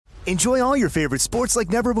Enjoy all your favorite sports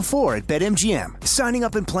like never before at BetMGM. Signing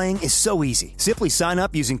up and playing is so easy. Simply sign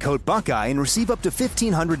up using code Buckeye and receive up to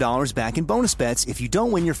 $1,500 back in bonus bets if you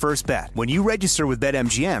don't win your first bet. When you register with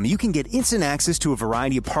BetMGM, you can get instant access to a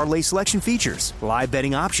variety of parlay selection features, live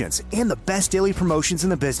betting options, and the best daily promotions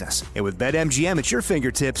in the business. And with BetMGM at your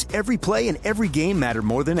fingertips, every play and every game matter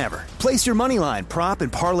more than ever. Place your moneyline, prop,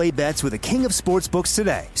 and parlay bets with the king of sportsbooks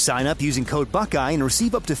today. Sign up using code Buckeye and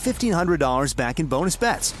receive up to $1,500 back in bonus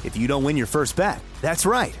bets if you don't win your first bet. That's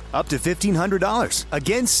right, up to $1,500.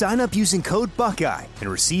 Again, sign up using code Buckeye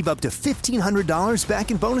and receive up to $1,500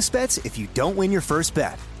 back in bonus bets if you don't win your first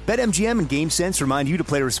bet. BetMGM and GameSense remind you to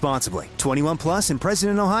play responsibly. 21 plus and present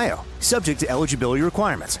in Ohio. Subject to eligibility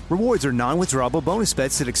requirements. Rewards are non-withdrawable bonus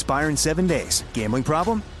bets that expire in 7 days. Gambling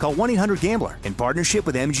problem? Call 1-800-GAMBLER in partnership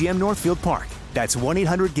with MGM Northfield Park. That's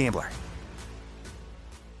 1-800-GAMBLER.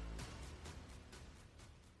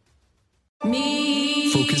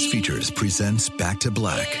 Focus Features presents Back to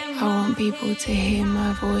Black. I want people to hear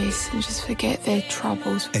my voice and just forget their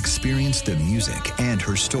troubles. Experience the music and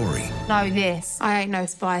her story. Know this, I ain't no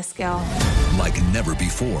Spice Girl. Like never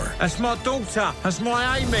before. That's my daughter. That's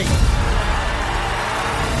my Amy.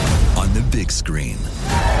 On the big screen.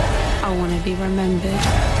 I want to be remembered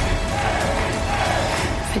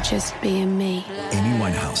for just being me. Amy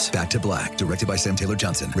Winehouse, Back to Black, directed by Sam Taylor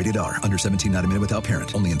Johnson. Rated R, under 17, not a minute without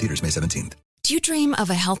parent. Only in theaters May 17th. Do you dream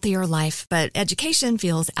of a healthier life, but education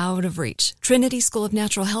feels out of reach? Trinity School of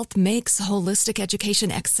Natural Health makes holistic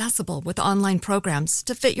education accessible with online programs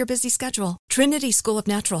to fit your busy schedule. Trinity School of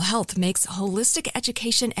Natural Health makes holistic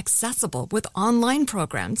education accessible with online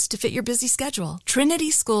programs to fit your busy schedule.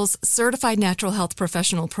 Trinity School's Certified Natural Health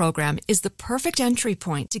Professional Program is the perfect entry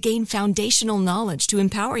point to gain foundational knowledge to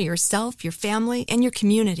empower yourself, your family, and your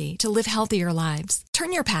community to live healthier lives.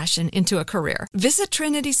 Turn your passion into a career. Visit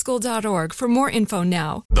trinityschool.org for more info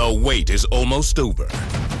now. The wait is almost over.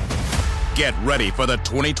 Get ready for the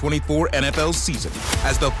 2024 NFL season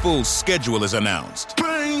as the full schedule is announced.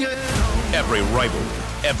 Every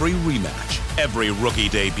rivalry, every rematch, every rookie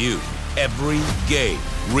debut, every game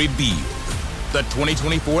revealed. The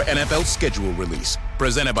 2024 NFL schedule release,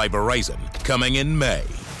 presented by Verizon, coming in May.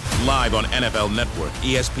 Live on NFL Network,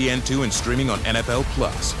 ESPN2, and streaming on NFL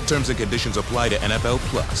Plus. Terms and conditions apply to NFL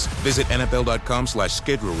Plus. Visit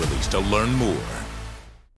NFL.com/schedule release to learn more.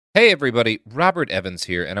 Hey everybody, Robert Evans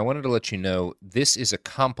here, and I wanted to let you know this is a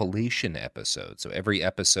compilation episode. So every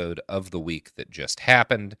episode of the week that just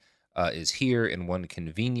happened is here in one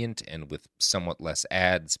convenient and with somewhat less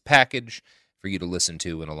ads package for you to listen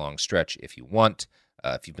to in a long stretch if you want.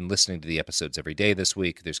 If you've been listening to the episodes every day this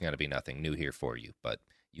week, there's going to be nothing new here for you, but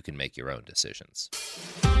you can make your own decisions.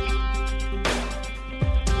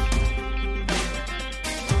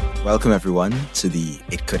 Welcome, everyone, to the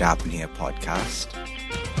It Could Happen Here podcast.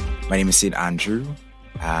 My name is St. Andrew,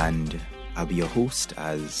 and I'll be your host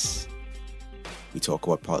as we talk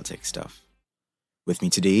about politics stuff. With me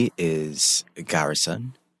today is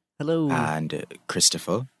Garrison. Hello. And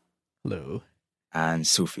Christopher. Hello. And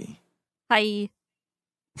Sophie. Hi.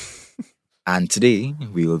 And today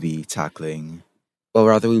we will be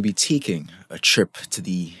we'll be taking a trip to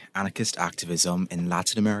the anarchist activism in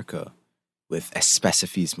Latin America with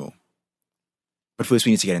Especifismo. But first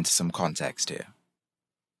we need to get into some context here.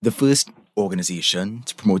 The first organization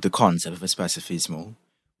to promote the concept of Especifismo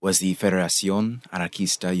was the Federación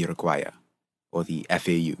Anarquista Uruguaya, or the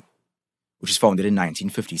FAU, which was founded in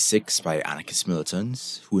 1956 by anarchist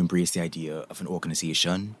militants who embraced the idea of an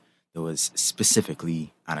organization that was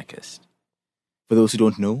specifically anarchist. For those who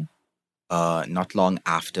don't know, not long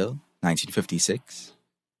after 1956,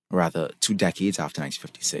 or rather 2 decades after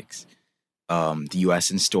 1956, the US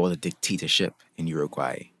installed a dictatorship in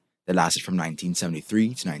Uruguay that lasted from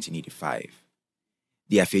 1973 to 1985.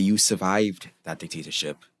 The FAU survived that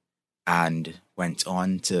dictatorship and went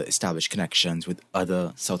on to establish connections with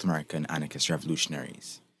other South American anarchist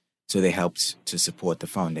revolutionaries. So they helped to support the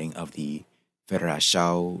founding of the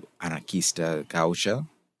Federação Anarquista Gaúcha,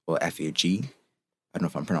 or FAG. I don't know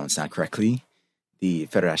if I'm pronouncing that correctly. The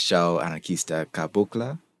Federação Anarquista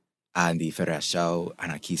Cabocla and the Federação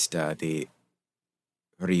Anarquista de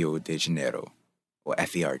Rio de Janeiro, or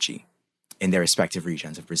FARG, in their respective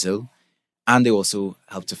regions of Brazil. And they also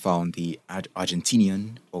helped to found the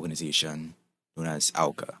Argentinian organization known as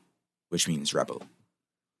AUCA, which means rebel.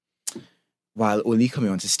 While only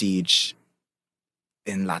coming onto stage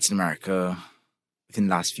in Latin America within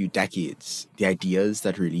the last few decades, the ideas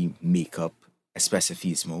that really make up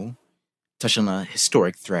Especifismo touch on a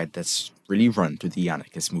historic thread that's really run through the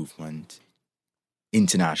anarchist movement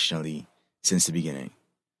internationally since the beginning.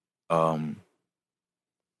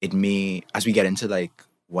 It may, as we get into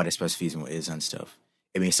what Especifismo is and stuff,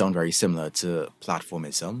 it may sound very similar to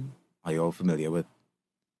platformism. Are you all familiar with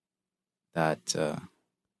that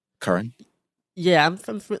current? Yeah,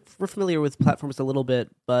 we're familiar with platforms a little bit,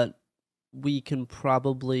 but we can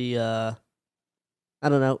probably, I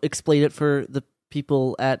don't know, explain it for the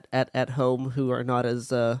people at home who are not as,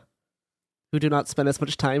 who do not spend as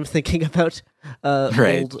much time thinking about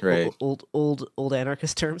old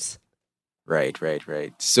anarchist terms. Right.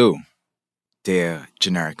 So, dear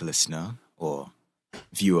generic listener or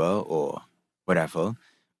viewer or whatever,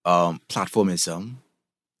 platformism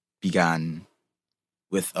began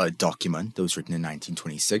with a document that was written in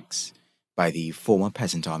 1926 by the former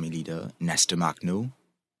peasant army leader Nestor Makhno,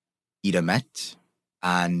 Ida Met,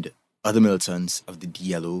 and other militants of the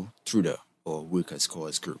DLO Truda, or Workers'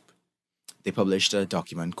 Cause Group. They published a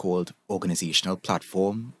document called Organizational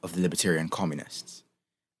Platform of the Libertarian Communists,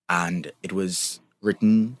 and it was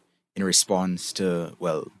written in response to,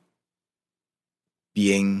 well,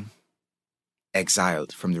 being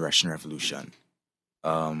exiled from the Russian Revolution,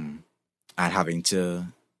 and having to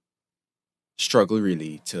struggle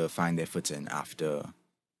really to find their footing after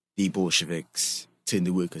the Bolsheviks turned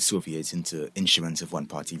the workers' Soviets into instruments of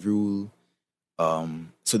one-party rule.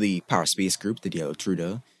 So the Paraspace group, the DLO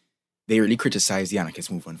Truda, they really criticized the anarchist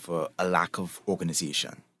movement for a lack of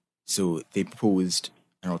organization. So they proposed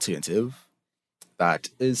an alternative that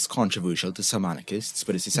is controversial to some anarchists,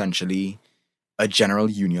 but it's essentially a general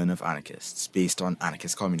union of anarchists based on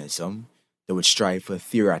anarchist communism that would strive for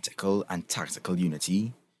theoretical and tactical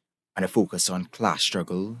unity and a focus on class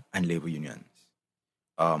struggle and labor unions.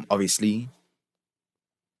 Obviously,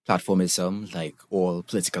 platformism, like all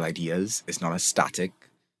political ideas, is not as static.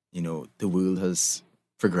 You know, the world has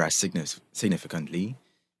progressed significantly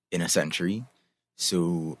in a century.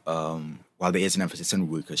 So while there is an emphasis on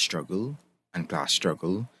workers' struggle and class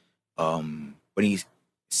struggle, when you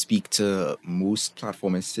speak to most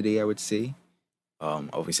platformists today, I would say,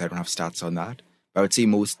 obviously I don't have stats on that, but I would say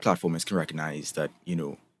most platformists can recognize that, you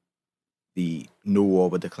know, the no war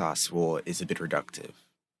but the class war is a bit reductive.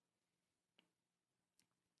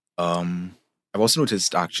 I've also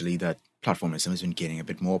noticed actually that platformism has been gaining a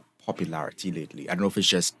bit more popularity lately. I don't know if it's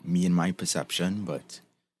just me and my perception, but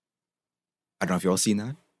I don't know if you all seen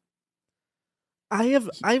that.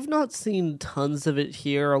 I've not seen tons of it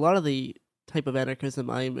here. A lot of the type of anarchism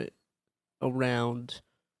I'm around,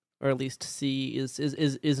 or at least see,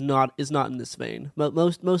 is not in this vein. But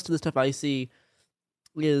most of the stuff I see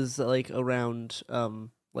is like around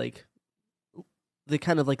like the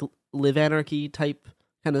kind of like live anarchy type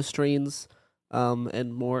kind of strains,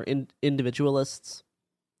 and more individualists.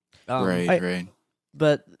 Right.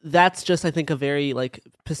 But that's just, I think, a very like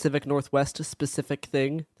Pacific Northwest specific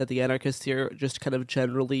thing that the anarchists here just kind of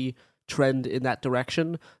generally trend in that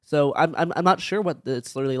direction. So I'm not sure what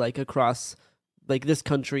it's literally like across like this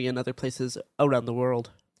country and other places around the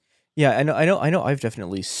world. Yeah, I know. I've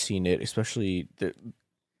definitely seen it, especially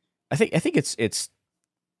I think it's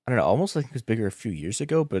I don't know, almost like it was bigger a few years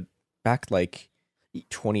ago, but back like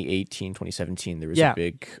 2018, 2017, there was a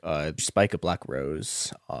big spike of Black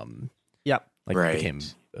Rose. Became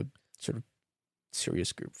a sort of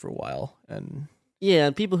serious group for a while, and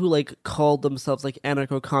people who like called themselves like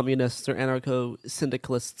anarcho-communists or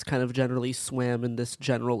anarcho-syndicalists kind of generally swam in this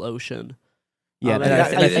general ocean. Yeah,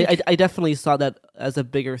 I definitely saw that as a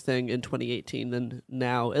bigger thing in 2018 than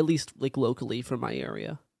now, at least like locally from my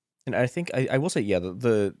area. And I think I will say,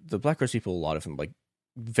 the Black Rose people, a lot of them like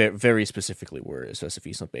very specifically were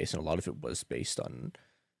Especifismo based, and a lot of it was based on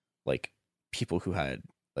like people who had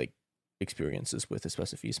like experiences with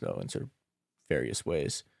Especifismo in sort of various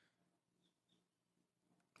ways.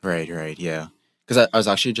 Right, yeah. Because I was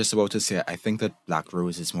actually just about to say, I think that Black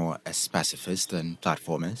Rose is more Especifist than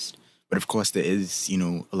platformist, but of course there is, you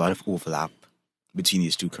know, a lot of overlap between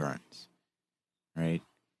these two currents, right?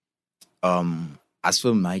 As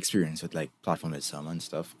for my experience with like platformism and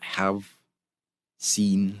stuff, I have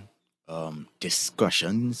seen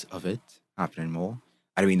discussions of it happening more.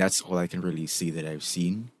 I mean, that's all I can really say that I've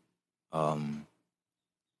seen. I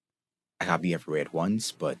can't be everywhere at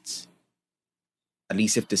once, but at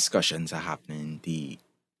least if discussions are happening, the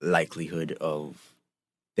likelihood of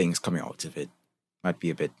things coming out of it might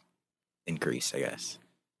be a bit increased, I guess.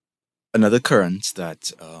 Another current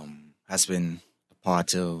that has been a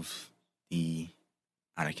part of the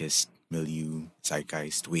anarchist milieu,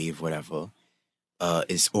 zeitgeist, wave, whatever,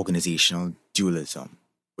 is organizational dualism,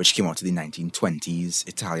 which came out of the 1920s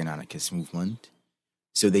Italian anarchist movement.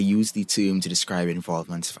 So they used the term to describe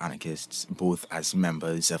involvement of anarchists both as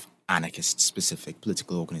members of anarchist-specific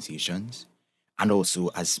political organizations and also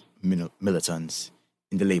as militants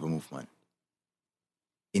in the labor movement.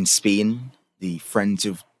 In Spain, the Friends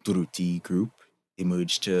of Durruti group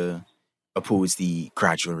emerged to oppose the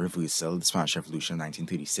gradual reversal of the Spanish Revolution in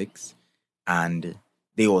 1936, and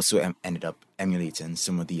they also ended up emulating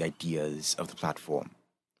some of the ideas of the platform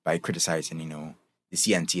by criticizing, the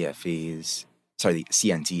CNTFAI's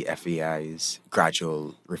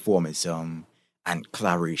gradual reformism and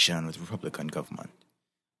collaboration with the Republican government.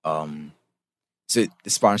 So the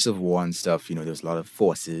Spanish Civil War and stuff, there's a lot of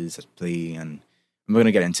forces at play, and I'm not going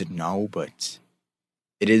to get into it now, but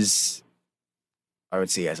it is, I would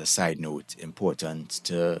say, as a side note, important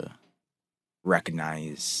to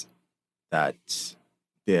recognize that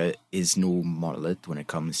there is no monolith when it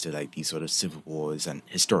comes to like these sort of civil wars and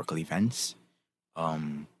historical events.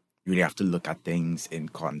 You really have to look at things in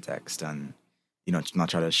context and, not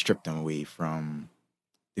try to strip them away from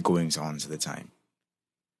the goings-ons of the time.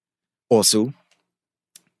 Also,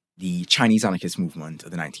 the Chinese anarchist movement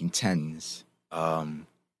of the 1910s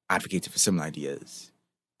advocated for similar ideas.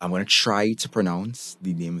 I'm going to try to pronounce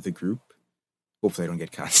the name of the group. Hopefully I don't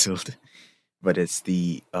get cancelled. But it's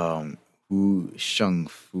the Wu Sheng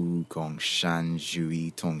Fu Gong Shan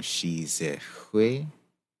Zhui Tong Shi Ze Hui,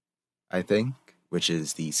 I think, which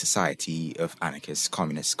is the Society of Anarchist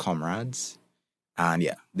Communist Comrades. And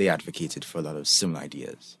yeah, they advocated for a lot of similar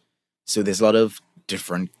ideas. So there's a lot of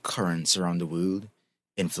different currents around the world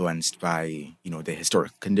influenced by, the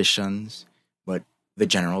historical conditions, but the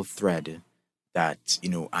general thread that,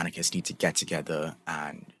 anarchists need to get together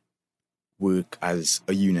and work as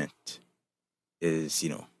a unit is,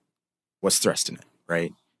 what's thrust in it,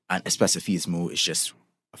 right? And Especifismo is just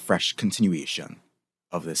a fresh continuation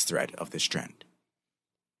of this thread, of this trend.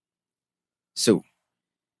 So,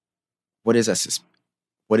 what is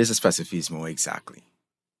Especifismo exactly?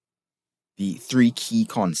 The three key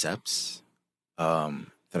concepts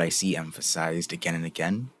that I see emphasized again and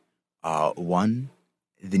again are: one,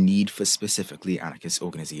 the need for specifically anarchist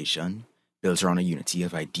organization built around a unity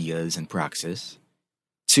of ideas and praxis;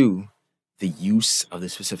 two, the use of the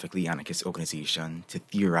specifically anarchist organization to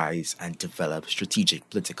theorize and develop strategic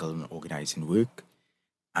political and organizing work;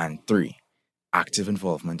 and three, active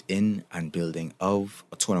involvement in and building of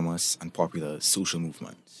autonomous and popular social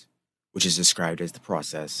movements, which is described as the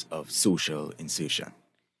process of social insertion.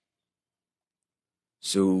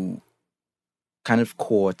 So, kind of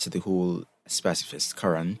core to the whole specificist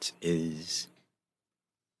current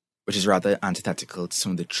which is rather antithetical to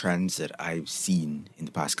some of the trends that I've seen in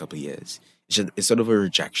the past couple of years. It's sort of a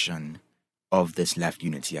rejection of this left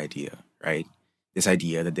unity idea, right? This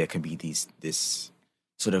idea that there can be this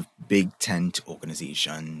sort of big tent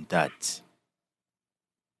organization that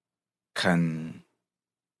can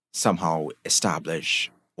somehow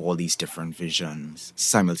establish all these different visions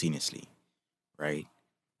simultaneously, right?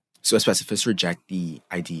 So specificists reject the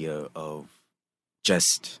idea of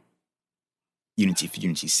just unity for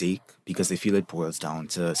unity's sake because they feel it boils down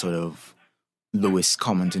to sort of lowest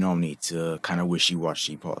common denominator kind of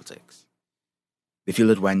wishy-washy politics. They feel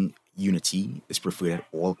that when unity is preferred at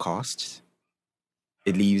all costs,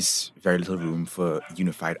 it leaves very little room for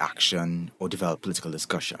unified action or developed political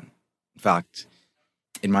discussion. In fact,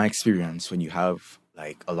 in my experience, when you have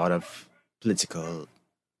like a lot of political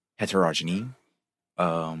heterogeneity,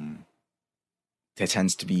 there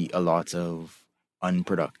tends to be a lot of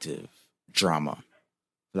unproductive drama,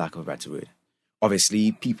 for lack of a better word.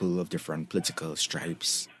 Obviously, people of different political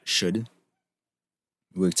stripes should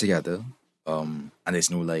work together, and there's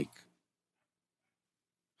no like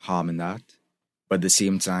harm in that. But at the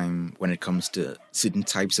same time, when it comes to certain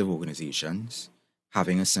types of organizations,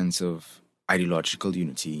 having a sense of ideological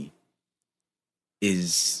unity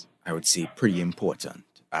is, I would say, pretty important,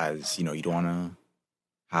 as you don't want to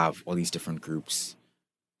have all these different groups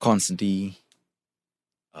constantly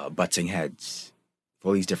butting heads for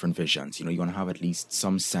all these different visions. You want to have at least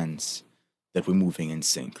some sense that we're moving in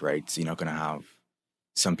sync, right? So you're not going to have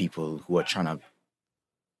some people who are trying to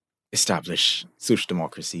establish social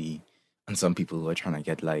democracy and some people who are trying to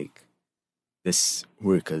get like this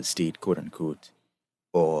workers' state, quote unquote,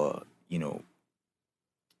 or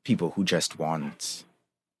people who just want,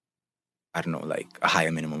 I don't know, like a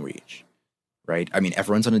higher minimum wage, right? I mean,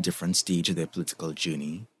 everyone's on a different stage of their political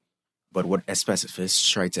journey, but what specificists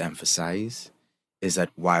try to emphasize is that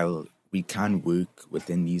while we can work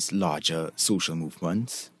within these larger social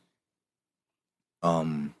movements,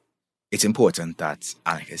 it's important that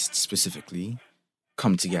anarchists specifically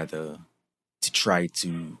come together to try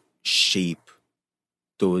to shape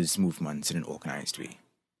those movements in an organized way.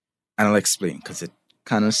 And I'll explain, because it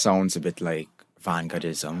kind of sounds a bit like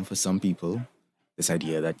vanguardism for some people. This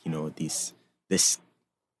idea that, this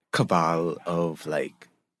cabal of like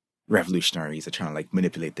revolutionaries are trying to like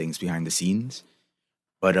manipulate things behind the scenes.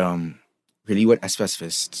 But really what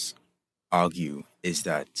specifists argue is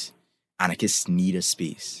that anarchists need a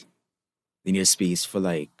space. They need a space for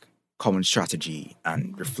like common strategy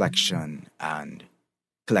and reflection and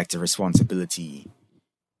collective responsibility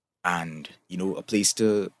and, you know, a place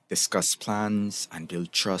to discuss plans and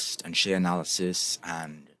build trust and share analysis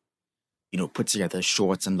and, you know, put together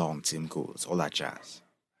short and long-term goals, all that jazz.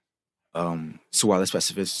 So while the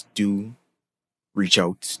specifists do reach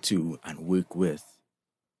out to and work with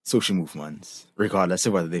social movements, regardless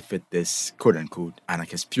of whether they fit this quote-unquote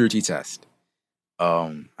anarchist purity test,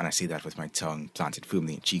 and I say that with my tongue planted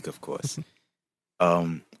firmly in cheek, of course,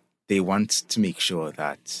 they want to make sure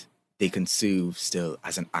that they can serve still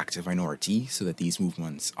as an active minority so that these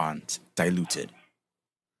movements aren't diluted.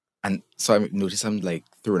 And so I notice I'm like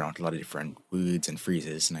throwing out a lot of different words and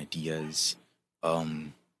phrases and ideas,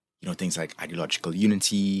 you know, things like ideological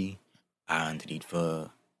unity and the need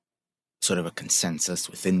for sort of a consensus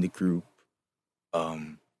within the group.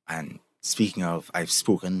 And speaking of, I've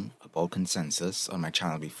spoken about consensus on my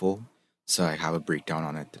channel before, so I have a breakdown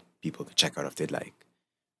on it that people could check out if they'd like.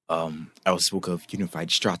 I also spoke of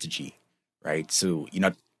unified strategy, right? So you're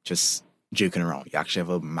not just joking around. You actually have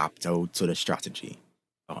a mapped out sort of strategy.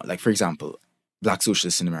 Like, for example, Black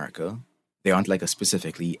Socialists in America, they aren't like a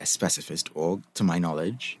specificist org, to my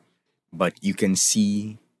knowledge, but you can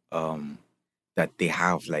see that they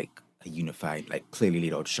have like a unified, like clearly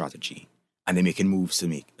laid out strategy, and they're making moves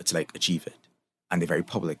to like achieve it, and they're very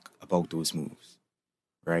public about those moves,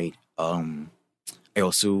 right? I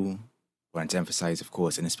also want to emphasize, of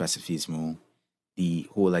course, in Especifismo, the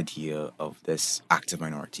whole idea of this active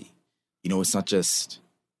minority. You know, it's not just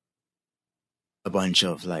a bunch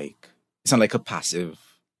of like, it's not like a passive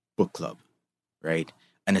book club, right?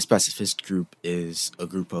 An Especifist group is a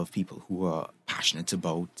group of people who are passionate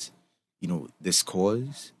about, you know, this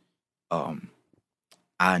cause.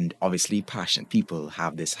 And obviously passionate people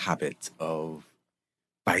have this habit of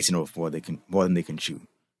biting off more than they can chew,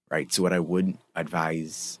 right? So what I would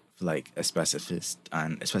advise for like a specifist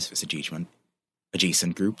and a specificist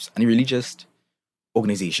adjacent groups, and really just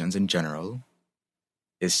organizations in general,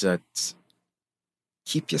 is that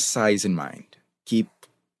keep your size in mind. Keep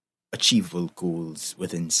achievable goals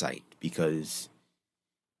within sight, because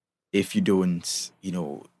if you don't, you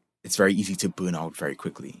know, it's very easy to burn out very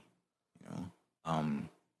quickly, you know.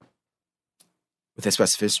 With the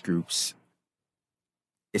specificist groups,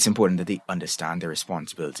 it's important that they understand their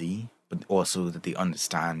responsibility, but also that they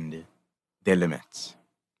understand their limits.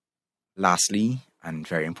 Lastly, and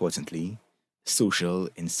very importantly, social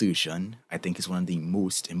insertion, I think, is one of the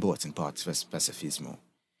most important parts of Especifismo.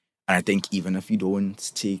 And I think even if you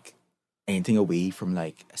don't take anything away from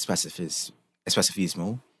like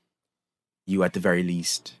Especifismo, you at the very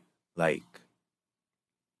least like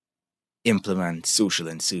implement social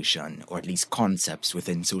insertion, or at least concepts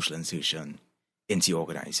within social insertion, into your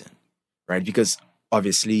organizing, right? Because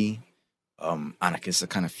obviously anarchists are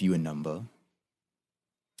kind of few in number,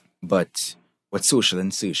 but what social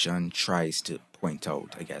insertion tries to point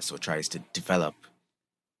out, I guess, or tries to develop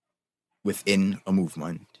within a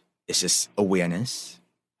movement, is just awareness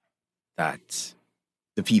that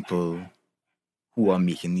the people who are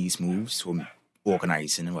making these moves, who are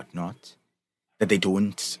organizing and whatnot, that they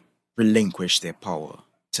don't relinquish their power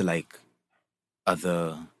to like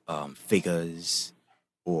other figures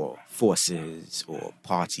or forces or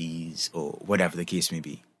parties or whatever the case may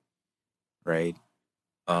be, right?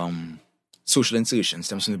 Social insertion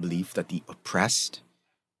stems from the belief that the oppressed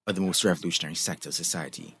are the most revolutionary sector of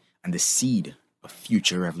society, and the seed of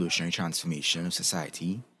future revolutionary transformation of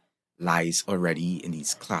society lies already in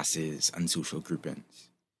these classes and social groupings.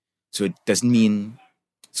 So it doesn't mean,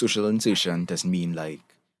 social insertion doesn't mean like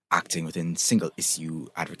acting within single issue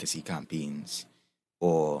advocacy campaigns,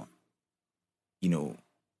 or, you know,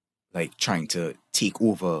 like trying to take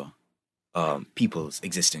over people's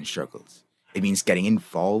existing struggles. It means getting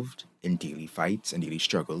involved in daily fights and daily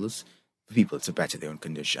struggles for people to better their own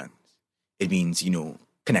conditions. It means, you know,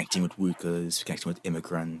 connecting with workers, connecting with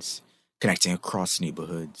immigrants, connecting across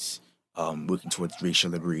neighborhoods, working towards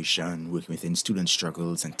racial liberation, working within student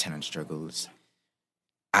struggles and tenant struggles.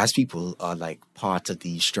 As people are like part of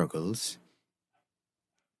these struggles,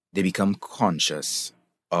 they become conscious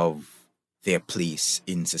of their place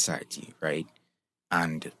in society, right?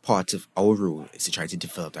 And part of our role is to try to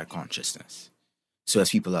develop that consciousness. So as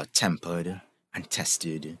people are tempered and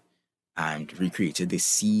tested and recreated, they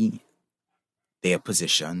see their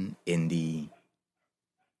position in the,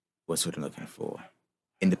 what's what I'm looking for?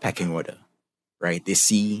 In the pecking order, right? They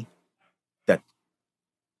see that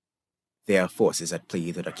there are forces at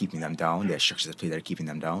play that are keeping them down, there are structures at play that are keeping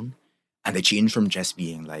them down, and they change from just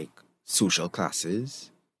being like social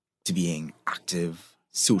classes to being active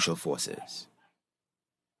social forces.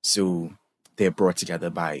 So they're brought together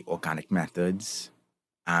by organic methods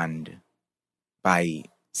and by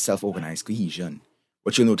self-organized cohesion.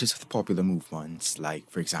 What you'll notice with popular movements, like,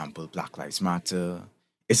 for example, Black Lives Matter,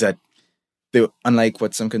 is that unlike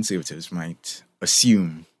what some conservatives might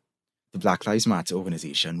assume, the Black Lives Matter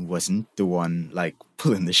organization wasn't the one, like,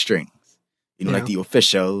 pulling the strings. Like, the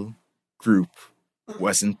official group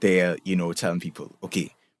wasn't there, telling people,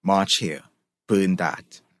 okay, march here, burn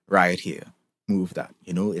that, riot here, move that.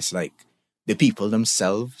 It's like the people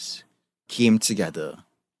themselves came together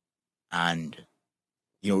and,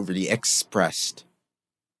 really expressed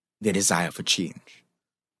their desire for change.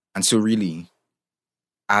 And so really,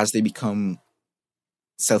 as they become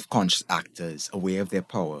self-conscious actors, aware of their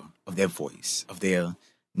power, of their voice, of their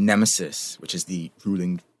nemesis, which is the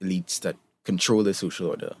ruling elites that control the social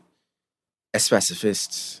order,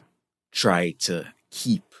 specifists try to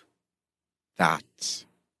keep that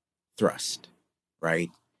thrust,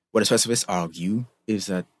 right? What specifists argue is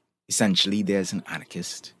that essentially there's an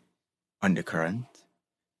anarchist undercurrent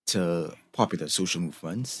to popular social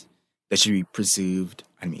movements that should be preserved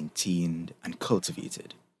and maintained and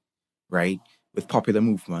cultivated, right? With popular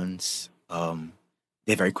movements,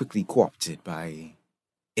 they're very quickly co-opted by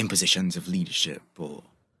impositions of leadership or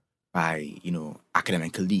by,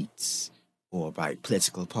 academic elites or by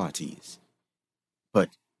political parties. But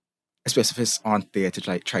specifists aren't there to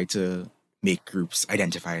try to make groups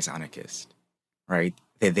identify as anarchist, right?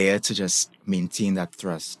 They're there to just maintain that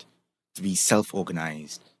thrust, to be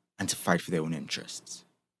self-organized and to fight for their own interests.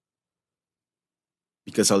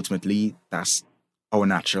 Because ultimately, that's our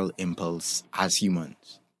natural impulse as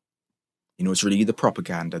humans. It's really the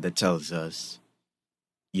propaganda that tells us,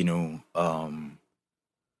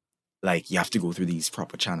 like, you have to go through these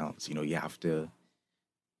proper channels. You have to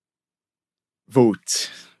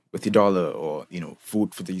vote with your dollar or,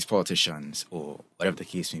 vote for these politicians or whatever the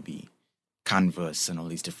case may be. Canvass and all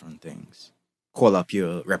these different things. Call up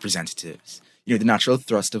your representatives. The natural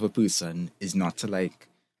thrust of a person is not to, like,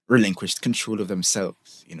 relinquish control of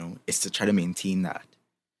themselves. It's to try to maintain that.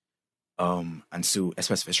 And so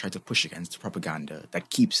specifists try to push against the propaganda that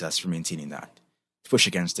keeps us from maintaining that. To push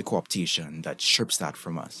against the co-optation that strips that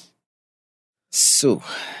from us. So,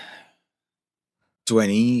 do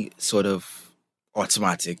any sort of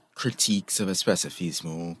automatic critiques of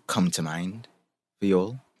Especifismo come to mind for you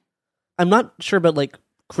all? I'm not sure about, like,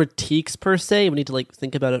 critiques per se. We need to, like,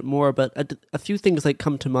 think about it more, but a few things, like,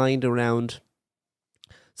 come to mind around.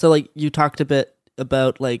 So, like, you talked a bit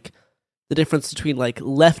about, like, the difference between, like,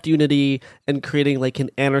 left unity and creating, like, an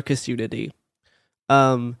anarchist unity.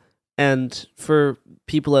 And for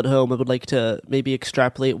people at home, I would like to maybe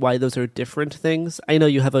extrapolate why those are different things. I know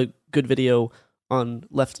you have a good video on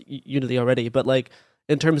left unity already, but, like,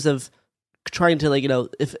 in terms of trying to, like,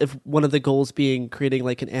 if one of the goals being creating,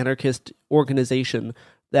 like, an anarchist organization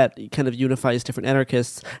that kind of unifies different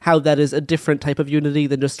anarchists, how that is a different type of unity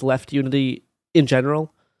than just left unity in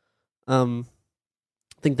general. I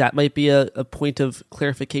think that might be a point of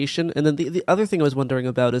clarification. And then the other thing I was wondering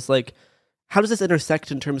about is, like, how does this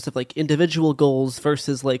intersect in terms of, like, individual goals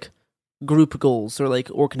versus, like, group goals or,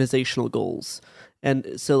 like, organizational goals?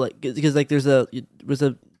 And so, like, because, like, there's a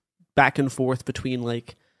back and forth between,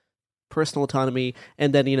 like, personal autonomy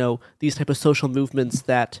and then, these type of social movements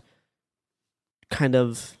that kind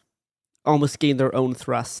of almost gain their own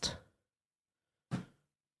thrust.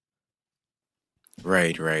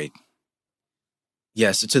 Right.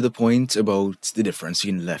 Yeah, so to the point about the difference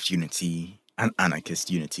between left unity and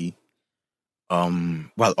anarchist unity,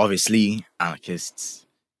 well, obviously, anarchists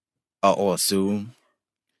are also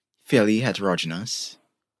fairly heterogeneous.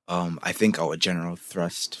 I think our general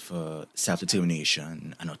thrust for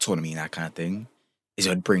self-determination and autonomy and that kind of thing is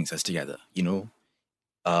what brings us together,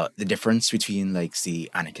 The difference between, like, say,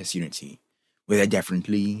 anarchist unity, where there are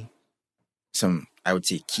definitely some, I would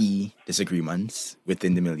say, key disagreements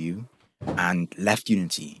within the milieu, and left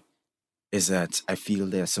unity is that I feel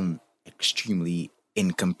there are some extremely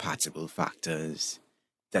incompatible factors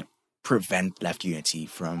that prevent left unity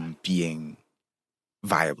from being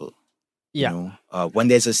viable. Yeah. When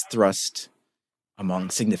there's this thrust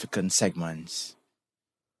among significant segments,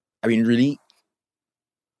 I mean, really,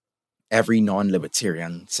 every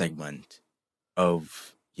non-libertarian segment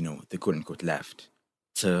of, the quote-unquote left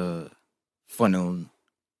to funnel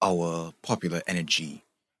our popular energy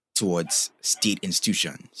towards state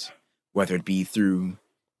institutions, whether it be through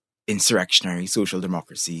insurrectionary social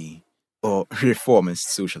democracy or reformist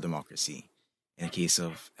social democracy. in the case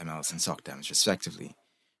of MLS and SOCDEMs, respectively.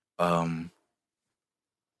 I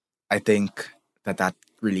think that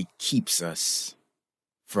really keeps us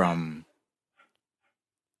from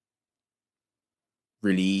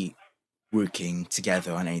really working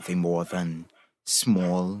together on anything more than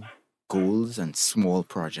small goals and small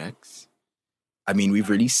projects. I mean, we've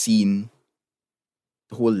really seen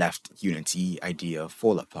the whole left unity idea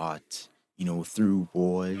fall apart, through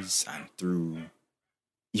wars and through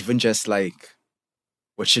even just like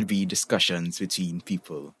what should be discussions between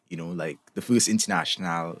people, like the First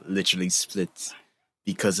International literally split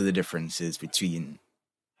because of the differences between,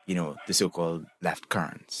 the so-called left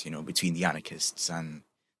currents, between the anarchists and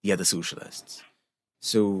the other socialists.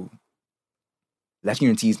 So left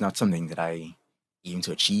unity is not something that I aim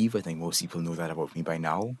to achieve. I think most people know that about me by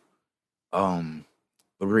now. But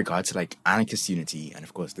with regard to like anarchist unity and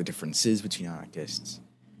of course the differences between anarchists,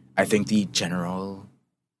 I think the general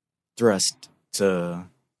thrust to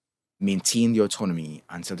maintain the autonomy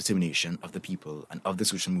and self-determination of the people and of the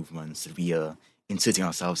social movements that we are inserting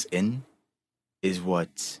ourselves in is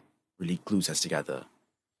what really glues us together.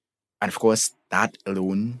 And of course, that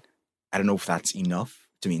alone, I don't know if that's enough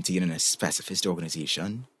to maintain a specificist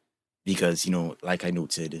organization, because, like I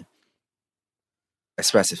noted,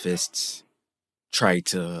 specifists try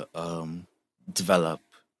to develop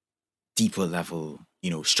deeper level,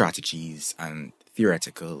 strategies and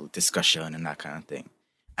theoretical discussion and that kind of thing.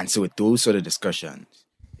 And so with those sort of discussions,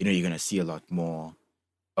 you're going to see a lot more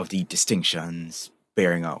of the distinctions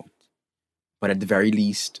bearing out. But at the very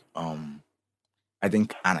least, I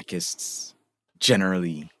think anarchists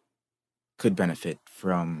generally could benefit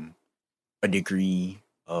from a degree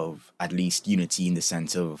of at least unity in the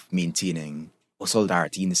sense of maintaining, or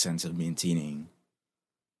solidarity in the sense of maintaining,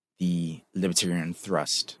 the libertarian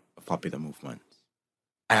thrust of popular movements.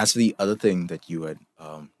 And as for the other thing that you had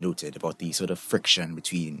noted about the sort of friction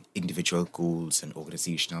between individual goals and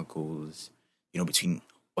organizational goals, between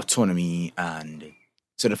autonomy and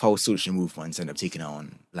sort of how social movements end up taking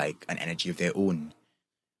on like an energy of their own.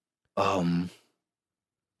 To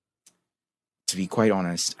be quite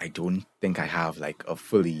honest, I don't think I have like a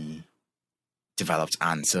fully developed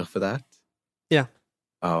answer for that. Yeah.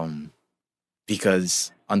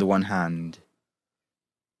 Because on the one hand,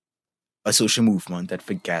 a social movement that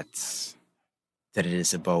forgets that it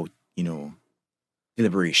is about, the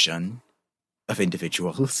liberation of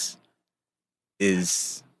individuals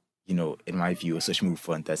is, in my view, a social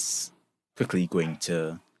movement that's quickly going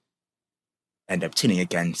to end up turning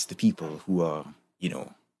against the people who are,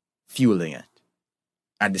 fueling it.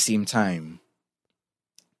 At the same time,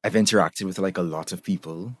 I've interacted with like a lot of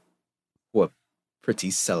people who are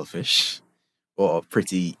pretty selfish or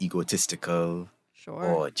pretty egotistical, sure,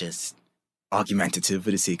 or just argumentative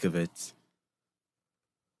for the sake of it.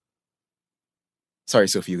 Sorry,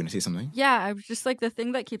 Sophie, you were going to say something? Yeah, I was just like, the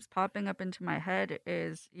thing that keeps popping up into my head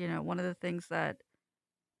is, one of the things that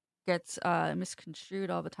gets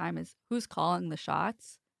misconstrued all the time is who's calling the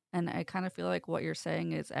shots. And I kind of feel like what you're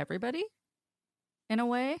saying is everybody, in a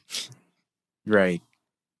way. Right.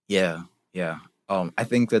 Yeah. I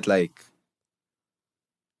think that like,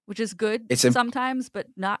 which is good sometimes, but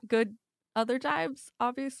not good other times,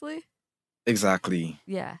 obviously. Exactly.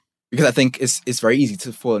 Yeah. Because I think it's very easy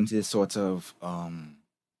to fall into this sort of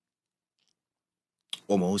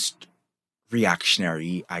almost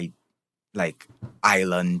reactionary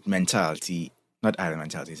island mentality. Not island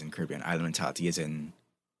mentality as in Caribbean. Island mentality as in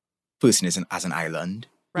person as an island.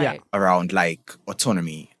 Right. Around like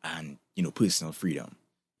autonomy and, personal freedom.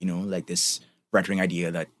 Like this right-wing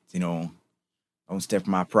idea that, don't step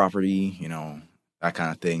on my property, that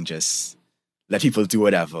kind of thing. Just let people do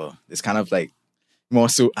whatever. It's kind of like more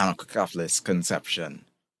so anarcho-capitalist conception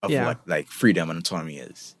of what like freedom and autonomy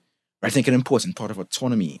is. But I think an important part of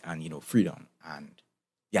autonomy and, freedom and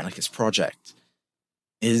the anarchist project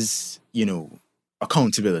is,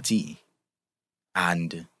 accountability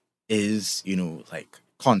and is, like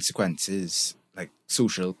consequences, like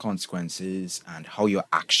social consequences and how your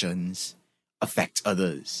actions affect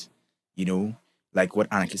others. Like what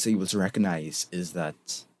anarchists are able to recognize is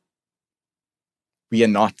that we are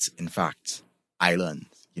not, in fact,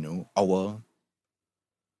 islands. Our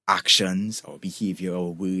actions, our behavior, our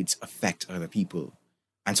words affect other people.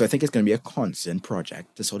 And so I think it's going to be a constant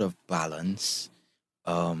project to sort of balance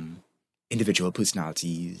individual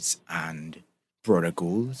personalities and broader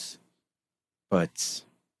goals. But,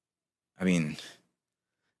 I mean...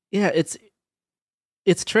 Yeah,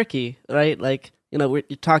 it's tricky, right? Like, you're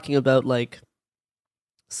talking about, like,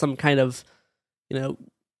 some kind of,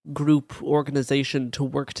 group organization to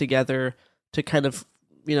work together to kind of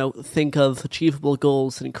think of achievable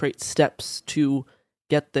goals and create steps to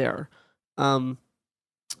get there. And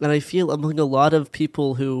I feel among a lot of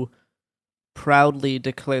people who proudly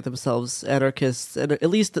declare themselves anarchists, and at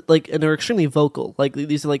least and are extremely vocal. Like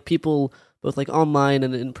these are like people both like online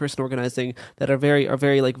and in person organizing that are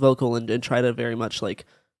very like vocal and try to very much like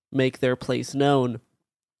make their place known.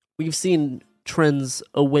 We've seen trends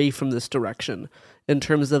away from this direction in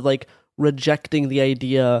terms of like rejecting the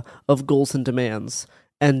idea of goals and demands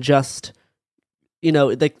and just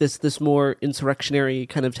like this more insurrectionary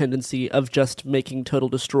kind of tendency of just making total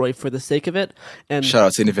destroy for the sake of it. And shout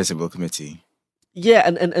out to Invisible Committee. Yeah,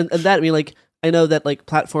 and that, I mean, like, I know that like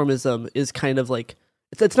platformism is kind of like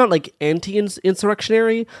it's not like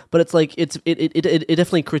anti-insurrectionary, but it's like it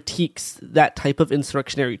definitely critiques that type of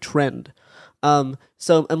insurrectionary trend.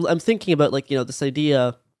 So I'm thinking about like this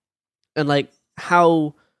idea and like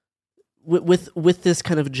how with this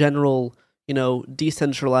kind of general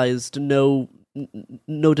decentralized no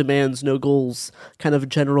demands, no goals kind of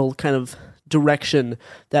general kind of direction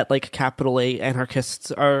that like capital A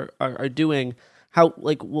anarchists are doing. How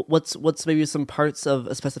like what's maybe some parts of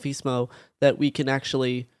Especifismo that we can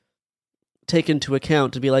actually take into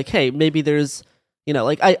account to be like, hey, maybe there's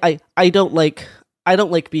like I don't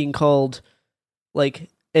like being called like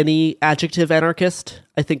any adjective anarchist.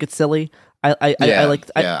 I think it's silly. I like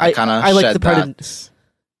the part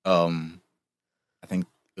I think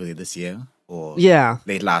earlier this year or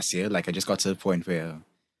late last year. Like I just got to the point where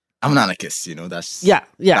I'm an anarchist. That's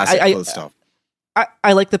that's full stop.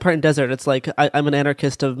 I like the part in Desert. It's like I'm an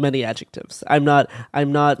anarchist of many adjectives. I'm not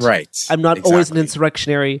right. I'm not always an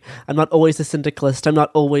insurrectionary. I'm not always a syndicalist. I'm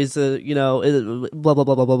not always a blah blah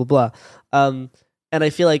blah blah blah blah. And I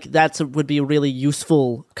feel like would be a really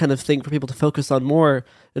useful kind of thing for people to focus on more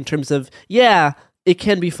in terms of it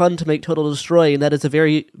can be fun to make total destroy, and that is a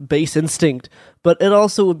very base instinct. But it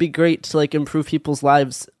also would be great to like improve people's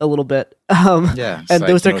lives a little bit. And like,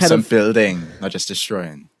 those are kind some of building, not just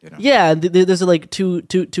destroying. Yeah, and there's like two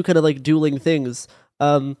kind of like dueling things.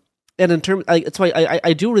 And in terms, that's why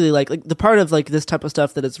I do really like the part of like this type of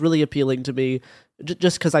stuff that is really appealing to me,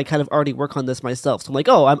 just because I kind of already work on this myself. So I'm like,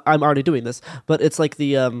 oh, I'm already doing this. But it's like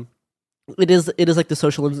the it is like the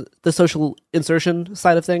social insertion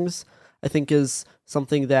side of things. I think is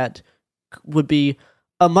something that would be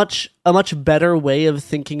a much better way of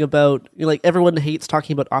thinking about. Like everyone hates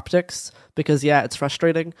talking about optics because it's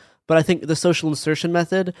frustrating. But I think the social insertion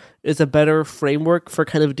method is a better framework for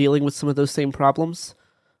kind of dealing with some of those same problems.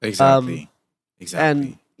 Exactly.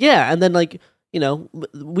 And then like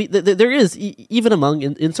there is even among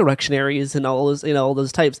insurrectionaries and all those all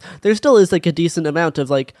those types, there still is like a decent amount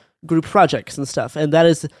of like group projects and stuff, and that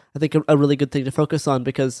is I think a really good thing to focus on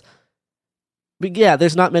because. But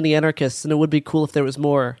there's not many anarchists, and it would be cool if there was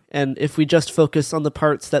more. And if we just focus on the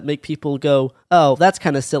parts that make people go, oh, that's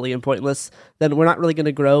kind of silly and pointless, then we're not really going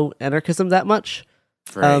to grow anarchism that much.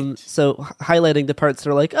 Right. So highlighting the parts that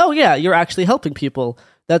are like, oh, yeah, you're actually helping people,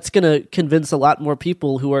 that's going to convince a lot more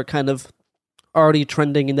people who are kind of already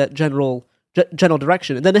trending in that general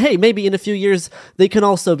direction. And then, hey, maybe in a few years, they can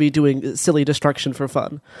also be doing silly destruction for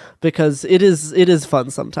fun, because it is fun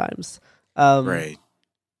sometimes. Right.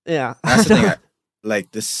 Yeah. That's the thing.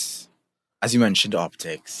 Like this, as you mentioned,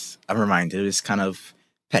 optics. I'm reminded of this kind of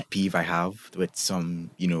pet peeve I have with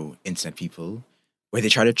some, internet people, where they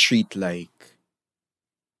try to treat like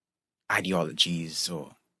ideologies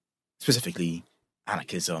or specifically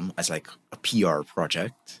anarchism as like a PR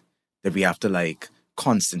project that we have to like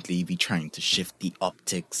constantly be trying to shift the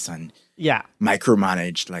optics and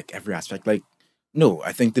micromanage like every aspect. Like, no,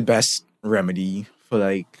 I think the best remedy for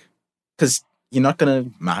like, because you're not going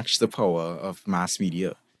to match the power of mass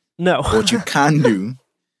media. No. What you can do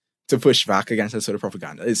to push back against that sort of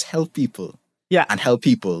propaganda is help people. Yeah. And help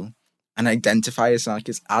people and identify as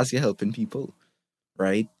anarchists as you're helping people.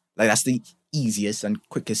 Right? Like, that's the easiest and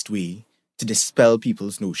quickest way to dispel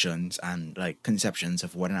people's notions and, like, conceptions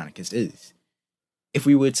of what an anarchist is. If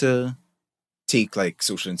we were to take, like,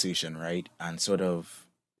 social insertion, right, and sort of,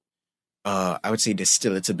 I would say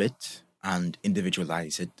distill it a bit and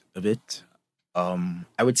individualize it a bit,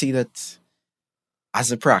 I would say that as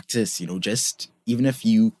a practice, just even if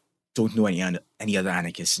you don't know any other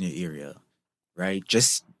anarchists in your area, right?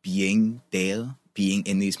 Just being there, being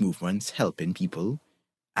in these movements, helping people,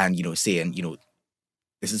 and saying,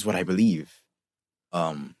 this is what I believe.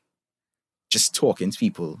 Just talking to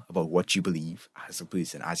people about what you believe as a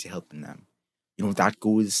person, as you're helping them. That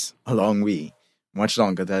goes a long way, much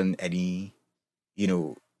longer than any,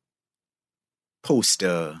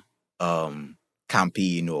 poster,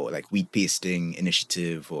 campaign or like wheat pasting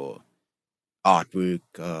initiative or artwork,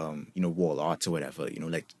 wall art or whatever,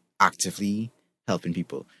 like actively helping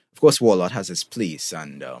people. Of course, wall art has its place,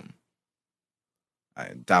 and I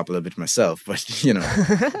dabble a bit myself, but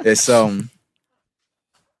it's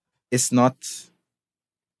it's not.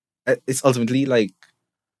 It's ultimately like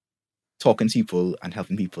talking to people and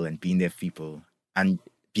helping people and being there for people and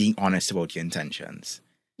being honest about your intentions.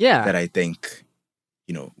 Yeah. That I think,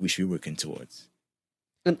 we should be working towards.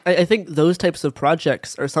 And I think those types of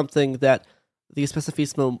projects are something that the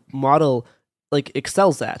Especifismo model like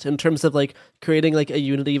excels at, in terms of like creating like a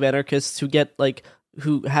unity of anarchists who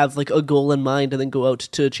have like a goal in mind and then go out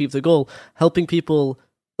to achieve the goal, helping people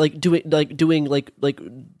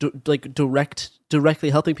directly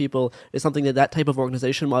helping people is something that type of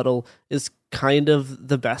organization model is kind of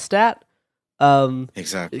the best at.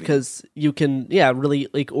 Exactly. Because you can really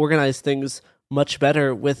like organize things much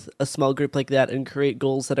better with a small group like that and create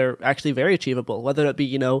goals that are actually very achievable, whether it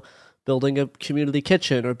be building a community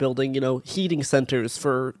kitchen or building heating centers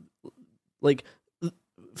for the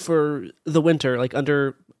winter, like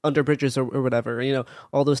under bridges or whatever,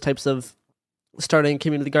 all those types of starting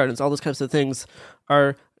community gardens, all those kinds of things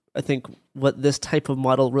are, I think, what this type of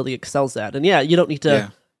model really excels at. And you don't need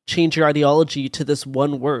to change your ideology to this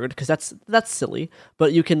one word, because that's silly,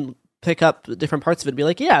 but you can pick up different parts of it and be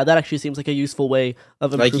like, that actually seems like a useful way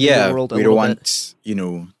of improving the world a we little don't bit.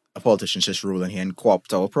 want, a politician just rolling here and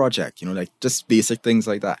co-opt our project, like just basic things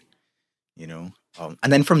like that, and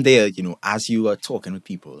then from there, as you are talking with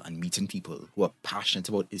people and meeting people who are passionate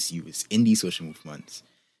about issues in these social movements,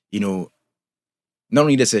 not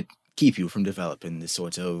only does it keep you from developing this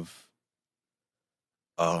sort of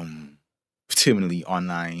terminally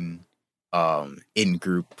online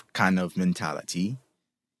in-group kind of mentality,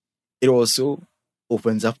 it also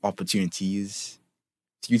opens up opportunities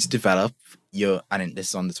for you to develop and this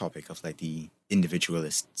is on the topic of like the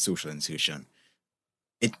individualist social insertion.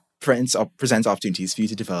 It presents opportunities for you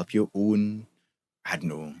to develop your own,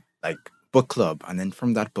 like book club, and then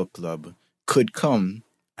from that book club could come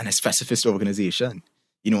an Especifist organization.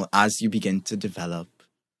 As you begin to develop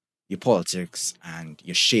your politics and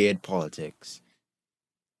your shared politics,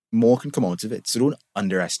 more can come out of it. So don't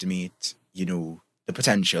underestimate, the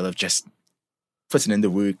potential of just putting in the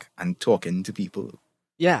work and talking to people.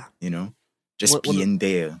 Yeah. Just being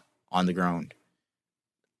there on the ground.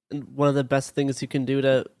 And one of the best things you can do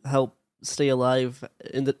to help stay alive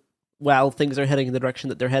while things are heading in the direction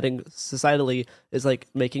that they're heading societally is like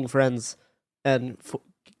making friends and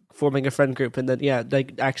forming a friend group, and then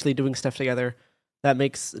like actually doing stuff together. That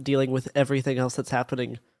makes dealing with everything else that's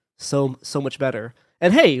happening so much better.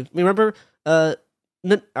 And hey, remember our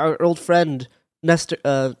old friend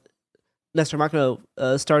Nestor Magno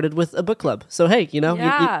started with a book club. So hey, you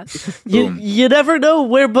never know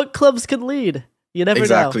where book clubs can lead. You never know.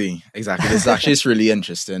 Exactly. There's actually this really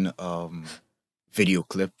interesting video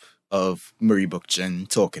clip of Murray Bookchin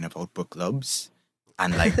talking about book clubs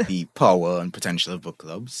and like the power and potential of book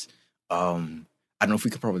clubs. I don't know if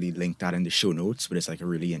we could probably link that in the show notes, but it's like a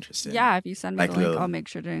really interesting. Yeah, if you send me the link, I'll make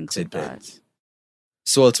sure to include that.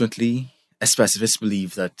 So ultimately, Especifists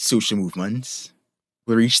believe that social movements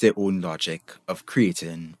will reach their own logic of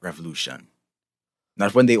creating revolution.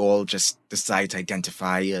 Not when they all just decide to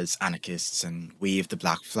identify as anarchists and wave the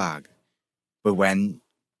black flag, but when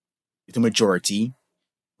the majority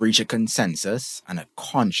reach a consensus and a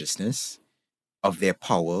consciousness of their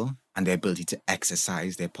power and their ability to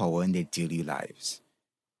exercise their power in their daily lives.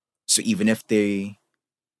 So even if they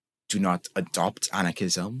do not adopt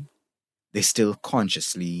anarchism, they still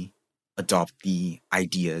consciously adopt the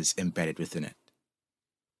ideas embedded within it.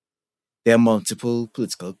 There are multiple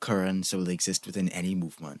political currents that will exist within any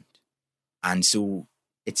movement. And so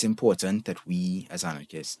it's important that we as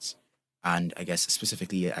anarchists, and I guess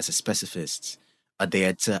specifically as Especifists, are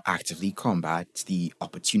there to actively combat the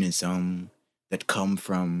opportunism that come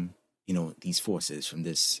from, these forces, from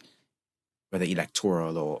this, whether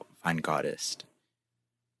electoral or vanguardist.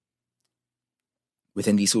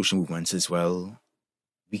 Within these social movements as well,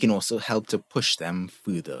 we can also help to push them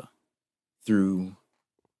further through,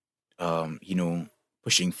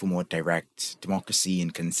 pushing for more direct democracy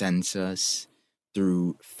and consensus,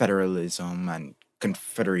 through federalism and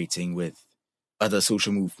confederating with other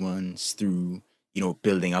social movements, through,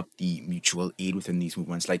 building up the mutual aid within these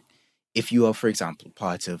movements. Like, if you are, for example,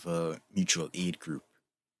 part of a mutual aid group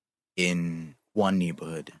in one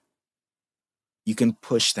neighborhood, you can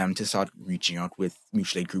push them to start reaching out with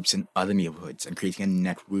mutual aid groups in other neighborhoods and creating a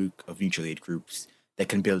network of mutual aid groups that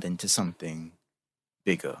can build into something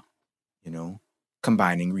bigger,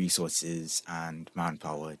 combining resources and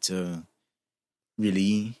manpower to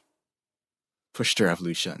really push the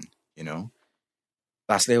revolution,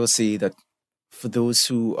 lastly, I will say that for those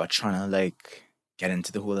who are trying to like get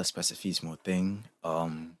into the whole Especifismo thing, I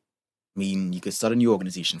mean, you could start a new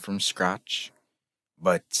organization from scratch,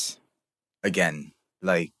 but again,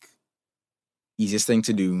 like, easiest thing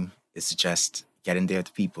to do is to just get in there with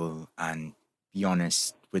the people and be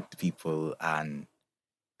honest with the people. And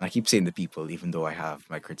I keep saying the people, even though I have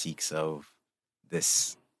my critiques of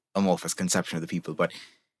this amorphous conception of the people, but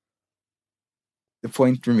the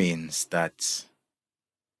point remains that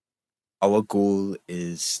our goal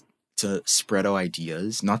is to spread our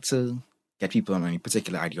ideas, not to get people on any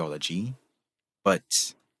particular ideology,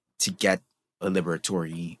 but to get a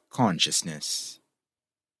liberatory consciousness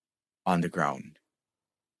on the ground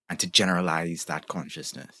and to generalize that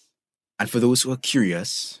consciousness. And for those who are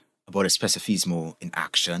curious about Especifismo in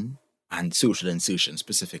action and social insertion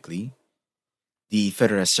specifically, the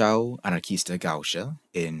Federação Anarquista Gaúcha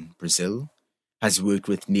in Brazil has worked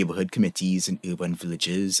with neighborhood committees in urban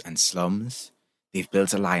villages and slums. They've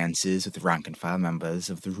built alliances with the rank-and-file members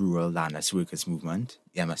of the Rural Landless Workers Movement,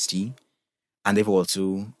 the MST, and they've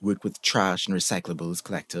also worked with trash and recyclables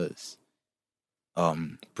collectors.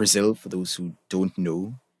 Brazil, for those who don't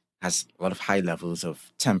know, has a lot of high levels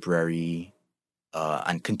of temporary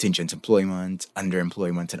and contingent employment,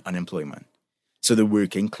 underemployment, and unemployment. So the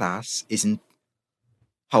working class isn't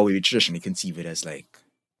how we would traditionally conceive it as, like,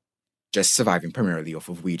 just surviving primarily off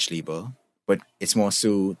of wage labor, but it's more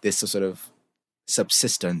so this sort of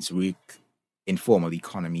subsistence work, informal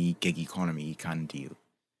economy, gig economy kind of deal.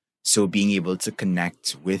 So being able to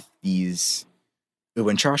connect with these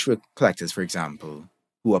urban trash work collectors, for example,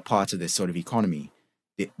 who are part of this sort of economy,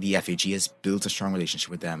 the FAG has built a strong relationship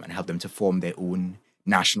with them and helped them to form their own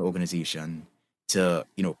national organization to,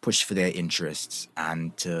 you know, push for their interests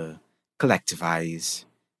and to collectivize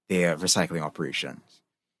their recycling operations.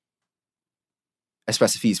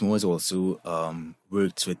 Especifismo has also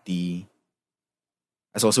worked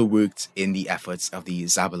in the efforts of the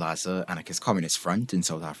Zabalaza Anarchist Communist Front in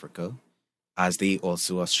South Africa, as they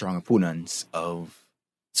also are strong opponents of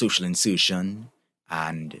social insertion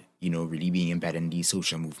and, you know, really being embedded in these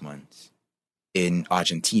social movements. In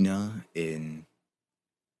Argentina, in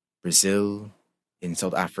Brazil, in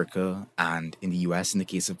South Africa, and in the US, in the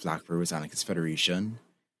case of Black Rose Anarchist Federation,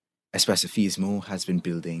 Especifismo has been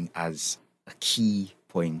building as a key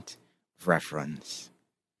point of reference.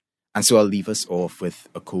 And so I'll leave us off with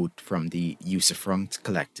a quote from the Userfront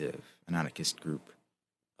Collective, an anarchist group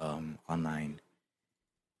online.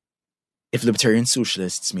 If libertarian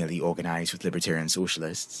socialists merely organize with libertarian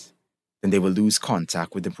socialists, then they will lose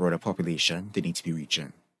contact with the broader population they need to be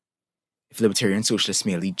reaching. If libertarian socialists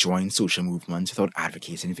merely join social movements without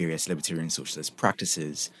advocating various libertarian socialist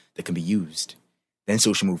practices that can be used, then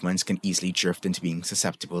social movements can easily drift into being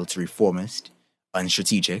susceptible to reformist,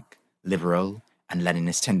 unstrategic, liberal, and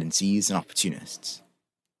Leninist tendencies and opportunists.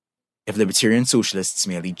 If libertarian socialists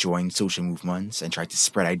merely join social movements and try to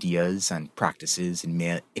spread ideas and practices in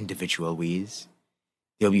mere individual ways,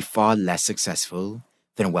 they will be far less successful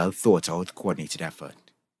than a well-thought-out, coordinated effort.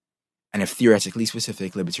 And if theoretically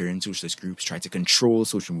specific libertarian socialist groups try to control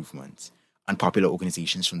social movements and popular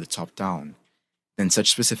organizations from the top down, then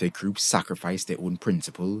such specific groups sacrifice their own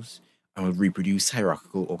principles and will reproduce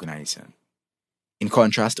hierarchical organizing. In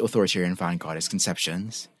contrast to authoritarian vanguardist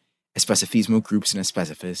conceptions, Especifismo groups and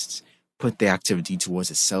Especifists put their activity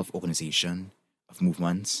towards a self-organization of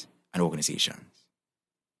movements and organizations.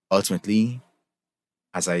 Ultimately,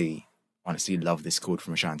 as I honestly love this quote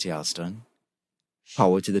from Ashanti Alston,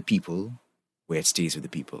 power to the people where it stays with the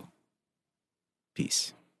people.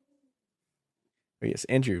 Peace. Oh, yes,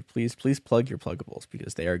 Andrew, please plug your pluggables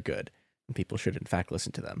because they are good and people should in fact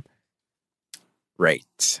listen to them.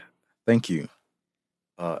 Right. Thank you.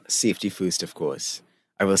 Safety first, of course.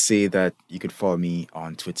 I will say that you could follow me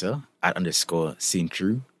on Twitter @_Saint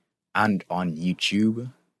Drew and on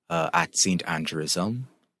YouTube at Saint Andrewism.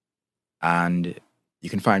 And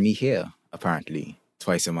you can find me here, apparently,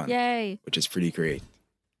 twice a month. Yay. Which is pretty great.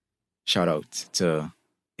 Shout out to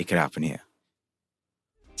It Could Happen Here.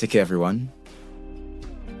 Take care, everyone.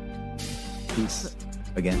 Peace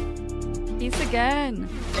again. Peace again.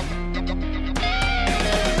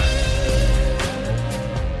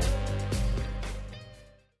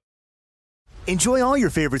 Enjoy all your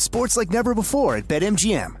favorite sports like never before at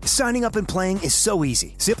BetMGM. Signing up and playing is so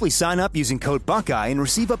easy. Simply sign up using code Buckeye and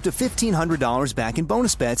receive up to $1,500 back in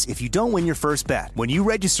bonus bets if you don't win your first bet. When you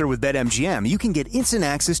register with BetMGM, you can get instant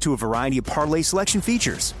access to a variety of parlay selection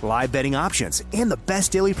features, live betting options, and the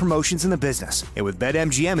best daily promotions in the business. And with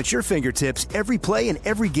BetMGM at your fingertips, every play and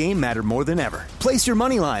every game matter more than ever. Place your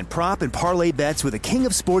moneyline, prop, and parlay bets with the king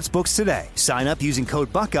of sportsbooks today. Sign up using code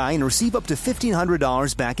Buckeye and receive up to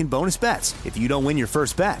 $1,500 back in bonus bets if you don't win your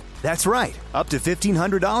first bet. That's right, up to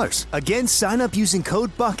 $1,500. Again, sign up using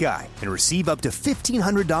code Buckeye and receive up to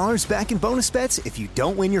 $1,500 back in bonus bets if you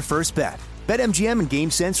don't win your first bet. BetMGM and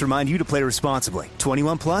GameSense remind you to play responsibly.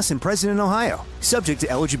 21 plus and present in Ohio. Subject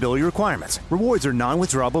to eligibility requirements. Rewards are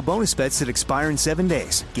non-withdrawable bonus bets that expire in 7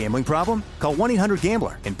 days. Gambling problem? Call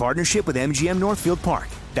 1-800-GAMBLER in partnership with MGM Northfield Park.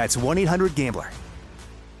 That's 1-800-GAMBLER.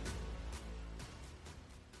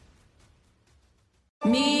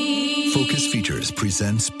 Focus Features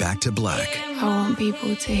presents Back to Black. I want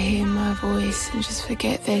people to hear my voice and just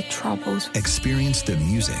forget their troubles. Experience the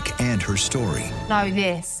music and her story Know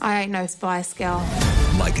this. I ain't no Spice Girl.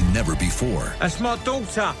 like never before That's my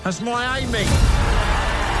daughter. That's my Amy.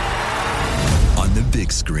 on the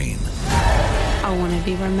big screen. I want to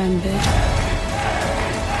be remembered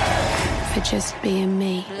for just being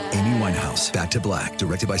me. Amy Winehouse, Back to Black,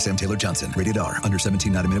 directed by Sam Taylor Johnson. Rated R, under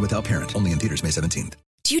 17, not a minute without parent. Only in theaters May 17th.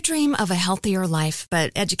 Do you dream of a healthier life,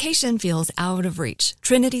 but education feels out of reach?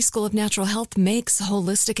 Trinity School of Natural Health makes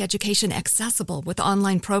holistic education accessible with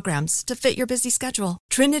online programs to fit your busy schedule.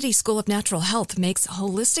 Trinity School of Natural Health makes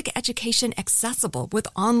holistic education accessible with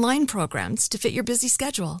online programs to fit your busy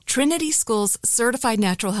schedule. Trinity School's Certified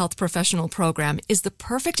Natural Health Professional Program is the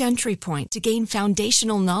perfect entry point to gain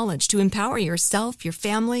foundational knowledge to empower yourself, your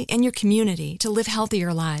family, and your community to live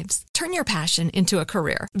healthier lives. Turn your passion into a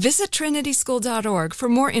career. Visit trinityschool.org for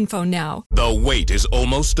more info now. The wait is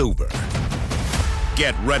almost over.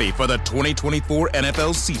 Get ready for the 2024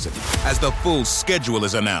 NFL season as the full schedule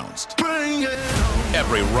is announced.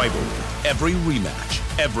 Every rivalry, every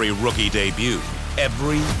rematch, every rookie debut,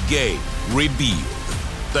 every game revealed.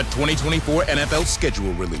 The 2024 NFL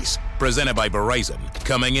schedule release, presented by Verizon,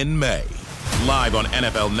 coming in May. Live on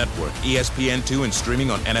NFL Network, ESPN2, and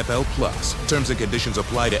streaming on NFL Plus. Terms and conditions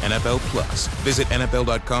apply to NFL Plus. Visit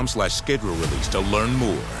NFL.com/schedule release to learn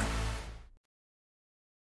more.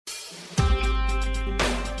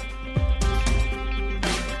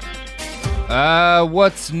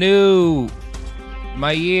 What's new?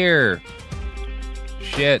 My year.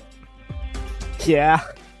 Shit. Yeah.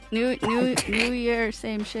 New year,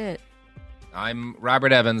 same shit. I'm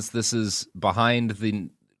Robert Evans. This is Behind the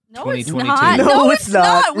No, 2022. it's not. No, it's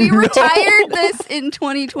not. We No. retired this in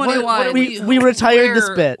 2021. We retired this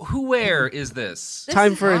bit. Where is this?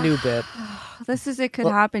 Time for a new bit. This is it could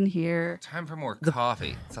happen here. Time for more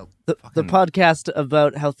coffee. It's a The fucking- podcast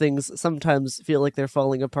about how things sometimes feel like they're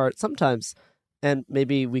falling apart, sometimes, and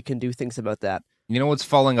maybe we can do things about that. You know what's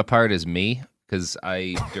falling apart is me, because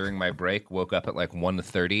I, during my break, woke up at like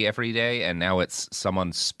 1:30 every day, and now it's some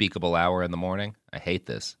unspeakable hour in the morning. I hate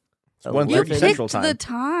this. You 1:30 picked Central Time. the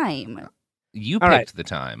time. You All picked right. the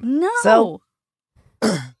time. No. So-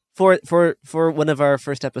 For one of our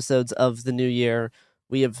first episodes of the new year,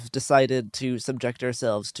 we have decided to subject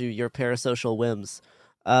ourselves to your parasocial whims.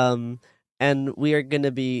 And we are going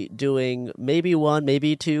to be doing maybe one,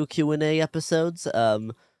 maybe two Q&A episodes,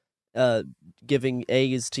 giving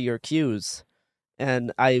A's to your Q's.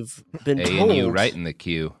 And I've been A told... and you right in the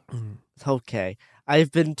queue. Okay.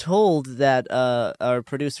 I've been told that our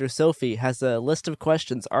producer Sophie has a list of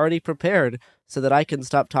questions already prepared so that I can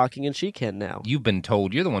stop talking and she can now. You've been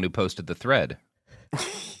told. You're the one who posted the thread.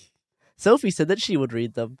 Sophie said that she would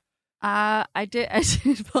read them. I did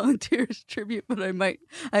volunteer as tribute, but I might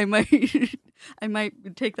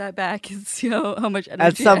take that back and see how much energy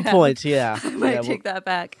At some I have. point, yeah. I might Yeah, take that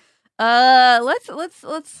back. Let's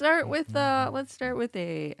start with a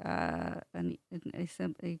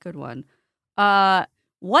good one.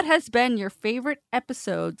 What has been your favorite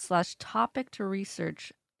episode / topic to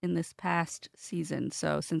research in this past season?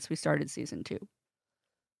 So since we started season 2.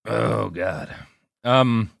 Oh God.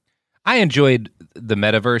 I enjoyed the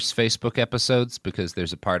Metaverse Facebook episodes because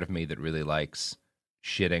there's a part of me that really likes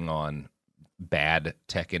shitting on bad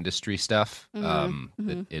tech industry stuff.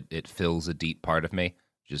 It fills a deep part of me.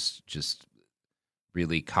 Just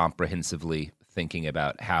really comprehensively thinking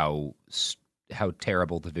about how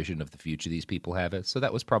terrible the vision of the future these people have is. So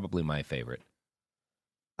that was probably my favorite.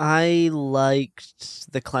 I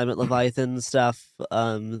liked the Climate Leviathan stuff,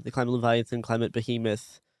 the Climate Leviathan, Climate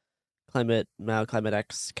Behemoth, Climate Mao, Climate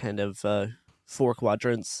X kind of 4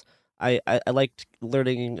 quadrants. I liked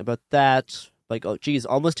learning about that,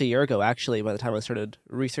 almost a year ago, actually, by the time I started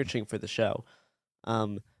researching for the show.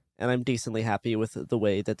 And I'm decently happy with the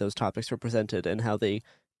way that those topics were presented and how they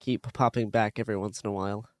keep popping back every once in a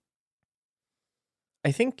while.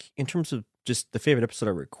 I think in terms of just the favorite episode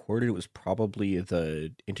I recorded, it was probably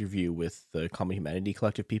the interview with the Common Humanity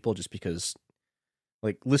Collective people, just because,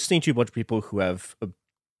 like, listening to a bunch of people who have a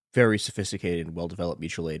very sophisticated and well-developed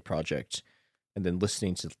mutual aid project, and then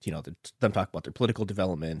listening to, them talk about their political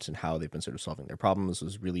development and how they've been sort of solving their problems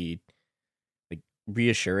was really, like,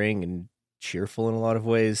 reassuring and cheerful in a lot of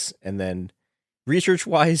ways. And then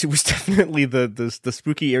research-wise, it was definitely the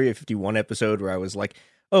spooky Area 51 episode where I was like,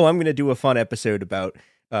 oh, I'm going to do a fun episode about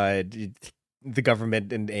the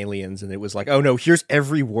government and aliens, and it was like, oh no, here's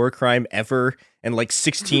every war crime ever, and like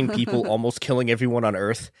 16 people almost killing everyone on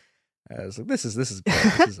Earth. I was like, this is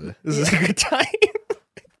good. This is a good time.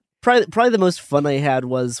 Probably the most fun I had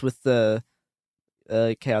was with the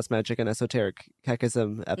Chaos Magic and Esoteric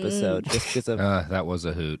Kekism episode, just because of that was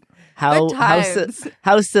a hoot.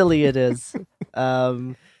 How silly it is.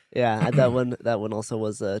 Yeah, that one also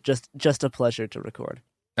was just a pleasure to record.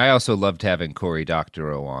 I also loved having Cory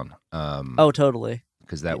Doctorow on. Oh, totally.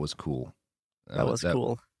 Because that was cool. That was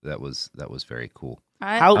cool. That was very cool.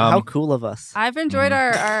 How cool of us. I've enjoyed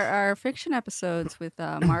our fiction episodes with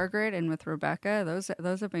Margaret and with Rebecca.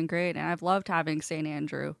 Those have been great, and I've loved having St.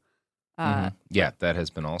 Andrew. Yeah, that has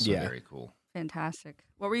been also very cool. Fantastic.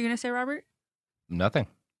 What were you going to say, Robert? Nothing.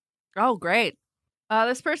 Oh, great.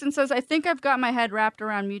 This person says, I think I've got my head wrapped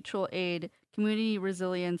around mutual aid, community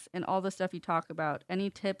resilience, and all the stuff you talk about. Any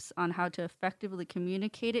tips on how to effectively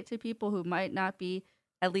communicate it to people who might not be,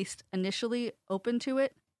 at least initially, open to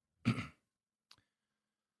it?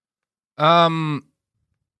 I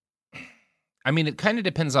mean, it kind of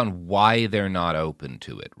depends on why they're not open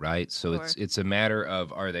to it, right? So Sure. it's a matter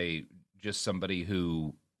of, are they just somebody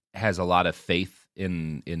who has a lot of faith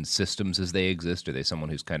in systems as they exist? Are they someone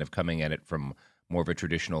who's kind of coming at it from more of a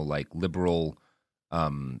traditional, like, liberal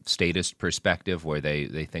statist perspective, where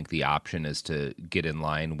they think the option is to get in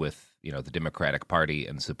line with, the Democratic Party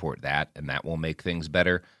and support that, and that will make things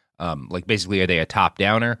better? Like, basically, are they a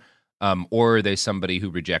top-downer? Or are they somebody who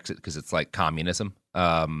rejects it because it's like communism,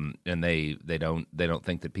 and they don't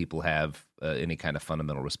think that people have any kind of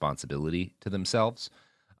fundamental responsibility to themselves?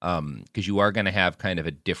 Because you are going to have kind of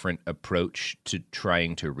a different approach to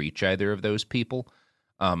trying to reach either of those people.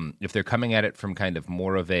 If they're coming at it from kind of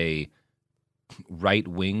more of a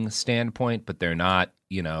right-wing standpoint, but they're not,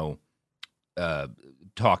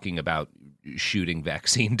 talking about shooting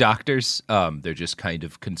vaccine doctors, they're just kind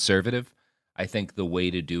of conservative. I think the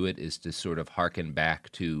way to do it is to sort of hearken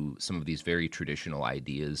back to some of these very traditional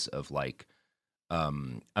ideas of, like,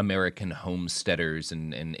 American homesteaders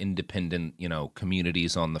and independent,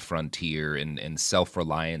 communities on the frontier and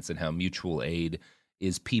self-reliance, and how mutual aid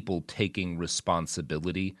is people taking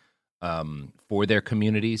responsibility for their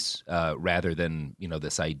communities, rather than,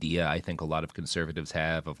 this idea I think a lot of conservatives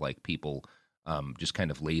have of, like, people just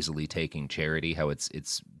kind of lazily taking charity, how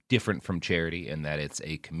it's different from charity in that it's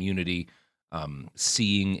a community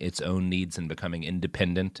seeing its own needs and becoming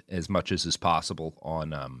independent as much as is possible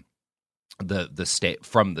on the state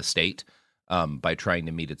from the state, by trying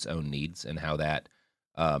to meet its own needs, and how that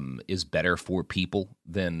is better for people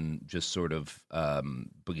than just sort of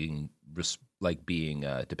being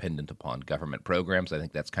dependent upon government programs. I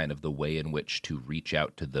think that's kind of the way in which to reach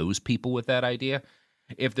out to those people with that idea.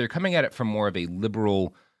 If they're coming at it from more of a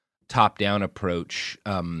liberal top-down approach,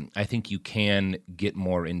 I think you can get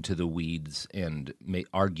more into the weeds and may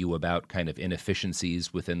argue about kind of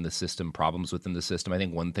inefficiencies within the system, problems within the system. I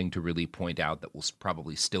think one thing to really point out that will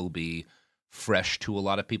probably still be fresh to a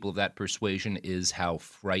lot of people of that persuasion is how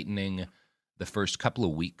frightening the first couple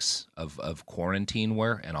of weeks of quarantine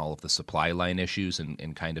were, and all of the supply line issues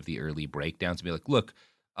and kind of the early breakdowns. To be like, look,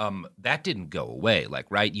 that didn't go away. Like,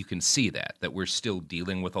 right, you can see that we're still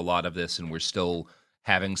dealing with a lot of this, and we're still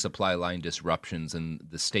having supply line disruptions, and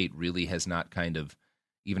the state really has not kind of,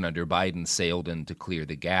 even under Biden, sailed in to clear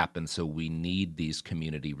the gap. And so we need these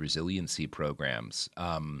community resiliency programs.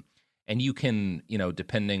 And you can,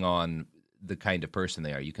 depending on the kind of person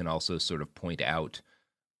they are, you can also sort of point out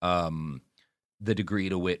the degree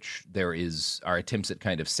to which there are attempts at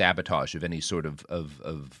kind of sabotage of any sort of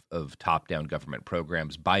top-down government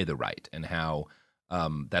programs by the right, and how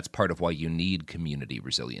that's part of why you need community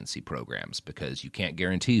resiliency programs, because you can't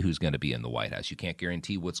guarantee who's going to be in the White House. You can't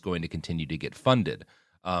guarantee what's going to continue to get funded,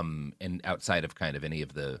 and outside of kind of any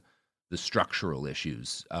of the structural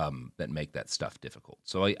issues that make that stuff difficult.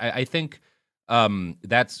 So I think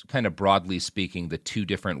that's kind of broadly speaking the two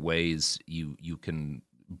different ways you can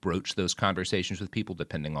broach those conversations with people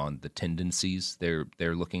depending on the tendencies they're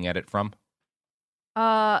looking at it from?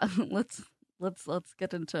 Let's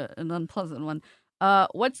get into an unpleasant one.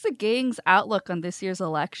 What's the gang's outlook on this year's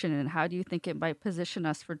election, and how do you think it might position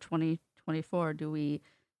us for 2024? Do we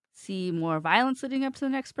see more violence leading up to the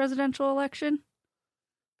next presidential election?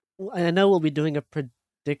 I know we'll be doing a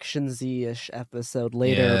predictions-y-ish episode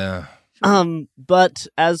later. Yeah. But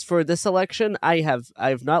as for this election,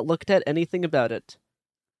 I've not looked at anything about it.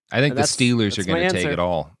 I think the Steelers are going to take it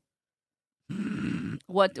all.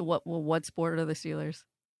 What sport are the Steelers?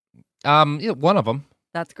 Yeah, one of them.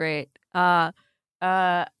 That's great. I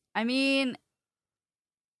mean,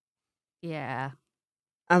 yeah.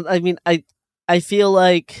 I mean, I feel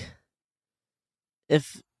like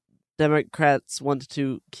if Democrats want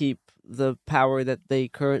to keep the power that they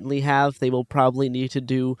currently have, they will probably need to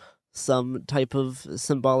do some type of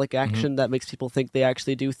symbolic action that makes people think they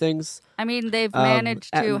actually do things. I mean, they've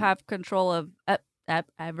managed to have control of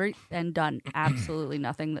every and done absolutely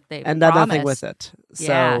nothing that they've and done promised. nothing with it.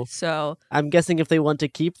 So I'm guessing if they want to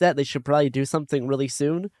keep that, they should probably do something really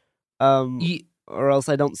soon. Or else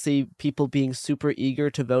I don't see people being super eager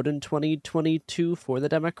to vote in 2022 for the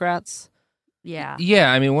Democrats. Yeah.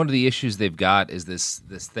 Yeah, I mean, one of the issues they've got is this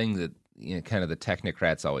thing that, you know, kind of the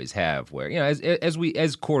technocrats always have, where, you know,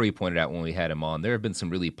 as Corey pointed out when we had him on, there have been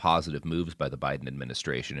some really positive moves by the Biden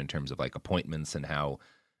administration in terms of like appointments and how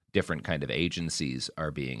different kind of agencies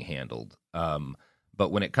are being handled.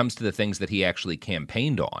 But when it comes to the things that he actually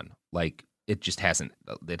campaigned on, like it hasn't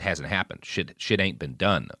happened. Shit ain't been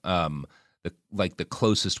done. The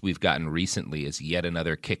closest we've gotten recently is yet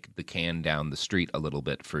another kick the can down the street a little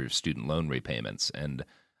bit for student loan repayments. And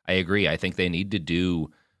I agree. I think they need to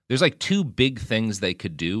do, there's like two big things they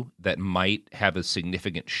could do that might have a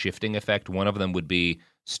significant shifting effect. One of them would be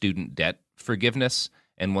student debt forgiveness,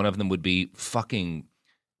 and one of them would be fucking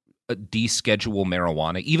deschedule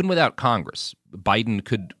marijuana, even without Congress. Biden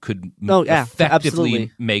could effectively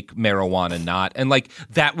absolutely make marijuana not, and like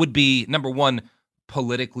that would be, number one,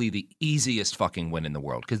 politically the easiest fucking win in the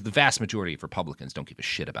world, because the vast majority of Republicans don't give a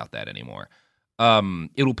shit about that anymore.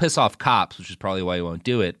 It'll piss off cops, which is probably why he won't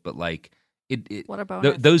do it, but like what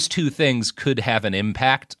about those two things could have an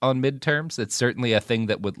impact on midterms. It's certainly a thing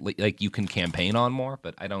that would, like, you can campaign on more,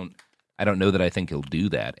 but I don't know that I think he'll do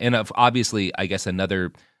that. And obviously, I guess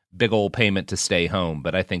another big old payment to stay home,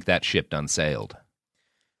 but I think that ship done sailed.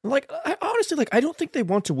 Like, honestly, I don't think they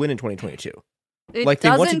want to win in 2022. It like, they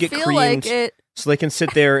want to get feel creamed like it. So they can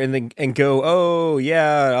sit there and go, oh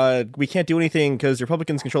yeah, we can't do anything because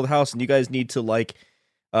Republicans control the House, and you guys need to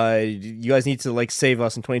save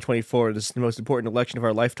us in 2024. This is the most important election of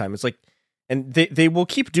our lifetime. It's like, and they will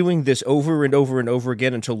keep doing this over and over and over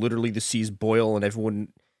again until literally the seas boil and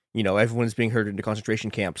everyone's being herded into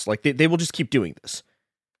concentration camps. Like they will just keep doing this.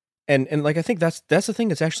 And like, I think that's the thing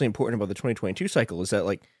that's actually important about the 2022 cycle, is that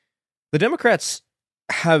like the Democrats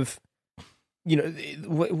have,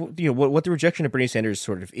 what the rejection of Bernie Sanders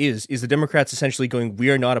sort of is the Democrats essentially going, we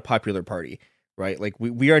are not a popular party, right? Like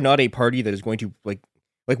we are not a party that is going to like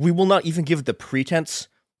we will not even give the pretense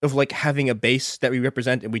of like having a base that we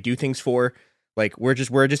represent and we do things for. Like we're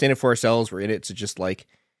just in it for ourselves. We're in it to just like,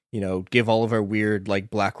 give all of our weird like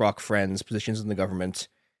BlackRock friends positions in the government.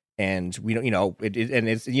 And we don't, we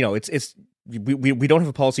don't have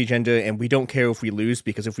a policy agenda, and we don't care if we lose,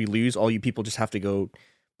 because if we lose, all you people just have to go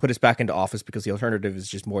put us back into office, because the alternative is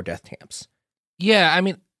just more death camps. Yeah, I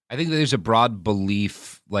mean, I think there's a broad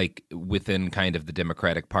belief, like, within kind of the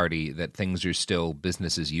Democratic Party that things are still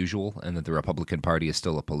business as usual, and that the Republican Party is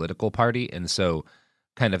still a political party, and so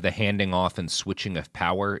kind of the handing off and switching of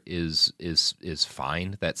power is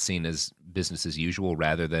fine. That's seen as business as usual,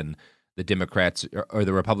 rather than the Democrats or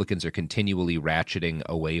the Republicans are continually ratcheting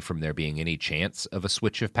away from there being any chance of a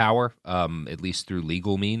switch of power, at least through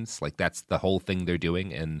legal means. Like, that's the whole thing they're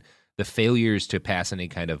doing. And the failures to pass any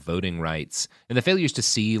kind of voting rights, and the failures to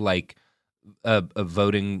see like a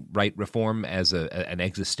voting right reform as an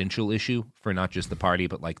existential issue for not just the party,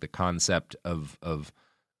 but like the concept of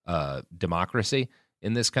democracy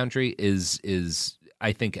in this country is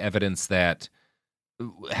I think evidence that,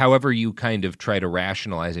 however you kind of try to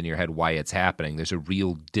rationalize in your head why it's happening, there's a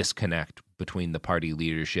real disconnect between the party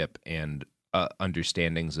leadership and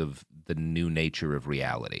understandings of the new nature of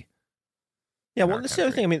reality. Yeah, well, this is the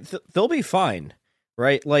other thing. I mean, they'll be fine,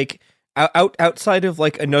 right? Like, outside of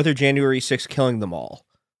like another January 6th killing them all,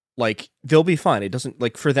 like they'll be fine. It doesn't,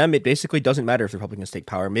 like, for them, it basically doesn't matter if the Republicans take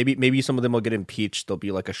power. Maybe some of them will get impeached. There'll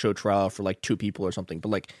be like a show trial for like 2 people or something, but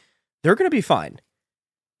like they're going to be fine.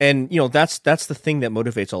 And that's the thing that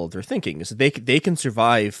motivates all of their thinking is that they can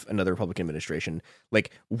survive another Republican administration.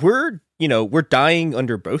 Like we're dying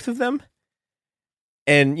under both of them.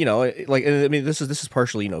 And this is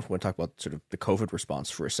partially, if we want to talk about sort of the COVID response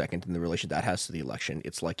for a second and the relation that has to the election,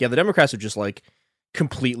 it's like, yeah, the Democrats have just like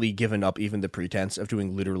completely given up even the pretense of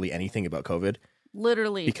doing literally anything about COVID.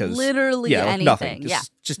 Literally yeah, anything. Nothing.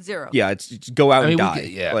 Just zero. Yeah, it's go out and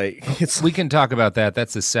die. We can talk about that.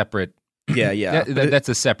 That's a separate. Yeah. That's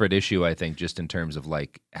a separate issue, I think, just in terms of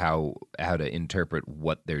like how to interpret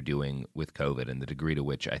what they're doing with COVID and the degree to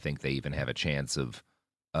which I think they even have a chance of,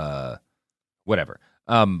 whatever.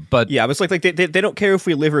 But yeah, it's like they don't care if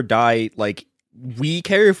we live or die. Like we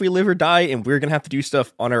care if we live or die, and we're gonna have to do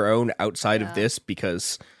stuff on our own outside of this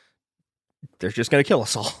because they're just gonna kill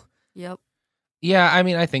us all. Yep. Yeah, I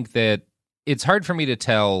mean, I think that it's hard for me to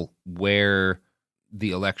tell where the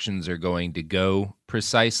elections are going to go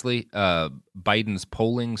precisely. Biden's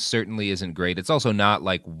polling certainly isn't great. It's also not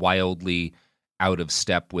like wildly out of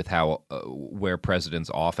step with how where presidents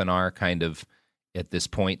often are kind of at this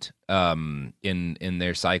point in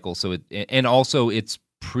their cycle. So it's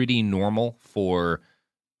pretty normal for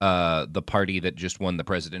the party that just won the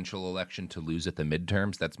presidential election to lose at the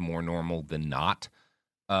midterms. That's more normal than not.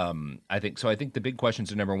 I think the big questions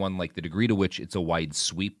are, number one, like the degree to which it's a wide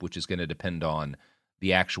sweep, which is going to depend on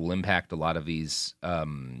the actual impact. A lot of these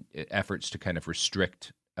efforts to kind of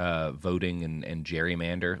restrict voting and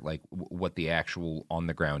gerrymander, like what the actual on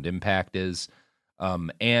the ground impact is,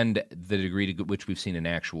 and the degree to which we've seen an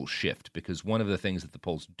actual shift. Because one of the things that the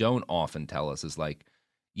polls don't often tell us is like,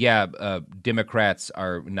 Democrats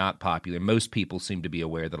are not popular. Most people seem to be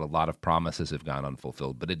aware that a lot of promises have gone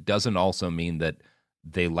unfulfilled, but it doesn't also mean that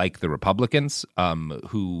they like the Republicans,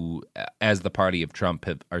 who, as the party of Trump,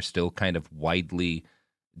 are still kind of widely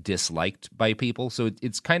disliked by people. So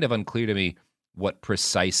it's kind of unclear to me what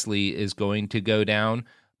precisely is going to go down,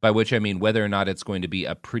 by which I mean whether or not it's going to be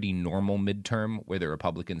a pretty normal midterm where the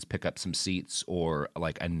Republicans pick up some seats or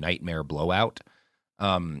like a nightmare blowout.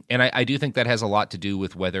 And I do think that has a lot to do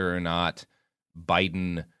with whether or not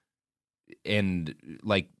Biden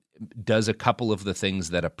does a couple of the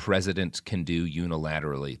things that a president can do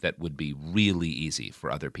unilaterally that would be really easy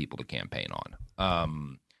for other people to campaign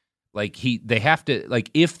on. They have to,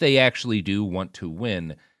 if they actually do want to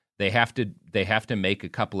win, they have to make a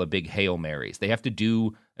couple of big Hail Marys. They have to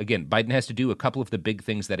do, again, Biden has to do a couple of the big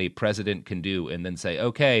things that a president can do and then say,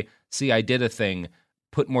 okay, see, I did a thing,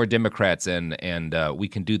 put more Democrats in, and we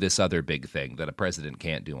can do this other big thing that a president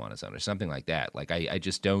can't do on his own or something like that. Like, I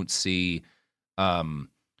just don't see,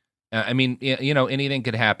 I mean, anything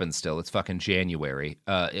could happen still. It's fucking January.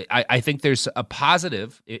 I think there's a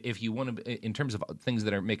positive, if you want to, in terms of things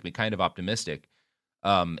that make me kind of optimistic,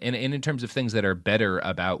 and in terms of things that are better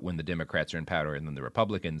about when the Democrats are in power and then the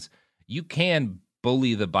Republicans, you can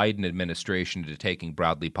bully the Biden administration into taking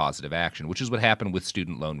broadly positive action, which is what happened with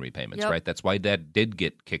student loan repayments, right? That's why that did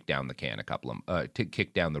get kicked down the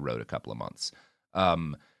kicked down the road a couple of months.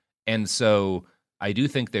 And so I do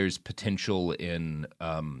think there's potential in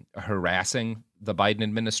harassing the Biden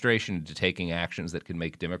administration into taking actions that can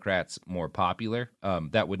make Democrats more popular.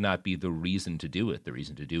 That would not be the reason to do it. The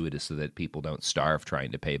reason to do it is so that people don't starve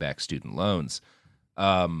trying to pay back student loans.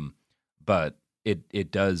 But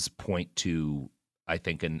it does point to, I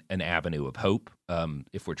think, an avenue of hope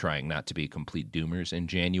if we're trying not to be complete doomers in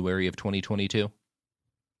January of 2022.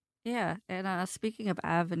 Yeah, and speaking of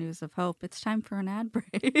avenues of hope, it's time for an ad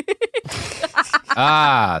break.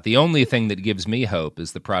 The only thing that gives me hope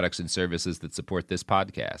is the products and services that support this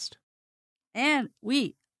podcast. And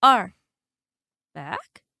we are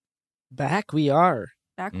back. Back we are.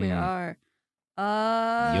 Back we are.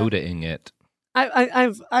 Yoda-ing it.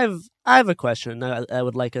 I have a question I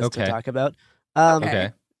would like us to talk about.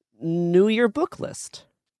 Okay. New Year book list.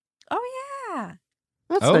 Oh yeah.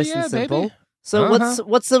 That's nice and simple. Baby. So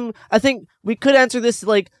what's some? I think we could answer this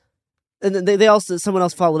like, and they also, someone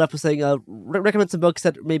else followed up with saying recommend some books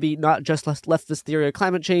that maybe not just leftist theory or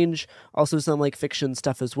climate change, also some like fiction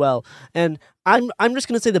stuff as well. And I'm just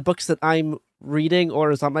gonna say the books that I'm reading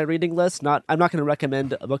or is on my reading list. I'm not gonna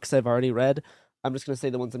recommend books I've already read. I'm just gonna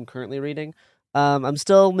say the ones I'm currently reading. I'm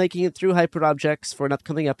still making it through Hyper-Objects for an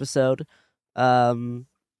upcoming episode.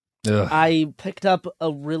 I picked up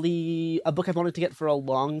a book I've wanted to get for a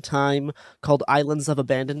long time called Islands of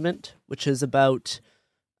Abandonment, which is about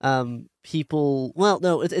people. Well,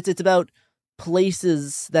 no, it's about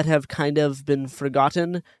places that have kind of been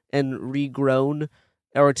forgotten and regrown,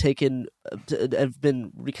 or taken, have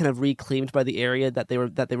been kind of reclaimed by the area that they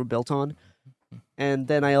were built on. And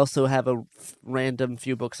then I also have a random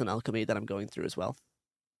few books on alchemy that I'm going through as well.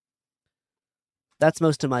 That's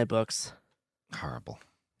most of my books. Horrible.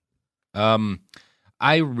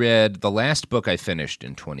 I read, the last book I finished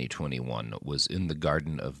in 2021 was In the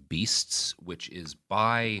Garden of Beasts, which is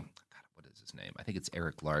by, God, what is his name? I think it's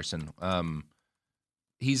Eric Larson.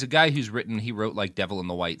 He's a guy he wrote like Devil in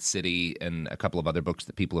the White City and a couple of other books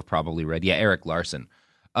that people have probably read. Yeah, Eric Larson.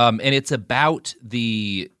 And it's about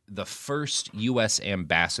the first U.S.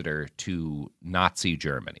 ambassador to Nazi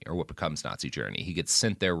Germany, or what becomes Nazi Germany. He gets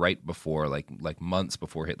sent there right before, like months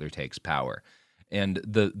before Hitler takes power. And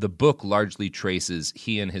the book largely traces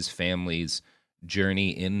he and his family's journey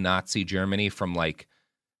in Nazi Germany from like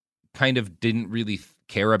kind of didn't really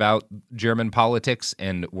care about German politics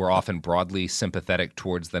and were often broadly sympathetic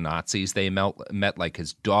towards the Nazis they met. Like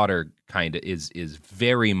his daughter kind of is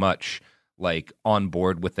very much like on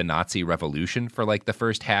board with the Nazi revolution for like the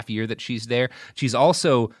first half year that she's there. She's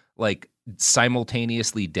also like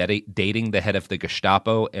simultaneously dating the head of the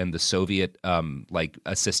Gestapo and the Soviet like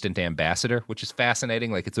assistant ambassador, which is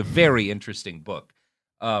fascinating. Like it's a very interesting book.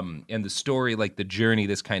 And the story, like the journey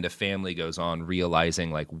this kind of family goes on,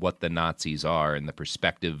 realizing like what the Nazis are and the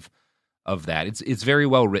perspective of that. It's very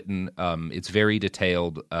well written. It's very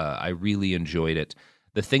detailed. I really enjoyed it.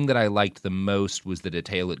 The thing that I liked the most was the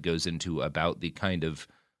detail it goes into about the kind of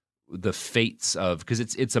the fates of, because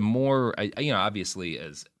it's a more, obviously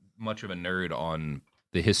as much of a nerd on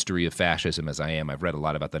the history of fascism as I am, I've read a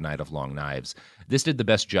lot about the Night of Long Knives. This did the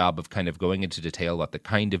best job of kind of going into detail about the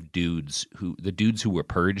kind of dudes who were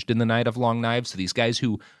purged in the Night of Long Knives. So these guys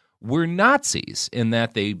who were Nazis in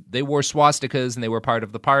that they wore swastikas and they were part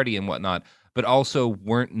of the party and whatnot, but also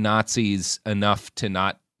weren't Nazis enough to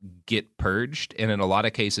not get purged, and in a lot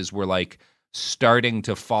of cases were like starting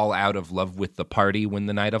to fall out of love with the party when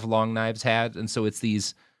the Night of Long Knives had. And so it's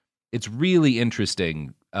really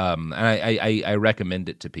interesting, and I recommend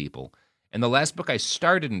it to people. And the last book I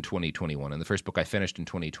started in 2021 and the first book I finished in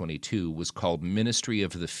 2022 was called Ministry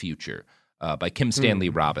of the Future by Kim Stanley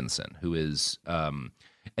Robinson, who is an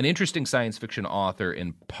interesting science fiction author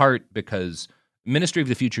in part because Ministry of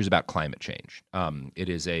the Future is about climate change. It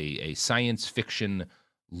is a science fiction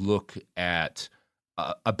look at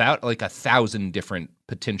about like 1,000 different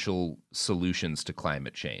potential solutions to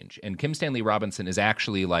climate change. And Kim Stanley Robinson is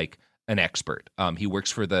actually like an expert. He works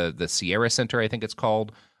for the Sierra Center, I think it's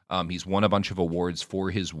called. He's won a bunch of awards for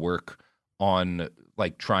his work on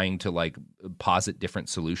like trying to like posit different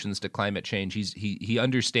solutions to climate change. He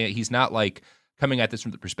understands. He's not like coming at this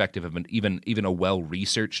from the perspective of even a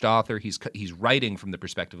well-researched author. He's writing from the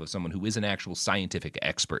perspective of someone who is an actual scientific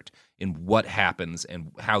expert in what happens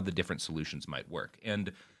and how the different solutions might work.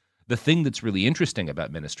 And the thing that's really interesting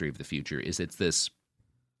about Ministry of the Future is it's this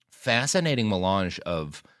fascinating melange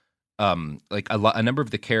of like a number of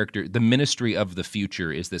the character. The Ministry of the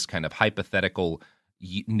Future is this kind of hypothetical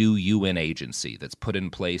new UN agency that's put in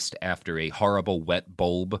place after a horrible wet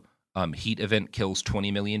bulb heat event kills 20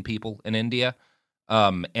 million people in India.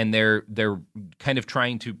 And they're kind of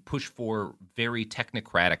trying to push for very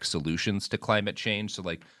technocratic solutions to climate change. So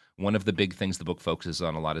like one of the big things the book focuses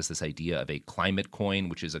on a lot is this idea of a climate coin,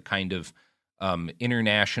 which is a kind of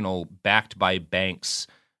international, backed by banks,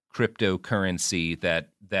 cryptocurrency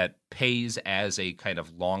that pays as a kind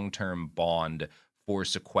of long-term bond for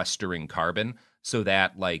sequestering carbon, so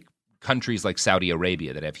that like countries like Saudi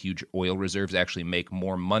Arabia that have huge oil reserves actually make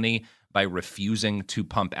more money by refusing to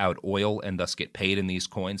pump out oil and thus get paid in these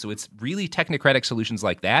coins. So it's really technocratic solutions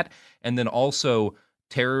like that. And then also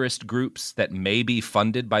terrorist groups that may be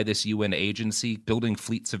funded by this UN agency building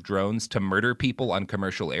fleets of drones to murder people on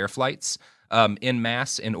commercial air flights en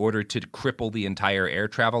masse in order to cripple the entire air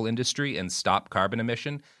travel industry and stop carbon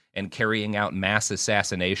emission, and carrying out mass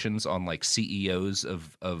assassinations on like CEOs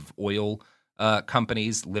of oil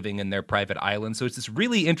companies living in their private islands. So it's this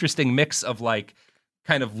really interesting mix of like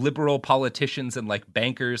kind of liberal politicians and like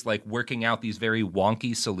bankers like working out these very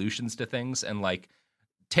wonky solutions to things, and like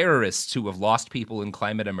terrorists who have lost people in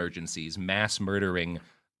climate emergencies, mass murdering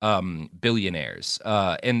billionaires.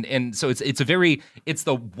 And so it's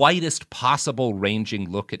the widest possible ranging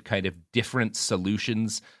look at kind of different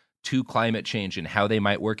solutions to climate change and how they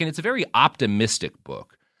might work. And it's a very optimistic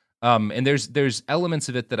book. And there's elements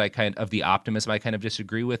of it that of the optimism I kind of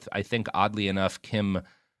disagree with. I think oddly enough, Kim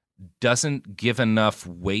doesn't give enough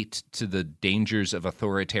weight to the dangers of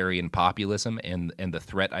authoritarian populism and the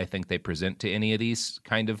threat I think they present to any of these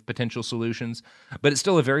kind of potential solutions. But it's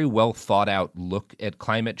still a very well thought out look at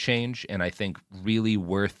climate change, and I think really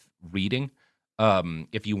worth reading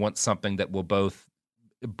if you want something that will both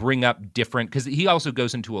bring up different, because he also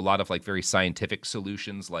goes into a lot of like very scientific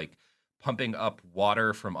solutions, like pumping up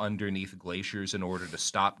water from underneath glaciers in order to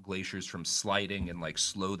stop glaciers from sliding and like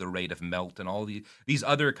slow the rate of melt, and all these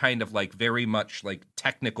other kind of like very much like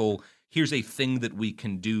technical, here's a thing that we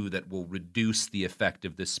can do that will reduce the effect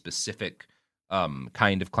of this specific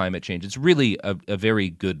kind of climate change. It's really a very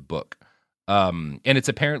good book. And it's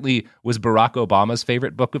apparently was Barack Obama's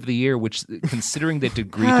favorite book of the year, which, considering the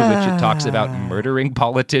degree to which it talks about murdering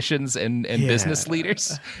politicians and business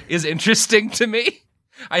leaders, is interesting to me.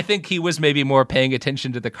 I think he was maybe more paying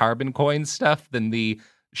attention to the carbon coin stuff than the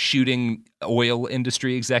shooting oil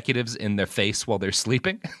industry executives in their face while they're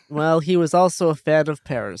sleeping. Well, he was also a fan of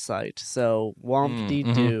Parasite, so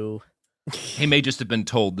womp-de-doo. He may just have been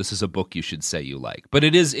told this is a book you should say you like. But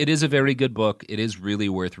it is a very good book. It is really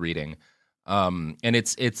worth reading. And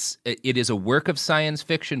it is a work of science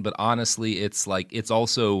fiction, but honestly, it's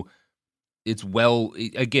well,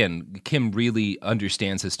 again, Kim really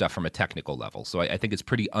understands his stuff from a technical level. So I think it's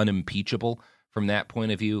pretty unimpeachable from that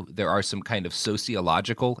point of view. There are some kind of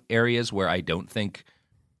sociological areas where I don't think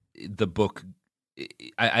the book,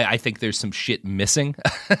 I think there's some shit missing,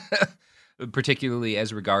 particularly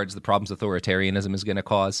as regards the problems authoritarianism is going to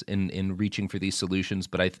cause in reaching for these solutions.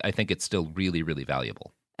 But I think it's still really, really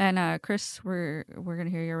valuable. And Chris, we're gonna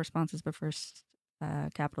hear your responses, but first,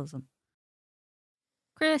 capitalism.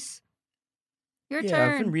 Chris, your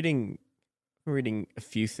turn. I've been reading a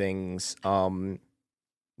few things. I'm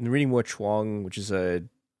reading Mo Chuang, which is a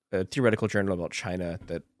theoretical journal about China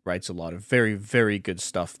that writes a lot of very, very good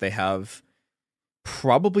stuff. They have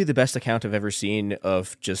probably the best account I've ever seen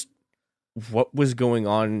of just what was going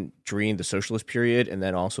on during the socialist period, and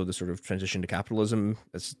then also the sort of transition to capitalism.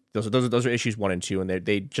 Those are issues 1 and 2, and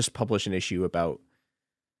they just published an issue about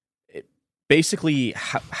it, basically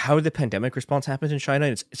how the pandemic response happens in China.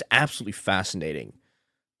 And it's absolutely fascinating.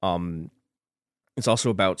 It's also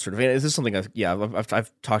about sort of, this is something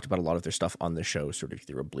I've talked about a lot of their stuff on the show, sort of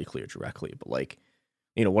either obliquely or directly, but like,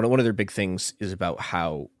 you know, one of their big things is about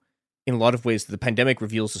how, in a lot of ways, the pandemic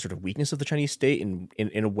reveals the sort of weakness of the Chinese state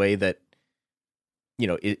in a way that, you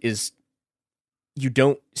know, is you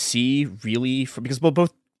don't see really, because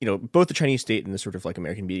both the Chinese state and the sort of like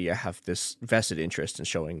American media have this vested interest in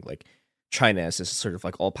showing like China as this sort of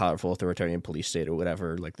like all powerful authoritarian police state or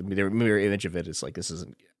whatever. Like the mirror image of it is like, this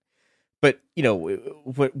isn't. But you know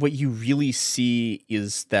what you really see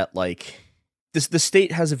is that like the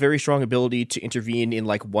state has a very strong ability to intervene in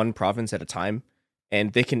like one province at a time,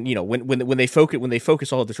 and they can, you know, when they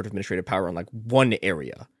focus all of the sort of administrative power on like one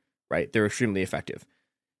area. Right, they're extremely effective.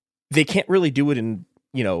 They can't really do it in,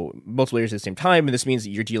 you know, multiple areas at the same time, and this means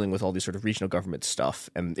that you're dealing with all these sort of regional government stuff,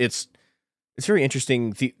 and it's very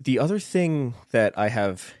interesting. The other thing that I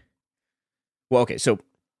have, well, okay, so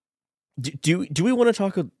do we want to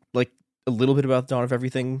talk like a little bit about Dawn of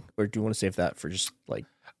Everything, or do you want to save that for just like?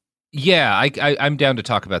 Yeah, I'm down to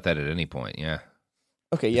talk about that at any point. Yeah.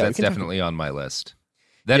 Okay. Yeah, that's definitely on my list.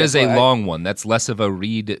 That is a long one. That's less of a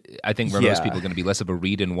read. I think for most people are going to be less of a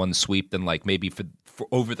read in one sweep than like maybe for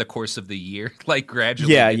over the course of the year, like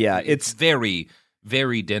gradually. Yeah. It's very,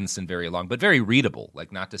 very dense and very long, but very readable.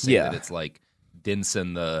 Like, not to say that it's like dense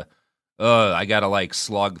and I got to like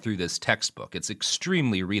slog through this textbook. It's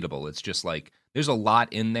extremely readable. It's just like there's a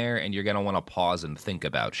lot in there and you're going to want to pause and think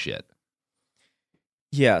about shit.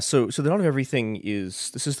 Yeah. So the Dawn of Everything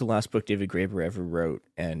this is the last book David Graeber ever wrote,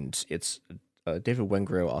 and it's David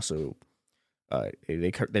Wengrow also,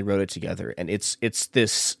 they wrote it together, and it's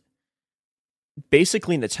this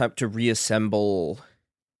basically an attempt to reassemble,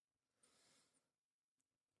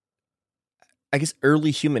 I guess,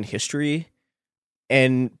 early human history,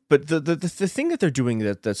 but the thing that they're doing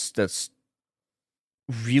that's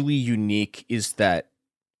really unique is that,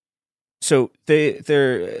 so they're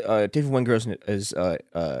David Wengrow is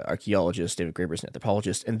archaeologist, David Graeber is an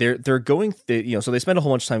anthropologist, and they're going, so they spend a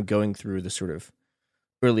whole bunch of time going through the sort of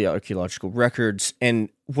early archaeological records, and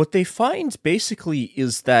what they find basically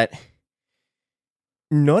is that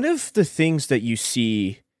none of the things that you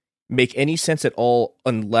see make any sense at all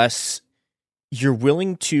unless you're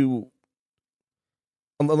willing to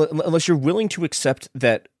accept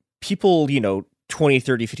that people, 20,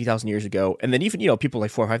 30, 50,000 years ago, and then even, people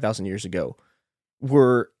like 4,000 or 5,000 years ago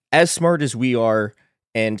were as smart as we are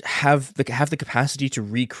and have the capacity to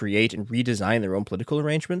recreate and redesign their own political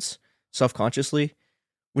arrangements self-consciously,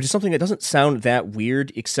 which is something that doesn't sound that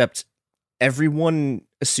weird, except everyone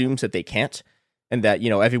assumes that they can't, and that,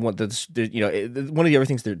 everyone that's, one of the other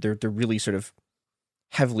things they're really sort of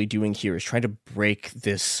heavily doing here is trying to break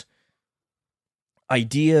this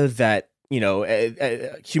idea that,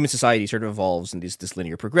 human society sort of evolves in this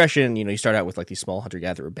linear progression. You start out with like these small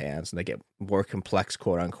hunter-gatherer bands, and they get more complex,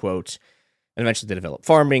 quote unquote, and eventually they developed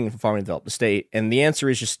farming, and farming developed the state. And the answer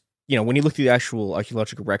is just, when you look through the actual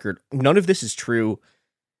archaeological record, none of this is true.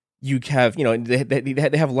 You have,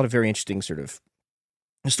 they have a lot of very interesting sort of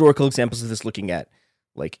historical examples of this, looking at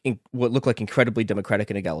what look like incredibly democratic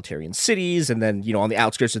and egalitarian cities, and then on the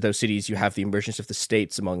outskirts of those cities you have the emergence of the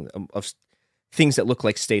states of things that look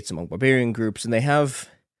like states among barbarian groups, and they have,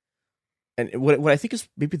 and what I think is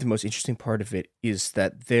maybe the most interesting part of it is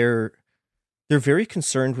that they're very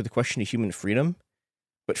concerned with the question of human freedom,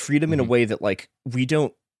 but freedom in a way that we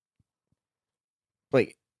don't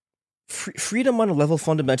freedom on a level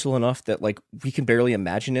fundamental enough that we can barely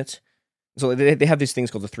imagine it. So they have these things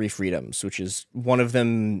called the 3 freedoms, which is one of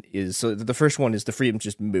them is, so the first one is the freedom to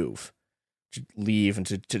just move, to leave, and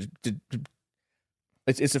to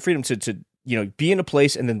it's the freedom to be in a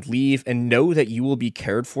place and then leave and know that you will be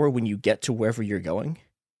cared for when you get to wherever you're going.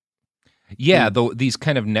 Yeah, these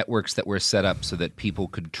kind of networks that were set up so that people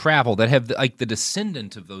could travel, that have the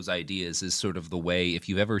descendant of those ideas is sort of the way, if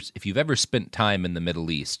you've ever spent time in the Middle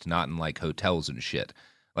East, not in hotels and shit.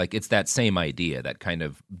 It's that same idea, that kind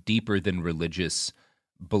of deeper than religious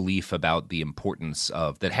belief about the importance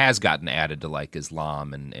of, that has gotten added to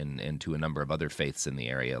Islam and to a number of other faiths in the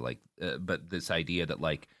area. But this idea that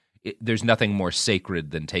there's nothing more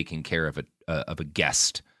sacred than taking care of a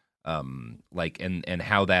guest, and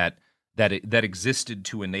how that existed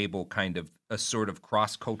to enable kind of a sort of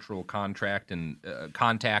cross-cultural contact and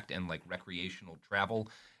recreational travel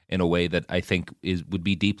in a way that I think would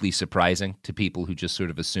be deeply surprising to people who just sort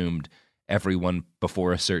of assumed everyone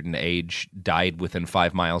before a certain age died within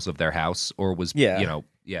 5 miles of their house or was,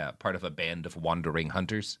 part of a band of wandering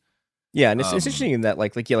hunters. Yeah, and it's interesting in that,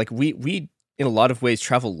 we in a lot of ways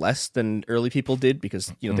travel less than early people did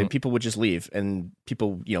because, people would just leave, and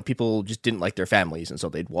people just didn't like their families, and so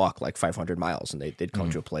they'd walk 500 miles, and they'd come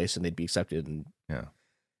to a place, and they'd be accepted. And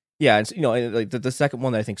yeah, it's, the second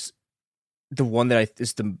one that I think's the one that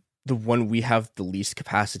is the one we have the least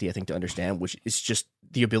capacity, I think, to understand, which is just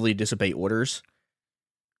the ability to disobey orders.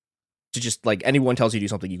 To just, anyone tells you to do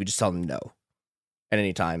something, you could just tell them no at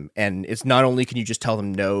any time. And it's not only can you just tell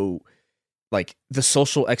them no, the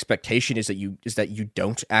social expectation is that you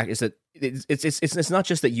don't act, is that it's not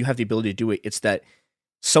just that you have the ability to do it, it's that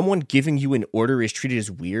someone giving you an order is treated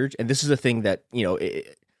as weird. And this is a thing that,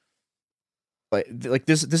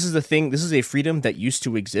 this is the thing. This is a freedom that used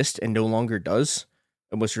to exist and no longer does,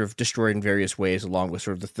 and was sort of destroyed in various ways, along with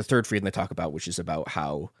sort of the third freedom they talk about, which is about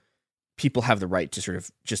how people have the right to sort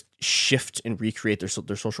of just shift and recreate their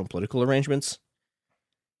social and political arrangements.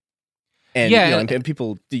 And and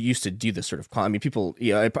people used to do this sort of. People.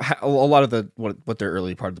 A lot of what their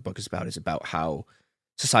early part of the book is about how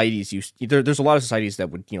societies there's a lot of societies that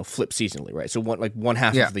would flip seasonally, right? So one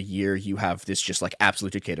half of the year you have this just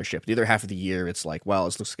absolute dictatorship. The other half of the year it's it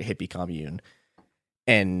looks like a hippie commune.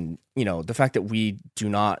 And the fact that we do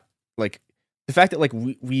not the fact that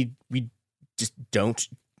we just don't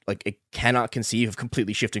it cannot conceive of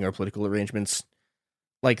completely shifting our political arrangements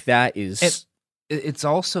that is. It's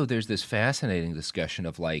also, there's this fascinating discussion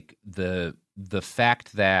of the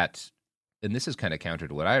fact that, and this is kind of counter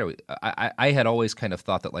to what I had always kind of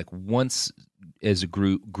thought that once as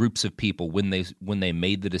groups of people, when they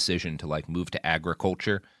made the decision to move to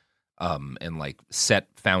agriculture and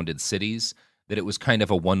founded cities, that it was kind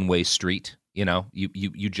of a one-way street.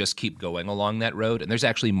 You just keep going along that road. And there's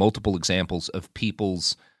actually multiple examples of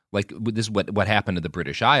people's, this is what happened to the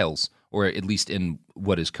British Isles, or at least in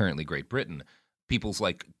what is currently Great Britain. People's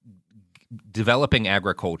developing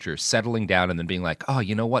agriculture, settling down, and then being oh,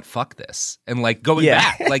 you know what, fuck this, and going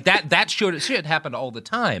back, that shit happened all the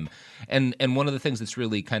time. And one of the things that's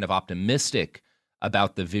really kind of optimistic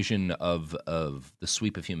about the vision of the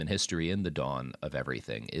sweep of human history in the dawn of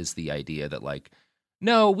everything is the idea that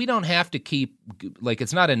no, we don't have to keep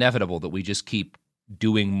it's not inevitable that we just keep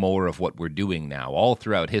doing more of what we're doing now. All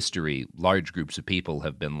throughout history, large groups of people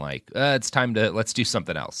have been it's time let's do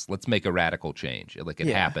something else. Let's make a radical change. It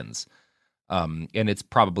happens. And it's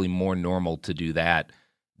probably more normal to do that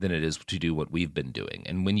than it is to do what we've been doing.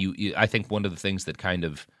 And when I think one of the things that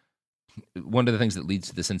leads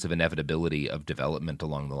to the sense of inevitability of development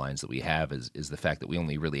along the lines that we have is the fact that we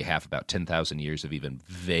only really have about 10,000 years of even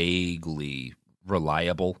vaguely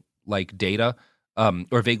reliable data,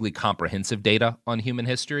 or vaguely comprehensive data on human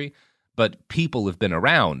history, but people have been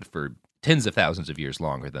around for tens of thousands of years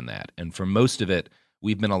longer than that. And for most of it,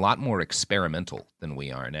 we've been a lot more experimental than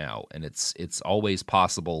we are now. And it's always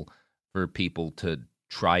possible for people to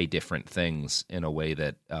try different things in a way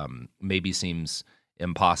that maybe seems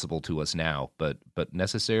impossible to us now, but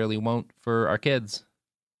necessarily won't for our kids.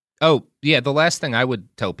 Oh, yeah, the last thing I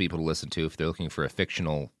would tell people to listen to if they're looking for a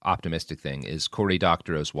fictional, optimistic thing is Cory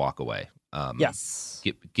Doctorow's Walk Away. Yes.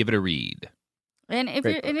 Give it a read. And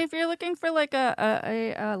if you're looking for like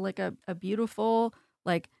a beautiful,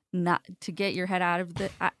 like, not to get your head out of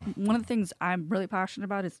one of the things I'm really passionate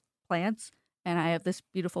about is plants, and I have this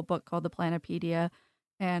beautiful book called The Plantopedia,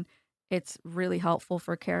 and it's really helpful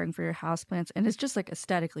for caring for your houseplants, and it's just like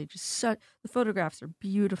aesthetically, the photographs are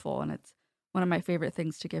beautiful, and it's one of my favorite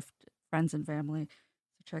things to gift friends and family.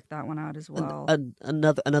 So check that one out as well.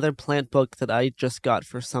 Another plant book that I just got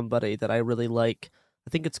for somebody that I really like. I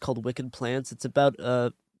think it's called Wicked Plants. It's about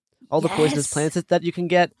all the poisonous plants that you can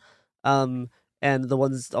get, and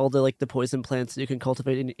all the poison plants that you can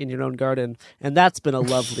cultivate in your own garden. And that's been a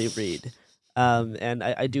lovely read. And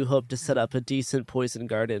I do hope to set up a decent poison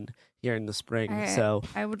garden here in the spring. So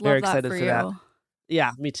I would very love that excited for for you. that.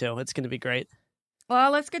 Yeah, me too. It's going to be great.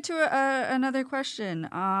 Well, let's get to another question. Do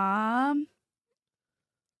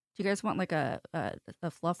you guys want like a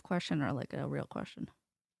fluff question or like a real question?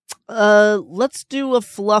 Let's do a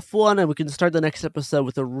fluff one, and we can start the next episode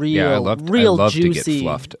with a real, I love juicy. to get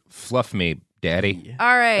fluffed. Fluff me, Daddy.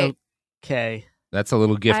 All right. Okay. That's a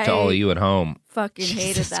little gift to all of you at home. Fucking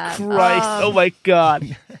hated Jesus that. Christ! Oh my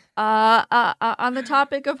God. On the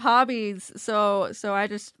topic of hobbies, so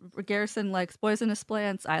Garrison likes poisonous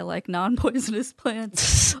plants. I like non-poisonous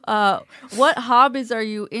plants. What hobbies are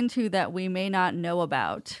you into that we may not know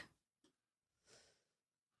about?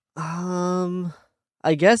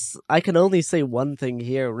 I guess I can only say one thing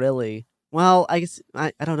here, really. Well, I guess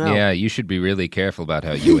I don't know. Yeah, you should be really careful about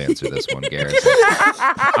how you answer this one, Garrison.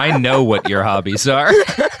 I know what your hobbies are.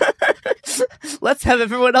 Let's have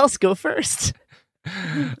everyone else go first.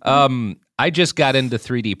 I just got into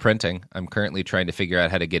 3D printing. I'm currently trying to figure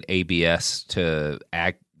out how to get ABS to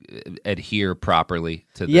adhere properly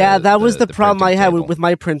to the that was the problem I had table. with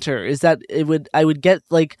my printer, is that I would get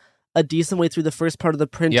like a decent way through the first part of the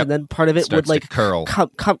print, and then part of it would like curl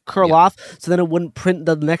off, so then it wouldn't print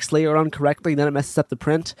the next layer on correctly, and then it messes up the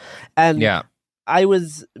print. And I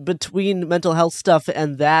was between mental health stuff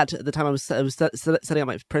and that at the time I was setting up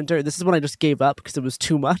my printer. This is when I just gave up because it was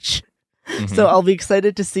too much. Mm-hmm. So I'll be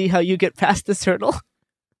excited to see how you get past this hurdle.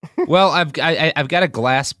 Well, I've got a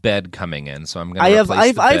glass bed coming in, so I'm gonna. I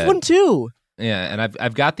replace the bed. have one too. Yeah, and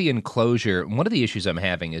I've got the enclosure. One of the issues I'm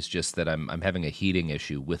having is just that I'm having a heating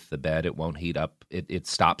issue with the bed. It won't heat up. It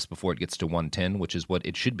stops before it gets to 110, which is what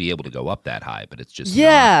it should be able to go up that high, but it's just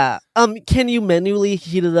not. Can you manually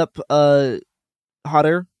heat it up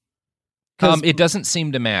hotter? It doesn't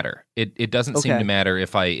seem to matter. It doesn't seem to matter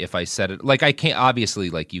if I set it, like I can't,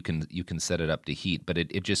 obviously, like you can set it up to heat, but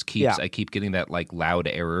it just keeps I keep getting that like loud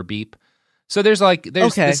error beep. So this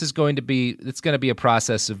is going to be a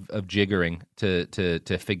process of jiggering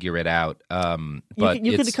to figure it out. But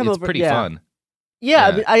it's pretty fun.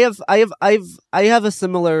 Yeah, I mean, I have a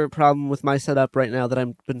similar problem with my setup right now that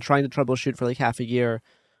I've been trying to troubleshoot for like half a year.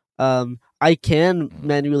 I can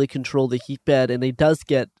manually control the heat bed, and it does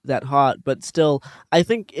get that hot, but still, I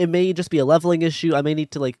think it may just be a leveling issue. I may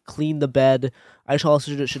need to like clean the bed. I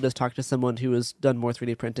should just talk to someone who has done more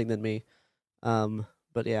 3D printing than me.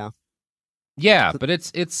 But yeah. Yeah, but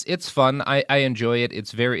it's fun. I enjoy it.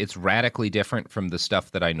 It's radically different from the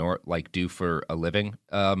stuff that I do for a living,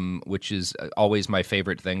 which is always my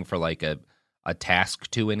favorite thing for like a task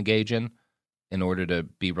to engage in order to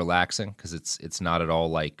be relaxing, because it's not at all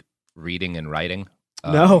like reading and writing.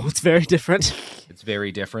 No, it's very different. It's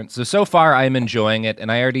very different. So far I'm enjoying it,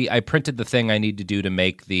 and I printed the thing I need to do to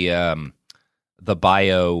make the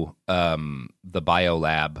bio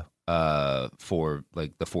lab for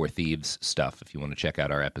like the Four Thieves stuff. If you want to check out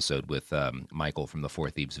our episode with Michael from the Four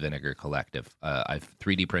Thieves Vinegar Collective, I've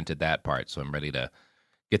 3D printed that part, so I'm ready to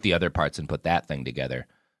get the other parts and put that thing together.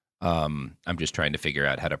 I'm just trying to figure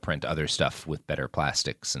out how to print other stuff with better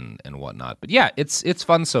plastics and whatnot. But yeah, it's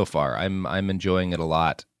fun so far. I'm enjoying it a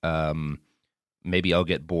lot. Maybe I'll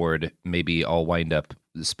get bored. Maybe I'll wind up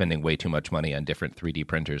spending way too much money on different 3D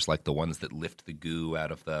printers, like the ones that lift the goo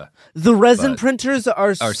out of the resin printers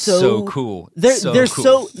are so cool.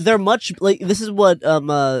 They're much like this is what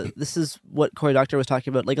Cory Doctor was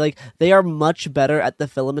talking about. Like they are much better at the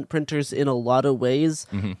filament printers in a lot of ways,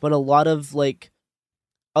 but a lot of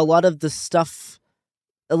the stuff,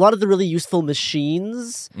 a lot of the really useful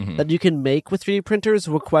machines that you can make with 3D printers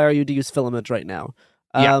require you to use filament right now.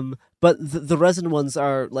 But the resin ones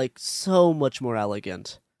are like so much more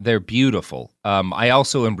elegant. They're beautiful. I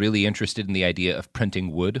also am really interested in the idea of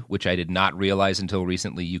printing wood, which I did not realize until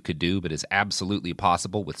recently you could do, but is absolutely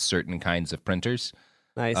possible with certain kinds of printers.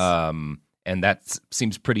 Nice. and that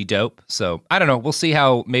seems pretty dope. So I don't know. We'll see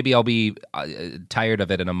how. Maybe I'll be tired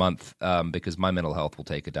of it in a month because my mental health will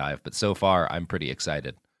take a dive. But so far, I'm pretty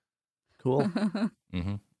excited. Cool.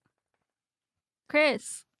 Mm-hmm.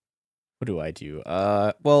 Chris, what do I do?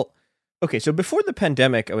 Well, okay. So before the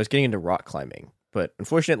pandemic, I was getting into rock climbing, but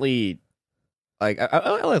unfortunately, like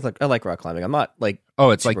I like rock climbing. I'm not like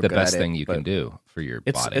it's like super the good best at thing it, you but can do for your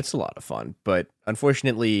body. It's a lot of fun, but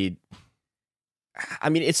unfortunately, I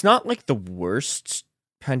mean, it's not like the worst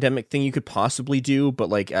pandemic thing you could possibly do, but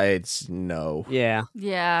like it's no. Yeah.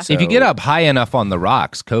 So, if you get up high enough on the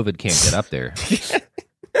rocks, COVID can't get up there.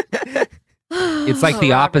 It's like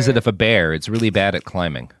the opposite of a bear. It's really bad at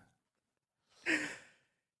climbing.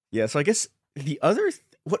 Yeah, so I guess the other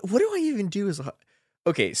what do I even do is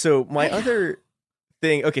okay, so my other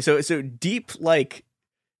thing, okay, so deep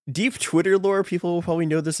Twitter lore, people will probably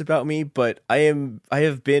know this about me, but I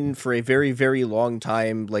have been for a very, very long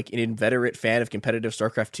time like an inveterate fan of competitive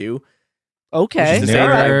StarCraft 2. Okay. Which is to say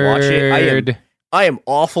that I watch it. I am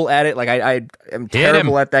awful at it. Like I am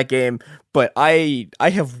terrible at that game, but I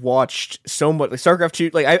have watched so much like StarCraft 2.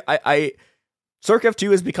 Like I StarCraft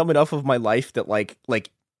 2 has become enough of my life that like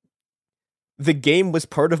the game was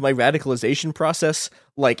part of my radicalization process.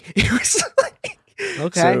 Like it was like,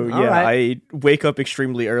 okay. So yeah, right. I wake up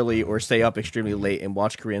extremely early or stay up extremely late and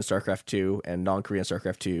watch Korean StarCraft 2 and non-Korean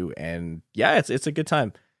StarCraft 2, and yeah, it's a good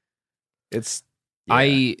time.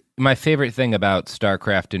 My favorite thing about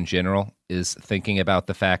StarCraft in general is thinking about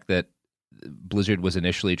the fact that Blizzard was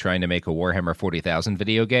initially trying to make a Warhammer 40,000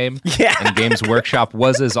 video game. Yeah. And Games Workshop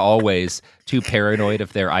was, as always, too paranoid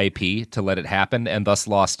of their IP to let it happen, and thus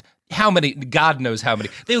lost how many, God knows how many.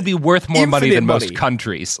 They would be worth more money than most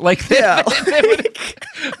countries. Like, they would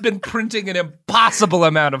have been printing an impossible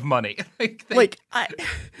amount of money.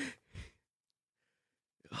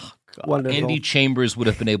 Andy Chambers would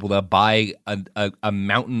have been able to buy a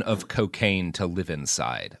mountain of cocaine to live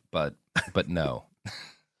inside, but no.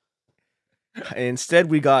 Instead,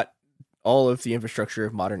 we got all of the infrastructure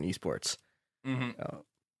of modern esports,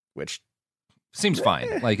 which seems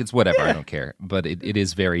fine. Like, it's whatever. I don't care. But it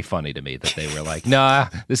is very funny to me that they were like, nah,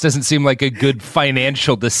 this doesn't seem like a good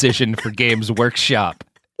financial decision for Games Workshop.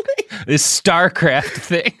 This StarCraft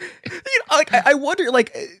thing. Like, I wonder,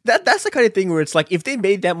 like, that's the kind of thing where it's like, if they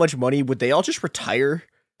made that much money, would they all just retire?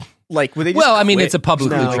 Like, would they just I mean, quit? it's a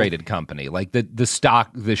publicly traded company. Like,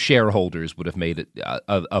 the shareholders would have made it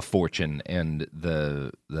a fortune, and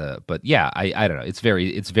but yeah, I don't know. It's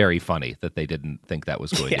very funny that they didn't think that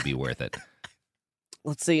was going to be worth it.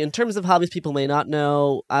 Let's see. In terms of hobbies people may not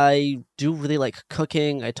know, I do really like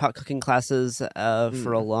cooking. I taught cooking classes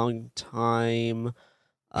for a long time.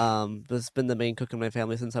 It's been the main cook in my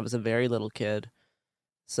family since I was a very little kid.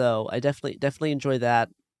 So I definitely enjoy that.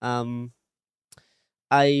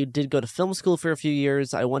 I did go to film school for a few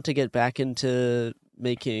years. I want to get back into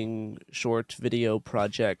making short video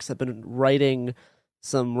projects. I've been writing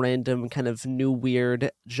some random kind of new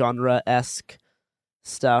weird genre-esque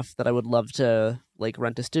stuff that I would love to like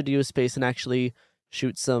rent a studio space and actually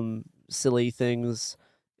shoot some silly things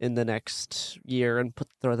in the next year and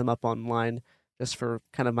throw them up online just for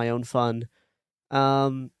kind of my own fun.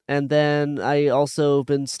 And then I also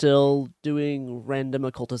been still doing random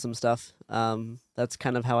occultism stuff. That's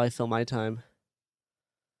kind of how I fill my time.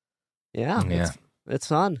 Yeah. It's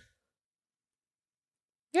fun.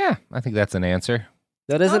 Yeah, I think that's an answer.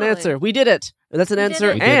 That is an answer. We did it. That's an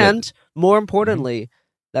answer. And more importantly,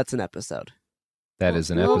 that's an episode. That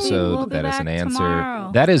is an episode. We'll be that is an back answer.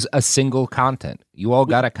 tomorrow. That is a single content. You all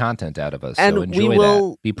got a content out of us, And so enjoy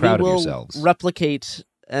that. Be proud of yourselves. Replicate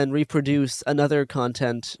and reproduce another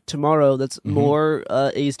content tomorrow that's more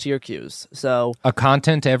A's to your Q's. So a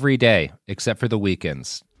content every day, except for the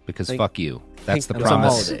weekends, because fuck you. That's the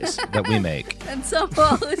promise that we make. And some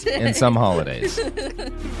holidays. And some holidays.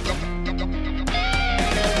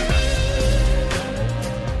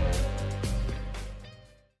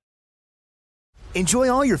 Enjoy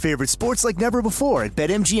all your favorite sports like never before at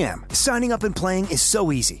BetMGM. Signing up and playing is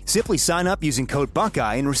so easy. Simply sign up using code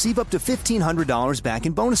Buckeye and receive up to $1,500 back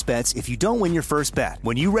in bonus bets if you don't win your first bet.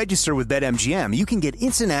 When you register with BetMGM, you can get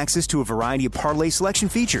instant access to a variety of parlay selection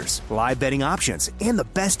features, live betting options, and the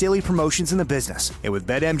best daily promotions in the business. And with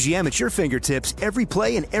BetMGM at your fingertips, every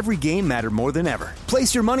play and every game matter more than ever.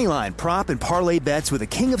 Place your moneyline, prop, and parlay bets with the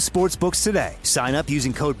king of sportsbooks today. Sign up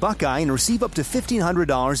using code Buckeye and receive up to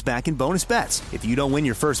 $1,500 back in bonus bets if you don't win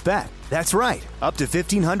your first bet. That's right, up to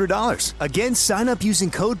 $1,500. Again, sign up using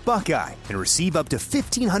code Buckeye and receive up to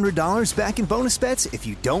 $1,500 back in bonus bets if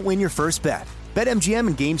you don't win your first bet. BetMGM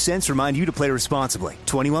and GameSense remind you to play responsibly.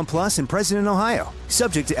 21 plus and present in Ohio.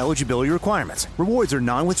 Subject to eligibility requirements. Rewards are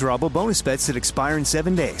non-withdrawable bonus bets that expire in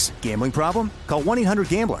 7 days. Gambling problem? Call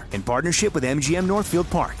 1-800-GAMBLER in partnership with MGM Northfield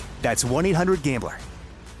Park. That's 1-800-GAMBLER.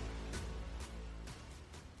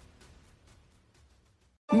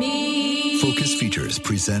 Focus Features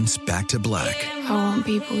presents Back to Black. I want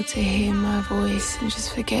people to hear my voice and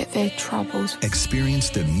just forget their troubles. Experience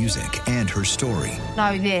the music and her story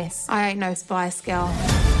Know this. I ain't no Spice Girl.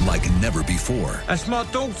 like never before That's my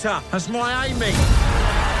daughter. That's my Amy.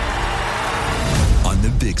 on the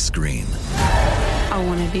big screen. I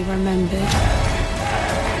want to be remembered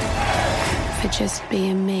for just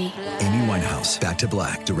being me. Amy Winehouse, Back to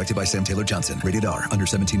Black, directed by Sam Taylor Johnson. Rated R, under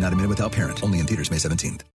 17, not a minute without parent. Only in theaters May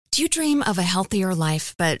 17th. Do you dream of a healthier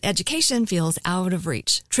life, but education feels out of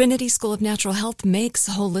reach? Trinity School of Natural Health makes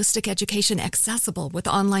holistic education accessible with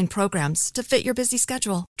online programs to fit your busy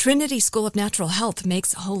schedule. Trinity School of Natural Health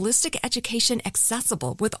makes holistic education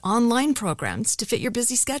accessible with online programs to fit your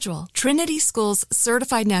busy schedule. Trinity School's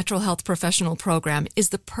Certified Natural Health Professional Program is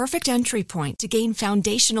the perfect entry point to gain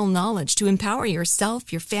foundational knowledge to empower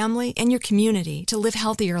yourself, your family, and your community to live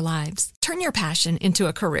healthier lives. Turn your passion into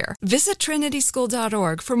a career. Visit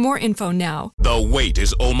trinityschool.org for more info now. The wait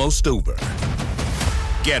is almost over.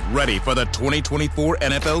 Get ready for the 2024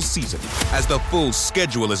 NFL season as the full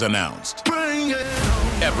schedule is announced.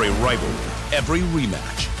 Every rivalry, every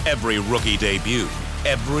rematch, every rookie debut,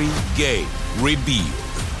 every game revealed.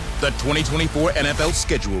 The 2024 NFL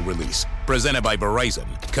schedule release, presented by Verizon,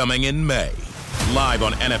 coming in May. Live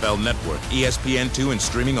on NFL Network, ESPN2, and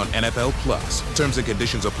streaming on NFL Plus. Terms and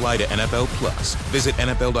conditions apply to NFL Plus. Visit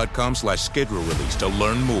NFL.com/schedule release to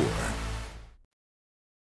learn more.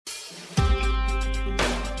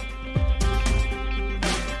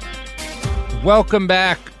 Welcome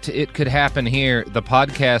back to It Could Happen Here, the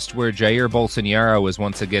podcast where Jair Bolsonaro is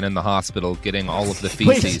once again in the hospital getting all of the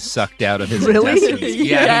feces sucked out of his intestines.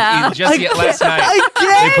 Yeah. He just yet last night.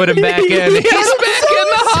 They put him back in. He's back in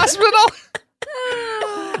the hospital.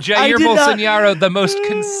 Jair Bolsonaro, the most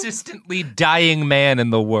consistently dying man in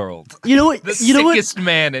the world. You know what? The sickest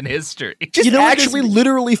man in history. Just actually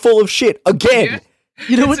literally full of shit again.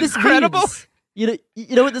 You know what It's this incredible. means? You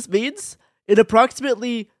know what this means? In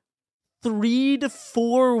approximately 3 to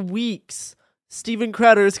 4 weeks, Steven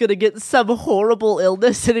Crowder is going to get some horrible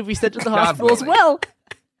illness and be sent to the hospital as well.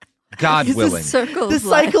 God willing. The cycle.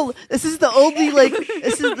 This is the only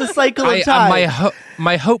This is the cycle of time.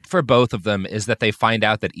 My hope for both of them is that they find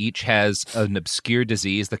out that each has an obscure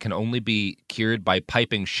disease that can only be cured by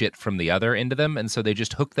piping shit from the other into them, and so they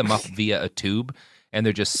just hook them up via a tube, and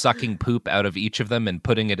they're just sucking poop out of each of them and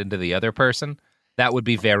putting it into the other person. That would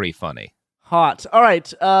be very funny. Hot. All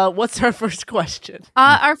right. What's our first question?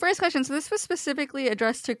 Our first question. So this was specifically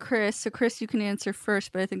addressed to Chris. So Chris, you can answer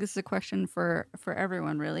first, but I think this is a question for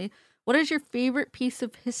everyone, really. What is your favorite piece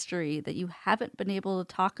of history that you haven't been able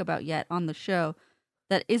to talk about yet on the show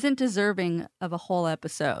that isn't deserving of a whole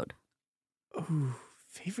episode? Ooh,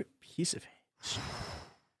 favorite piece of history.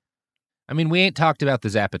 I mean, we ain't talked about the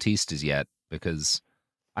Zapatistas yet because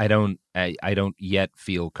I don't yet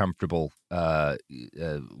feel comfortable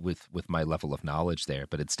with my level of knowledge there,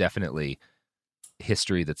 but it's definitely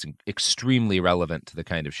history that's extremely relevant to the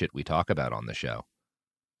kind of shit we talk about on the show.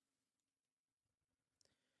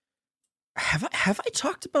 Have I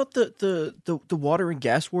talked about the water and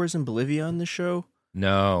gas wars in Bolivia on the show?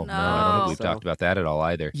 No, I don't think we've talked about that at all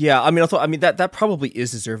either. Yeah, I mean, that probably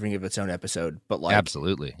is deserving of its own episode, but like,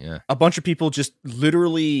 absolutely, yeah. A bunch of people just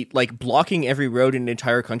literally like blocking every road in an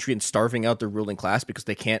entire country and starving out the ruling class because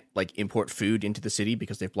they can't like import food into the city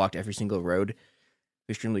because they've blocked every single road.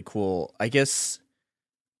 Extremely cool. I guess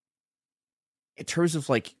in terms of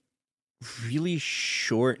like really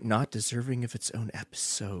short, not deserving of its own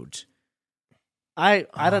episode. I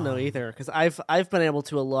don't know either because I've been able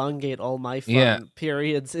to elongate all my fun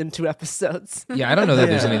periods into episodes. Yeah, I don't know that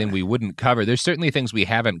there's anything we wouldn't cover. There's certainly things we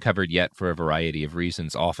haven't covered yet for a variety of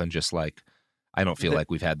reasons. Often just like I don't feel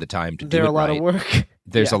like we've had the time to do it. There are a lot right. of work.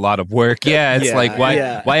 There's a lot of work. Yeah, it's like why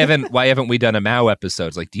haven't we done a Mao episode?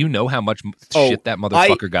 It's like, do you know how much shit that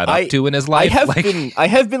motherfucker got up to in his life? I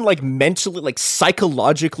have been like mentally, like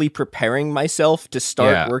psychologically preparing myself to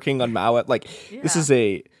start working on Mao. Like this is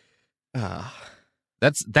a.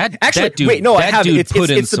 That's that. Actually, that dude, wait, no, that I have dude it.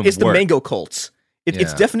 It's the work. mango cults.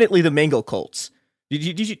 It's definitely the mango cults.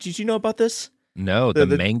 Did you know about this? No, the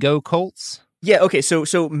mango cults. Yeah. Okay.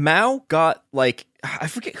 So Mao got like I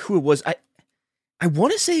forget who it was. I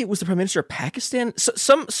want to say it was the Prime Minister of Pakistan.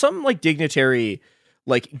 Some like dignitary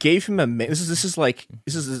like gave him a. This is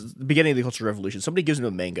the beginning of the Cultural Revolution. Somebody gives him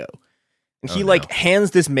a mango, and he like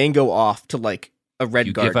hands this mango off to like a Red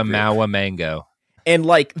You Guard give a group. Mao a mango. And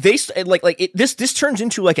like this turns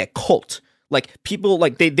into like a cult. Like people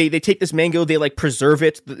like they take this mango, they like preserve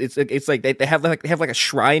it. It's like they have like a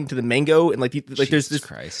shrine to the mango, and like there's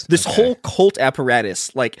this whole cult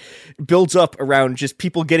apparatus like builds up around just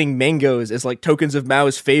people getting mangoes as like tokens of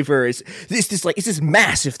Mao's favor. It's this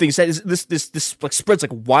massive thing. This like spreads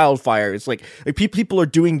like wildfire. It's like people are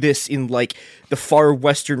doing this in like the far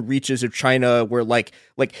western reaches of China, where like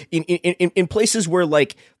in places where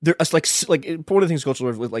like there's like one of the things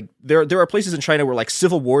cultural like there are places in China where like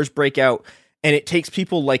civil wars break out. And it takes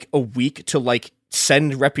people like a week to like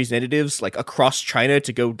send representatives like across China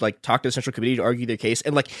to go like talk to the Central Committee to argue their case.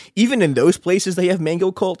 And like even in those places, they have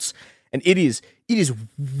mango cults, and it is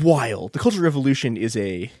wild. The Cultural Revolution is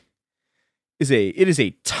a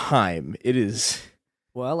time. It is.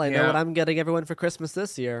 Well, I know what I'm getting everyone for Christmas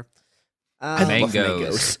this year. I love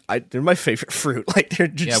mangoes. They're my favorite fruit. Like they're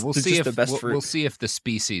just, we'll see if the best fruit. We'll see if the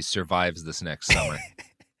species survives this next summer.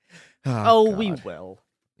 We will.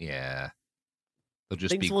 Yeah. They'll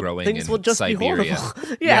just be growing in Siberia.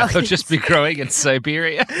 They'll just be growing in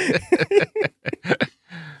Siberia.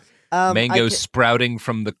 Mangoes sprouting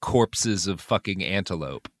from the corpses of fucking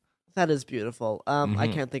antelope. That is beautiful. I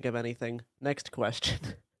can't think of anything. Next question.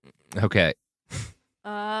 Okay.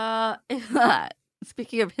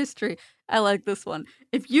 Speaking of history, I like this one.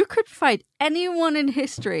 If you could fight anyone in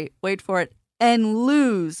history, wait for it, and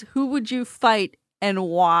lose, who would you fight and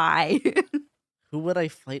why? Who would I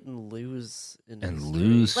fight and lose?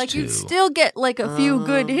 Like you'd still get like a few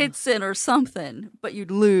good hits in or something, but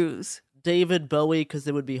you'd lose. David Bowie, because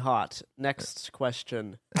it would be hot. Next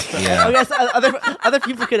question. Yeah. I guess other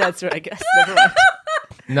people could answer. I guess. Never mind.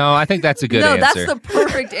 No, I think that's a good answer. No, that's the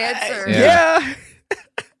perfect answer. Yeah.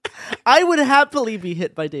 I would happily be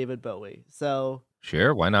hit by David Bowie. So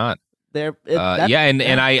sure, why not?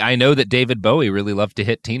 I know that David Bowie really loved to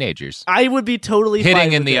hit teenagers. I would be totally hitting fine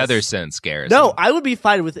in with the this. other sense, Garrison. No, I would be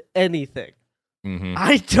fine with anything. Mm-hmm.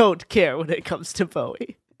 I don't care when it comes to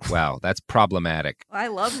Bowie. Wow, that's problematic. I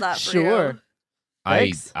love that for Sure.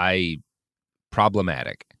 you. I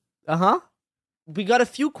problematic. We got a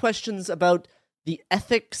few questions about the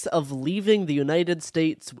ethics of leaving the United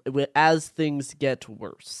States as things get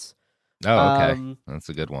worse. Oh, okay. That's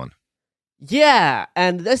a good one. Yeah,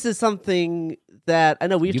 and this is something that I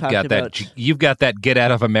know we've talked about. You've got that get out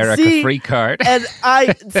of America free card. And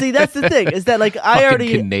I see that's the thing is that like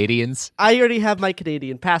Canadians. I already have my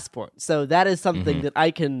Canadian passport, so that is something that I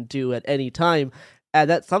can do at any time, and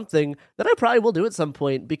that's something that I probably will do at some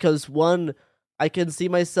point because one, I can see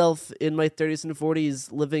myself in my 30s and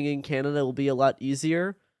 40s living in Canada will be a lot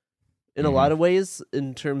easier in a lot of ways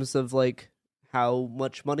in terms of like how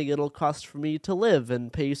much money it'll cost for me to live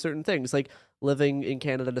and pay certain things. Like living in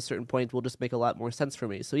Canada at a certain point will just make a lot more sense for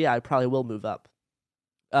me. So yeah, I probably will move up.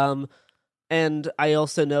 And I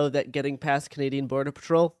also know that getting past Canadian Border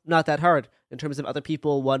Patrol, not that hard. In terms of other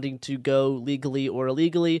people wanting to go legally or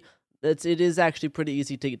illegally, it is actually pretty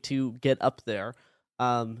easy to get up there.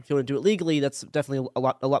 If you want to do it legally, that's definitely a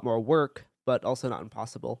lot more work, but also not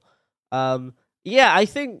impossible. I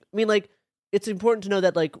mean, it's important to know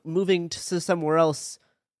that like moving to somewhere else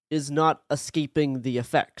is not escaping the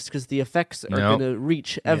effects because the effects are going to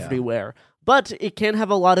reach everywhere. But it can have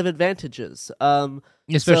a lot of advantages.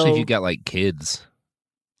 Especially if you got like kids.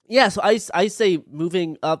 Yeah, so I say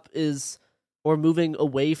moving up or moving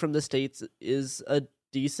away from the States is a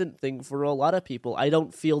decent thing for a lot of people. I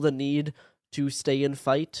don't feel the need to stay and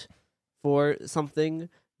fight for something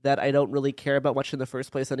that I don't really care about much in the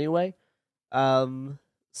first place anyway.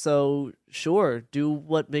 So sure, do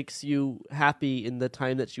what makes you happy in the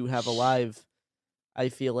time that you have alive. I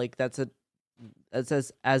feel like that's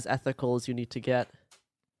as ethical as you need to get.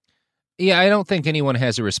 Yeah, I don't think anyone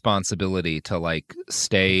has a responsibility to like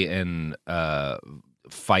stay and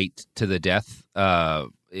fight to the death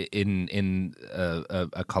in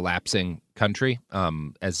a collapsing country.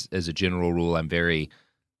 As a general rule, I'm very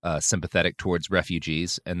sympathetic towards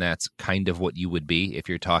refugees, and that's kind of what you would be if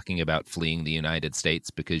you're talking about fleeing the United States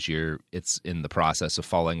because it's in the process of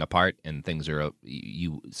falling apart and things are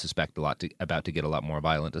you suspect about to get a lot more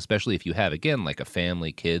violent, especially if you have again like a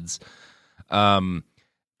family, kids.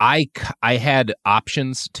 I had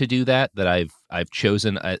options to do that I've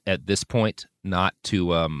chosen at this point not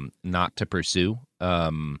to pursue.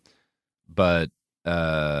 But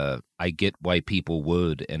I get why people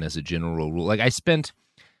would, and as a general rule, like I spent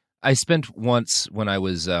once when I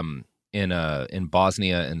was in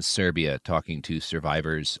Bosnia and Serbia talking to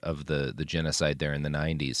survivors of the genocide there in the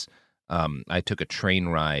 90s. I took a train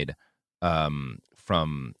ride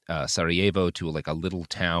from Sarajevo to like a little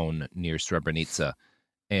town near Srebrenica.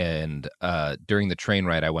 And during the train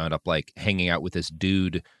ride, I wound up like hanging out with this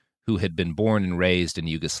dude who had been born and raised in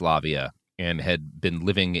Yugoslavia and had been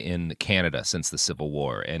living in Canada since the Civil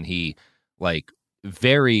War. And he like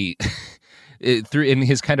very through in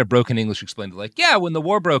his kind of broken English explained like, yeah, when the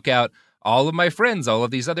war broke out, all of my friends, all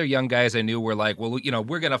of these other young guys I knew were like, well, you know,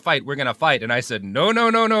 we're going to fight. And I said, no. And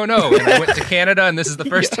I went to Canada, and this is the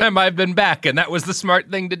first time I've been back. And that was the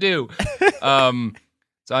smart thing to do. So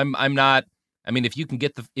I'm not, I mean, if you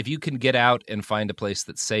can get out and find a place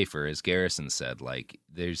that's safer, as Garrison said, like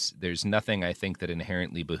there's nothing I think that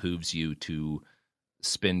inherently behooves you to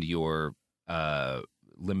spend your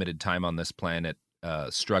limited time on this planet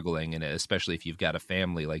struggling, and especially if you've got a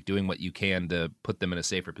family, like doing what you can to put them in a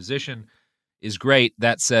safer position is great.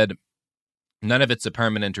 That said, none of it's a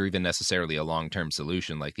permanent or even necessarily a long-term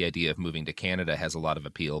solution. Like the idea of moving to Canada has a lot of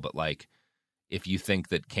appeal, but like if you think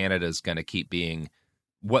that Canada is going to keep being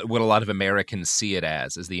what a lot of Americans see it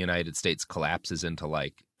as the United States collapses into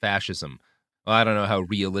like fascism, well, I don't know how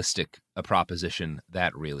realistic a proposition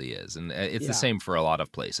that really is. And it's the same for a lot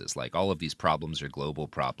of places. Like all of these problems are global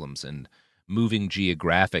problems, and moving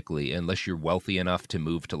geographically, unless you're wealthy enough to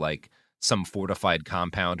move to like some fortified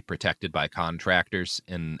compound protected by contractors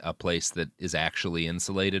in a place that is actually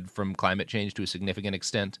insulated from climate change to a significant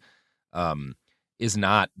extent, does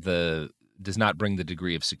not bring the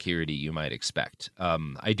degree of security you might expect.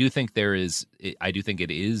 I do think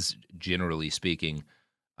it is, generally speaking,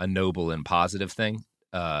 a noble and positive thing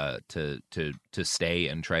to stay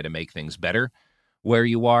and try to make things better where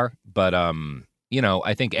you are. But you know,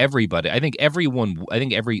 I think every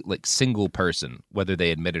like single person, whether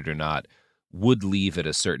they admit it or not, would leave at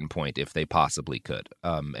a certain point if they possibly could.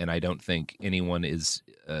 And I don't think anyone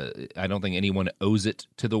owes it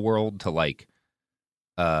to the world to like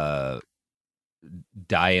die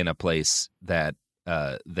in a place that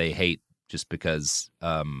they hate just because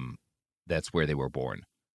that's where they were born.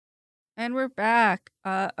 And we're back.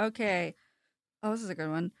 Okay. Oh, this is a good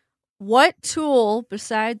one. What tool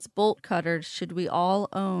besides bolt cutters should we all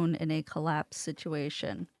own in a collapse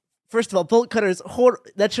situation? First of all, bolt cutters,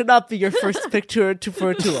 that should not be your first pick for a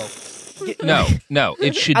tool. No,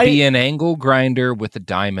 it should be an angle grinder with a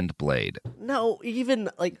diamond blade. No, even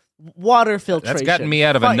like water filtration. That's gotten me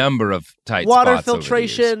out of a number of tight water spots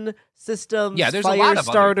filtration systems. Yeah, there's fire a lot of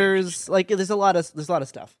starters. Like there's a lot of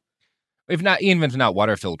stuff. Even if not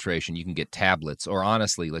water filtration, you can get tablets, or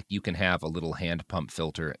honestly, like you can have a little hand pump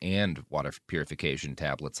filter and water purification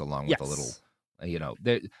tablets along with a little. You know,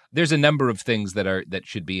 there's a number of things that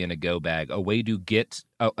should be in a go bag. A way to get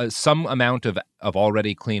some amount of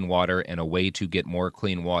already clean water, and a way to get more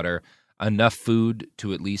clean water. Enough food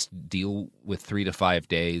to at least deal with 3 to 5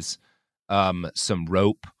 days. Some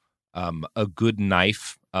rope, a good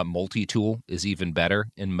knife. A multi-tool is even better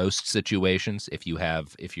in most situations. If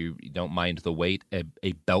you don't mind the weight,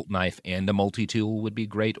 a belt knife and a multi-tool would be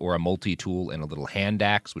great, or a multi-tool and a little hand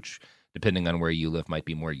axe, which, depending on where you live, might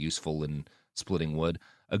be more useful in splitting wood.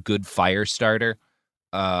 A good fire starter,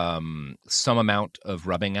 some amount of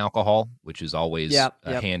rubbing alcohol, which is always a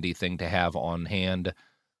handy thing to have on hand.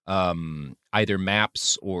 Either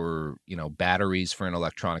maps or, you know, batteries for an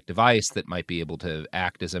electronic device that might be able to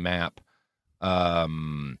act as a map.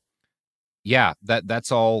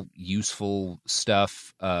 That's all useful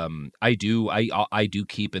stuff. I do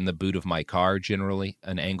keep in the boot of my car generally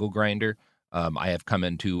an angle grinder. I have come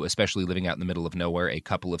into, especially living out in the middle of nowhere, a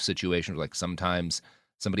couple of situations like sometimes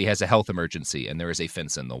somebody has a health emergency and there is a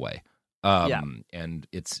fence in the way. And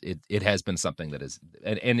it has been something that is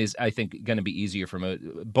I think going to be easier for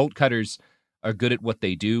bolt cutters. Are good at what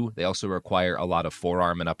they do. They also require a lot of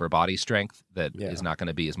forearm and upper body strength that is not going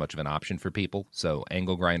to be as much of an option for people. So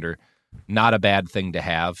angle grinder, not a bad thing to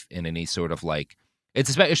have in any sort of like,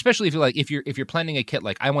 it's especially if you're planning a kit,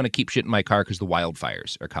 like I want to keep shit in my car because the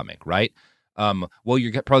wildfires are coming, right? Well,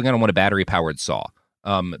 you're probably going to want a battery powered saw.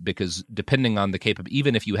 Because depending on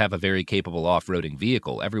even if you have a very capable off-roading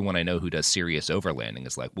vehicle, everyone I know who does serious overlanding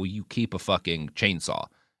is like, well, you keep a fucking chainsaw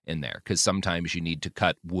in there because sometimes you need to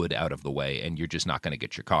cut wood out of the way and you're just not going to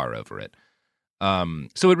get your car over it.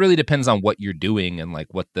 So it really depends on what you're doing and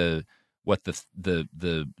like what the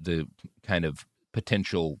kind of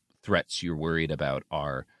potential threats you're worried about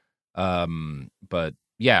are. But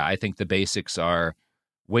yeah, I think the basics are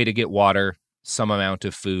way to get water, some amount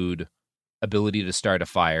of food, ability to start a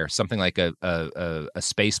fire. Something like a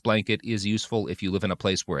space blanket is useful. If you live in a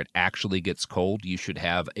place where it actually gets cold, you should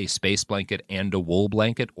have a space blanket and a wool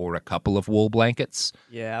blanket or a couple of wool blankets.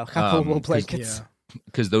 Yeah, a couple of wool blankets.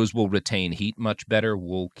 because those will retain heat much better.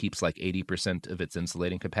 Wool keeps like 80% of its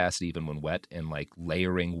insulating capacity even when wet, and like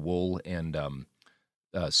layering wool and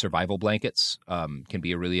survival blankets can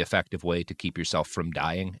be a really effective way to keep yourself from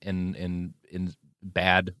dying in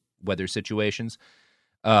bad weather situations.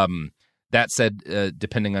 That said,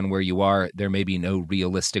 depending on where you are, there may be no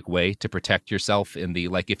realistic way to protect yourself in the,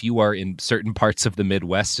 like, if you are in certain parts of the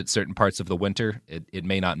Midwest at certain parts of the winter, it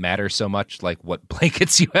may not matter so much, like, what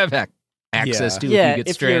blankets you have access to if you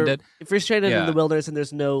get stranded. If you're stranded in the wilderness and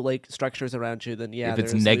there's no, like, structures around you, then if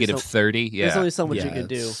it's negative 30, there's only so much you can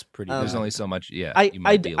do. There's only so much,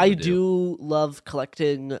 I do love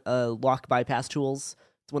collecting lock bypass tools.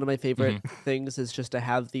 It's one of my favorite things, is just to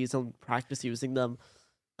have these and practice using them.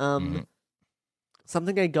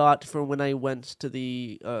 Something I got for when I went to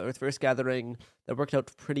the Earth-First Gathering that worked out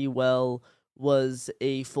pretty well was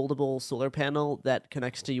a foldable solar panel that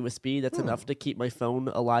connects to USB. That's enough to keep my phone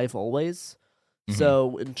alive always.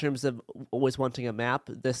 So in terms of always wanting a map,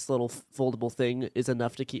 this little foldable thing is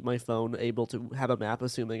enough to keep my phone able to have a map,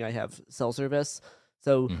 assuming I have cell service.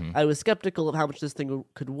 So I was skeptical of how much this thing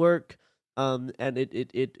could work, and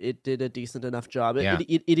it did a decent enough job.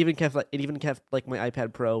 It even kept like my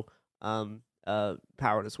iPad Pro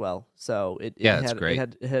powered as well. So it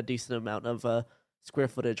had a decent amount of square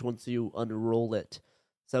footage once you unroll it.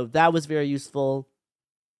 So that was very useful.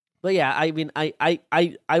 But yeah, I mean, I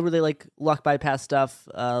really like lock bypass stuff.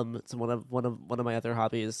 It's one of my other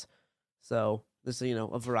hobbies. So there's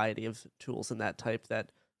a variety of tools in that type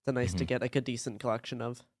that it's nice to get like a decent collection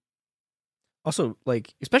of. Also,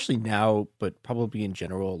 like, especially now, but probably in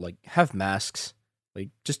general, like, have masks. Like,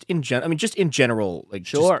 just in general, like,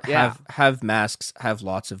 sure, have masks, have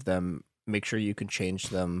lots of them. Make sure you can change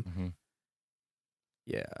them.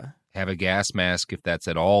 Yeah. Have a gas mask if that's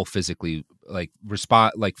at all physically,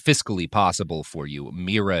 fiscally possible for you.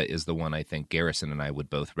 Mira is the one I think Garrison and I would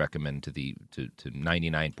both recommend to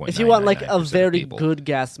 99.9%. If you want like a very good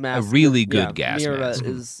gas mask, a really good gas Mira mask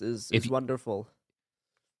is wonderful.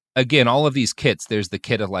 Again, all of these kits, there's the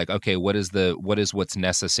kit of like, okay, what is what's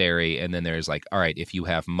necessary? And then there's like, all right, if you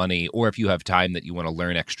have money or if you have time that you want to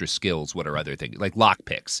learn extra skills, what are other things? Like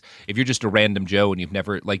lockpicks. If you're just a random Joe and you've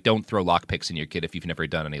never, like, don't throw lockpicks in your kit if you've never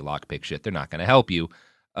done any lockpick shit. They're not going to help you.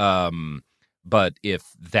 But if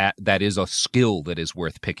that is a skill that is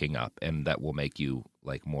worth picking up and that will make you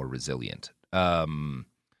like more resilient. And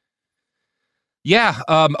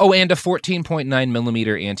a 14.9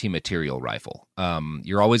 millimeter anti-material rifle.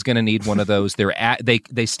 You're always going to need one of those.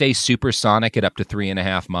 They stay supersonic at up to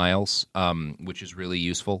 3.5 miles, which is really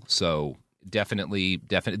useful. So definitely,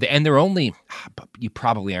 and they're only. You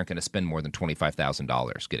probably aren't going to spend more than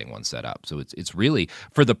 $25,000 getting one set up. So it's really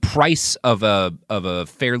for the price of a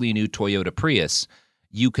fairly new Toyota Prius.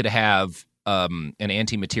 You could have an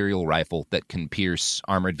anti-material rifle that can pierce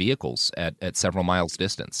armored vehicles at several miles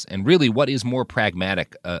distance. And really, what is more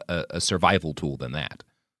pragmatic a survival tool than that?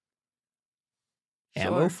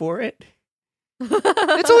 Ammo for it?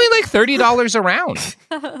 It's only like $30 a round.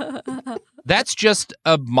 That's just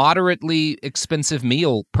a moderately expensive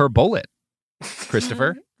meal per bullet.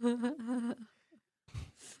 Christopher? Do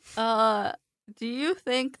you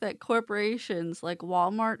think that corporations like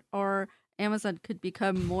Walmart or Amazon could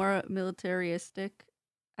become more militaristic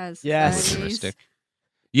as militaristic?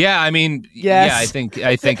 Yeah, I mean, yeah, I think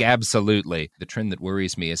absolutely. The trend that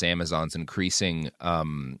worries me is Amazon's increasing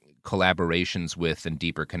collaborations with and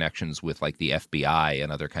deeper connections with like the FBI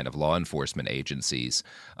and other kind of law enforcement agencies.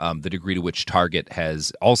 The degree to which Target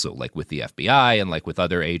has also, like with the FBI and like with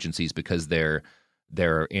other agencies, because their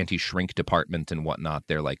anti-shrink department and whatnot,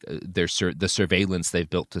 they're like the surveillance they've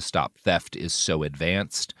built to stop theft is so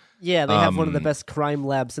advanced. Yeah, they have one of the best crime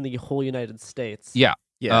labs in the whole United States. Yeah.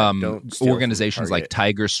 Organizations like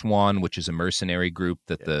Tiger Swan, which is a mercenary group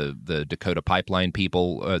that the Dakota Pipeline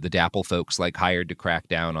people, the DAPL folks, like hired to crack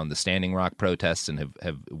down on the Standing Rock protests and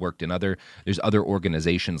have worked in there's other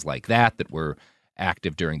organizations like that were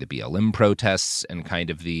active during the BLM protests and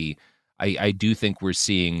kind of I do think we're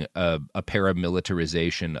seeing a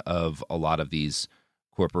paramilitarization of a lot of these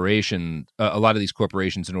corporations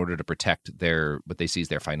in order to protect what they see as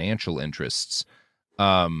their financial interests.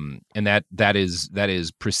 And that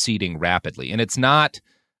is proceeding rapidly. And it's not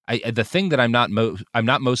the thing that I'm not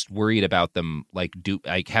most worried about them like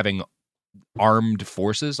having armed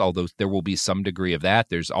forces, although there will be some degree of that.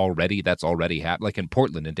 That's already happened. Like in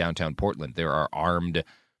Portland, in downtown Portland, there are armed,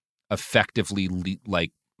 effectively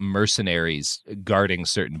like mercenaries guarding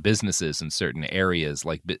certain businesses in certain areas,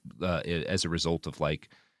 like as a result of like,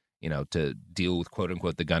 to deal with quote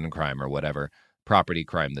unquote the gun crime or whatever property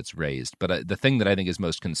crime that's raised. But the thing that I think is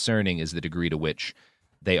most concerning is the degree to which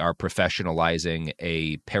they are professionalizing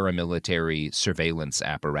a paramilitary surveillance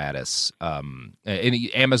apparatus. And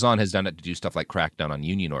Amazon has done it to do stuff like crack down on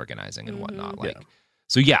union organizing and whatnot.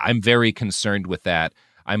 So I'm very concerned with that.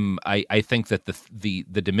 I think that the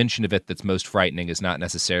dimension of it that's most frightening is not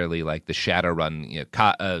necessarily like the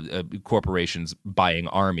Shadowrun corporations buying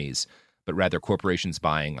armies, but rather corporations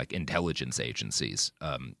buying like intelligence agencies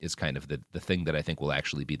is kind of the thing that I think will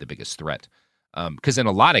actually be the biggest threat. Because in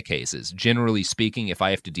a lot of cases, generally speaking, if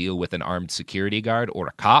I have to deal with an armed security guard or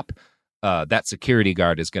a cop, that security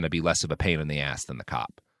guard is going to be less of a pain in the ass than the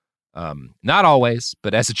cop. Not always,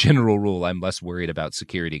 but as a general rule, I'm less worried about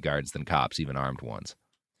security guards than cops, even armed ones.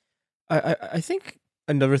 I think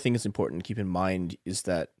another thing that's important to keep in mind is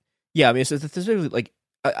that, it's there's really like,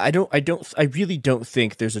 I really don't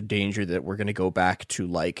think there's a danger that we're going to go back to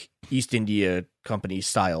like East India Company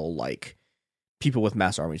style, like people with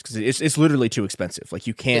mass armies, because it's literally too expensive. Like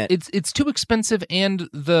you can't. It's too expensive, and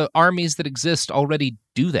the armies that exist already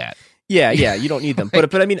do that. Yeah, you don't need them.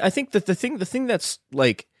 But I mean, I think that the thing that's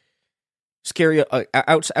like scary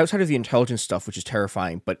outside of the intelligence stuff, which is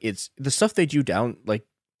terrifying, but it's the stuff they do down, like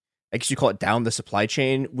I guess you call it down the supply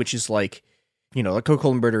chain, which is like, like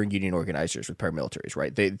Coca-Cola murdering union organizers with paramilitaries,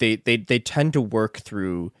 right? They tend to work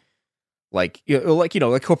through like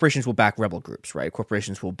corporations will back rebel groups, right?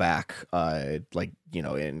 Corporations will back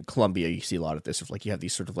in Colombia you see a lot of this, of like you have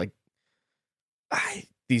these sort of like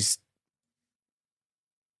these.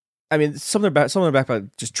 I mean, some of them are backed by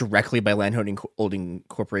just directly by landholding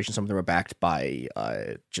corporations. Some of them are backed by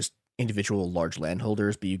just individual large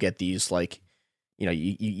landholders. But you get these like,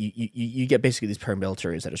 you get basically these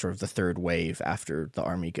paramilitaries that are sort of the third wave after the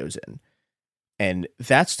army goes in, and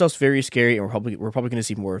that stuff's very scary. And we're probably going to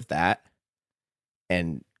see more of that.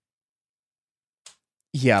 And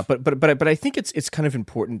yeah, but I think it's kind of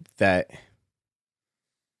important that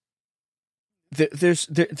there's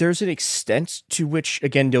an extent to which,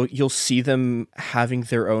 again, you'll see them having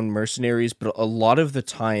their own mercenaries, but a lot of the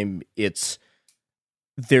time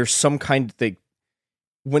there's some kind of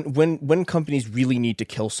when companies really need to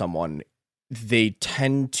kill someone, they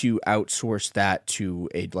tend to outsource that to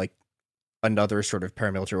another sort of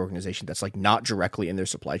paramilitary organization that's like not directly in their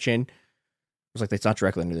supply chain. It's like it's not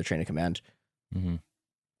directly under their chain of command. Mm-hmm.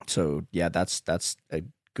 So yeah, that's a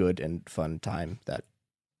good and fun time that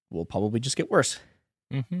will probably just get worse.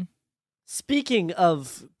 Mm-hmm. Speaking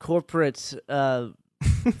of corporate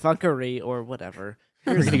fuckery or whatever,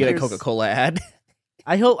 we're gonna get a Coca-Cola ad.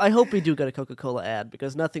 I hope we do get a Coca-Cola ad,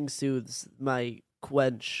 because nothing soothes my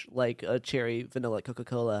quench like a cherry vanilla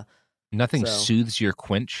Coca-Cola. Nothing soothes your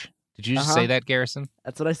quench? Did you just say that, Garrison?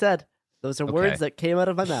 That's what I said. Those are words that came out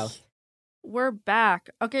of my mouth. We're back.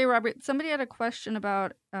 Okay, Robert, somebody had a question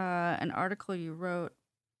about an article you wrote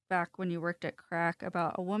back when you worked at Crack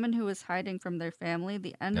about a woman who was hiding from their family.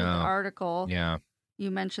 The end of the article, you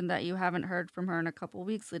mentioned that you haven't heard from her in a couple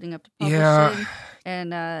weeks leading up to publishing,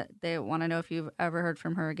 and they want to know if you've ever heard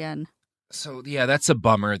from her again. So yeah, that's a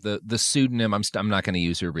bummer. The pseudonym, I'm not going to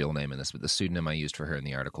use her real name in this, but the pseudonym I used for her in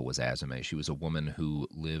the article was Azame. She was a woman who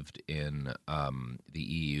lived in the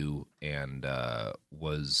EU and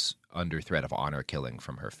was under threat of honor killing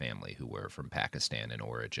from her family, who were from Pakistan in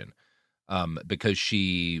origin. Because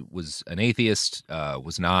she was an atheist,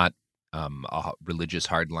 was not a religious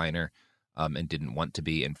hardliner, and didn't want to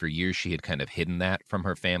be. And for years, she had kind of hidden that from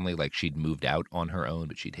her family. Like, she'd moved out on her own,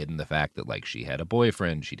 but she'd hidden the fact that, like, she had a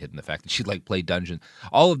boyfriend. She'd hidden the fact that she'd, like, played Dungeons.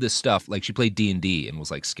 All of this stuff. Like, she played D&D and was,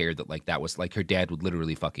 like, scared that, like, that was, like, her dad would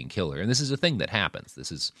literally fucking kill her. And this is a thing that happens.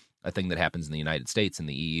 This is a thing that happens in the United States, in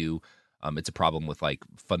the EU. It's a problem with, like,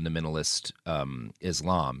 fundamentalist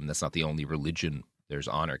Islam. And that's not the only religion there's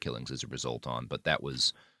honor killings as a result on. But that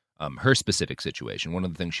was her specific situation. One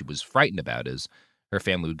of the things she was frightened about is her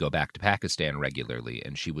family would go back to Pakistan regularly,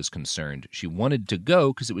 and she was concerned. She wanted to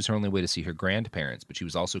go because it was her only way to see her grandparents, but she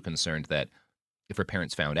was also concerned that if her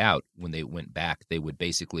parents found out when they went back, they would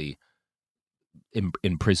basically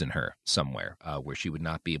imprison her somewhere where she would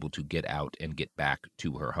not be able to get out and get back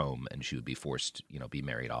to her home, and she would be forced, be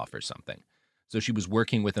married off or something. So she was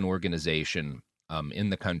working with an organization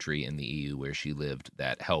in the country, in the EU where she lived,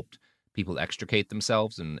 that helped people extricate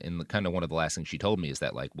themselves. And the kind of one of the last things she told me is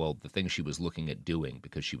that, like, well, the thing she was looking at doing,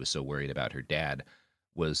 because she was so worried about her dad,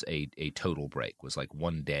 was a total break. Was like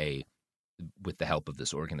one day, with the help of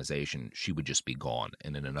this organization, she would just be gone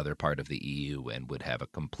and in another part of the EU, and would have a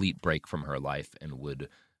complete break from her life and would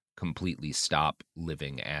completely stop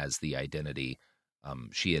living as the identity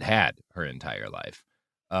she had her entire life.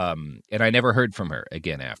 And I never heard from her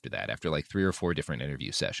again after that, after like 3 or 4 different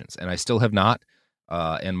interview sessions. And I still have not.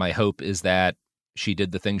 And my hope is that she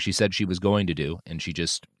did the thing she said she was going to do, and she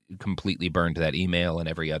just completely burned that email and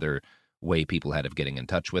every other way people had of getting in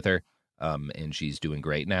touch with her. And she's doing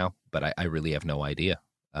great now, but I really have no idea.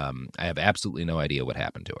 I have absolutely no idea what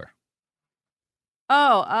happened to her.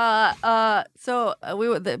 So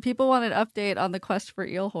the people want an update on the quest for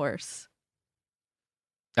eel horse.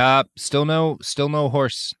 Still no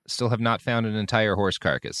horse. Still have not found an entire horse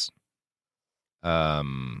carcass.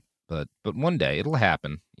 But one day it'll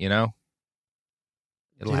happen, you know?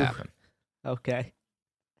 It'll happen. Okay.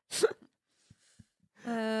 It's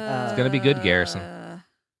gonna be good, Garrison.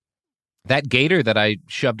 That gator that I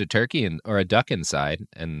shoved a duck inside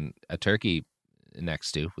and a turkey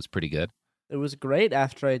next to was pretty good. It was great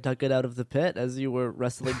after I dug it out of the pit as you were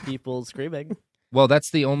wrestling people screaming. Well,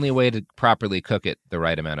 that's the only way to properly cook it the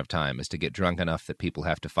right amount of time, is to get drunk enough that people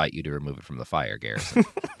have to fight you to remove it from the fire, Garrison.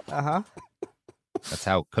 Uh-huh. That's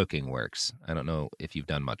how cooking works. I don't know if you've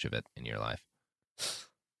done much of it in your life.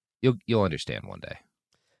 You'll understand one day.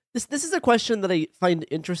 This is a question that I find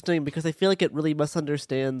interesting because I feel like it really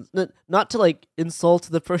misunderstands. Not to like insult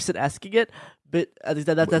the person asking it, but that's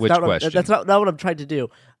Which not question? That's not what I'm trying to do.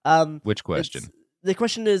 Which question? The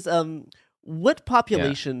question is, what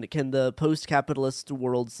population can the post-capitalist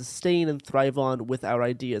world sustain and thrive on with our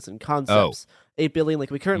ideas and concepts? 8 billion,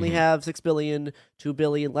 like we currently have, 6 billion, 2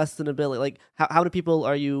 billion, less than a billion. Like, how many people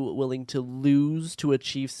are you willing to lose to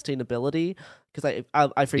achieve sustainability? Because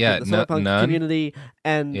I frequent the solarpunk community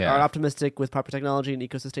and are optimistic with proper technology and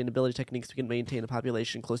eco-sustainability techniques we can maintain a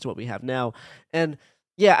population close to what we have now. And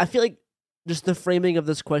yeah, I feel like just the framing of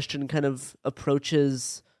this question kind of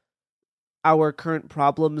approaches our current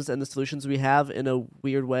problems and the solutions we have in a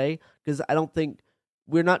weird way, because I don't think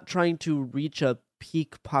we're not trying to reach a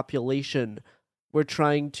peak population. We're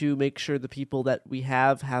trying to make sure the people that we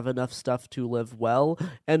have enough stuff to live well,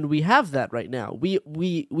 and we have that right now. We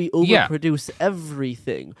overproduce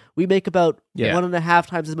everything. We make about 1.5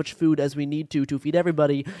 times as much food as we need to feed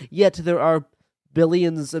everybody, yet there are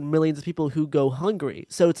billions and millions of people who go hungry.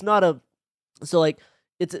 So it's not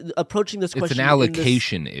it's approaching this question. It's an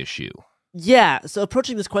allocation issue. Yeah, so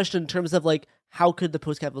approaching this question in terms of like, how could the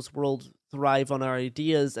post-capitalist world thrive on our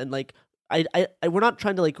ideas, and like, we're not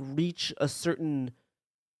trying to like reach a certain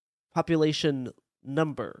population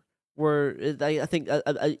number. I think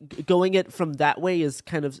going it from that way is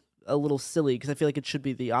kind of a little silly, because I feel like it should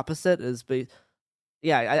be the opposite. I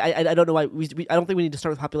don't know why I don't think we need to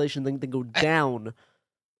start with population then go down.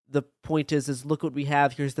 The point is look what we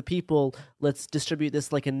have. Here's the people. Let's distribute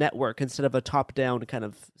this like a network instead of a top-down kind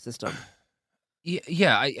of system.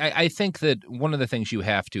 Yeah, I think that one of the things you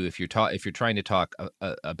have to, if you're trying to talk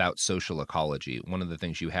about social ecology, one of the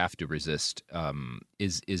things you have to resist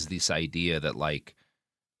is this idea that like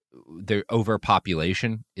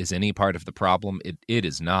overpopulation is any part of the problem. It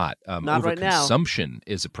is not. Not right now. Overconsumption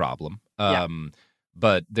is a problem.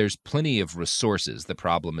 But there's plenty of resources. The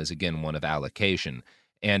problem is, again, one of allocation.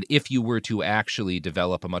 And if you were to actually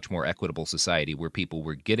develop a much more equitable society where people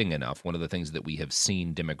were getting enough, one of the things that we have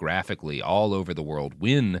seen demographically all over the world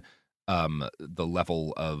when the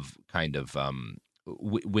level of kind of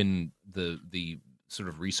when the sort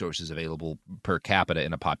of resources available per capita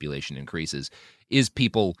in a population increases, is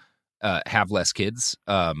people have less kids.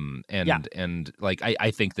 And like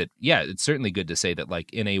I think that, it's certainly good to say that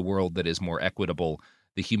like in a world that is more equitable,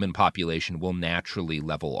 the human population will naturally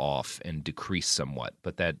level off and decrease somewhat.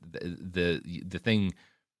 But that the thing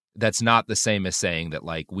that's not the same as saying that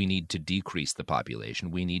like we need to decrease the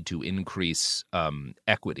population. We need to increase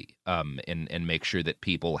equity and make sure that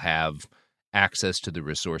people have access to the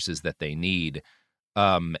resources that they need.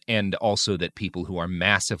 And also that people who are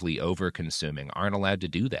massively over-consuming aren't allowed to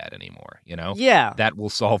do that anymore, you know? Yeah. That will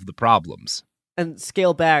solve the problems. And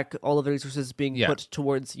scale back all of the resources being put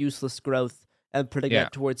towards useless growth and putting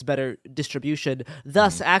it towards better distribution.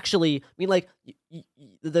 Thus, actually, I mean, like,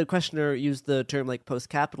 the questioner used the term, like,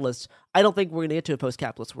 post-capitalist. I don't think we're going to get to a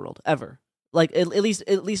post-capitalist world, ever. Like, at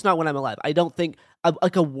least not when I'm alive. I don't think,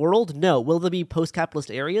 like, a world, no. Will there be post-capitalist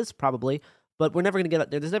areas? Probably. But we're never going to get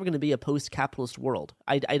up there. There's never going to be a post-capitalist world.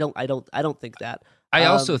 I don't think that. I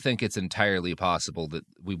also think it's entirely possible that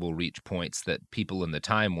we will reach points that people in the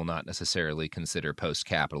time will not necessarily consider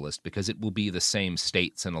post-capitalist, because it will be the same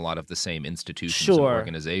states and a lot of the same institutions and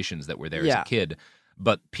organizations that were there as a kid.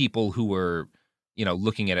 But people who were,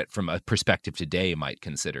 looking at it from a perspective today might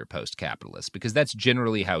consider post-capitalist, because that's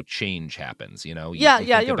generally how change happens. You're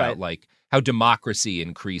about, right. Like how democracy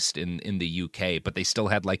increased in the UK, but they still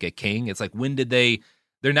had like a king. It's like, when did they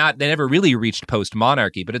never really reached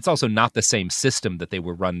post-monarchy, but it's also not the same system that they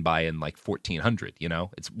were run by in like 1400,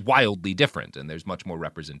 It's wildly different, and there's much more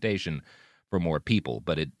representation for more people,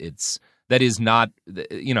 but that is not,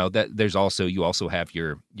 that there's also, you also have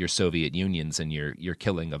your Soviet Unions and your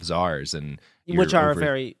killing of czars, and which are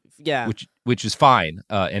very, which is fine.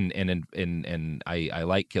 And I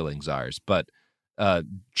like killing czars, but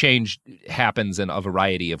change happens in a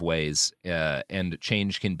variety of ways, and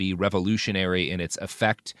change can be revolutionary in its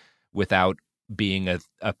effect without being a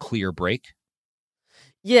clear break.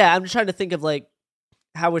 Yeah, I'm just trying to think of like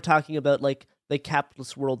how we're talking about like the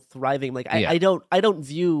capitalist world thriving. Like I don't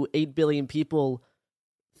view 8 billion people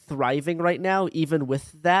thriving right now, even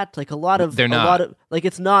with that. Like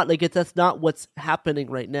that's not what's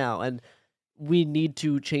happening right now, and we need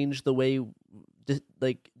to change the way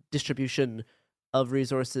distribution of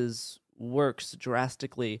resources works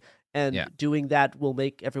drastically, and doing that will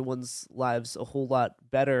make everyone's lives a whole lot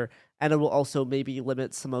better, and it will also maybe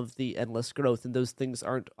limit some of the endless growth, and those things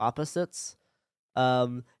aren't opposites.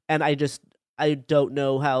 And I don't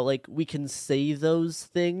know how like we can say those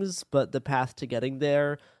things, but the path to getting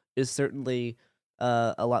there is certainly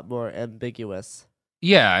a lot more ambiguous.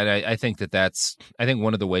 Yeah, and I think I think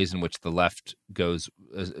one of the ways in which the left goes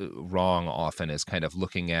wrong often is kind of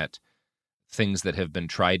looking at things that have been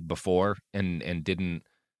tried before and didn't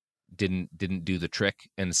do the trick,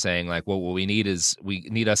 and saying like, well, what we need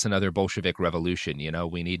us another Bolshevik revolution.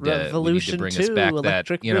 We need to bring us back that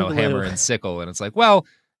hammer and sickle. And it's like, well,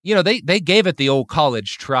 they gave it the old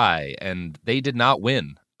college try and they did not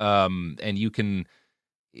win. And you can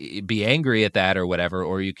be angry at that or whatever,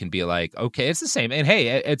 or you can be like, okay, it's the same. And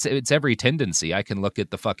hey, it's every tendency. I can look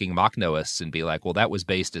at the fucking Makhnoists and be like, well, that was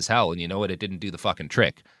based as hell, and you know what? It didn't do the fucking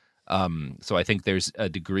trick. So I think there's a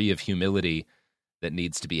degree of humility that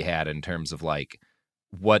needs to be had in terms of like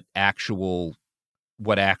what actual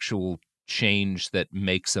change that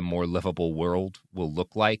makes a more livable world will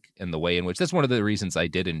look like, and the way in which that's one of the reasons I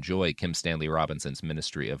did enjoy Kim Stanley Robinson's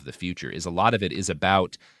Ministry of the Future, is a lot of it is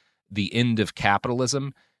about the end of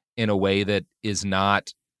capitalism in a way that is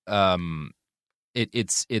not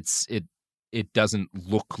it doesn't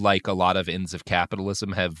look like a lot of ends of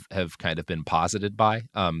capitalism have kind of been posited by.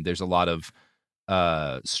 There's a lot of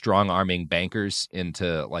strong arming bankers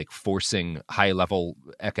into like forcing high level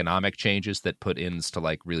economic changes that put ends to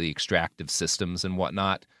like really extractive systems and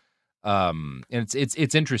whatnot. And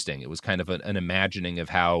it's interesting. It was kind of an imagining of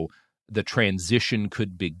how the transition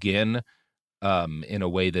could begin in a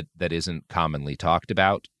way that isn't commonly talked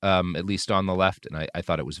about, at least on the left. And I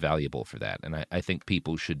thought it was valuable for that. And I think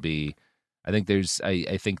people should be. I think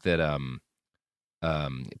that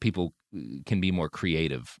people can be more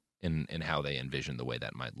creative in how they envision the way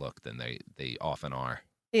that might look than they often are.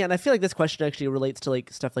 Yeah, and I feel like this question actually relates to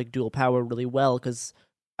like stuff like dual power really well, because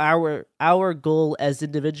our goal as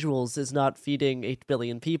individuals is not feeding 8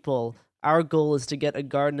 billion people. Our goal is to get a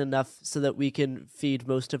garden enough so that we can feed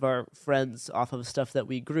most of our friends off of stuff that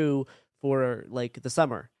we grew for like the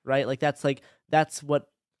summer, right? Like that's what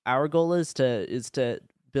our goal is to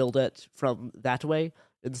build it from that way,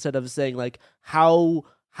 instead of saying like how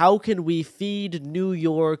can we feed New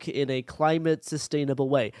York in a climate sustainable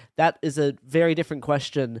way? That is a very different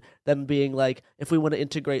question than being like, if we want to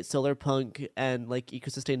integrate solar punk and like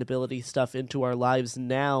eco-sustainability stuff into our lives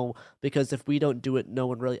now, because if we don't do it, no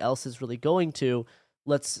one really else is really going to.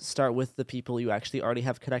 Let's start with the people you actually already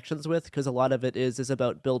have connections with, because a lot of it is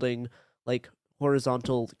about building like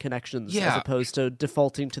horizontal connections, as opposed to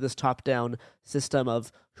defaulting to this top-down system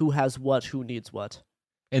of who has what, who needs what.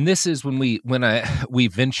 And this is when we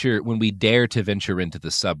dare to venture into the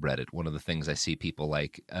subreddit. One of the things I see people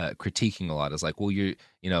like critiquing a lot is like, well,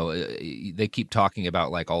 they keep talking about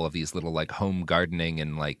like all of these little like home gardening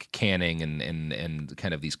and like canning and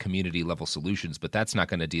kind of these community level solutions, but that's not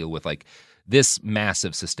going to deal with like this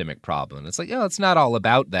massive systemic problem. And it's like, it's not all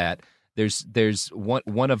about that. There's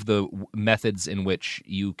one of the methods in which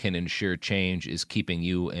you can ensure change is keeping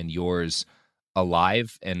you and yours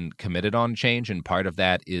alive and committed on change, and part of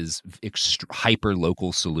that is hyper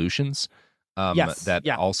local solutions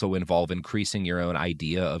also involve increasing your own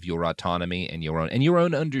idea of your autonomy and your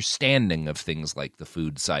own understanding of things like the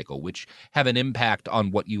food cycle, which have an impact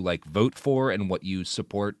on what you like vote for and what you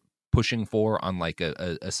support pushing for on like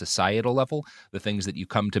a societal level, the things that you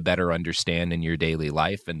come to better understand in your daily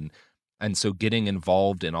life. And so getting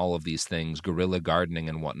involved in all of these things, guerrilla gardening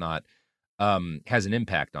and whatnot, has an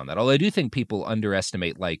impact on that. Although I do think people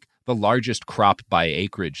underestimate, like, the largest crop by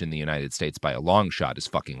acreage in the United States by a long shot is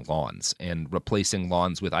fucking lawns, and replacing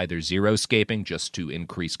lawns with either xeriscaping just to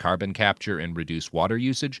increase carbon capture and reduce water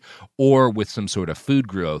usage, or with some sort of food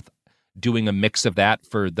growth, doing a mix of that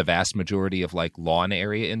for the vast majority of like lawn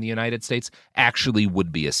area in the United States actually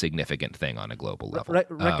would be a significant thing on a global level.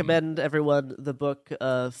 Recommend everyone the book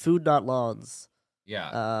Food Not Lawns.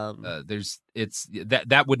 Yeah.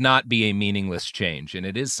 That would not be a meaningless change, and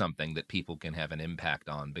it is something that people can have an impact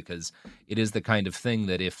on, because it is the kind of thing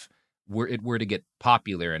that if it were to get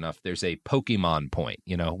popular enough, there's a Pokemon point,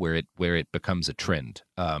 where it becomes a trend.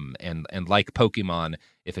 And like Pokemon,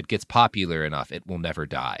 if it gets popular enough, it will never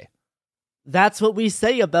die. That's what we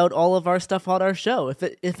say about all of our stuff on our show. If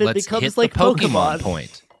it Let's becomes hit like the Pokemon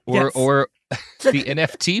point, Yes. or the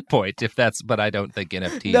NFT point, if that's. But I don't think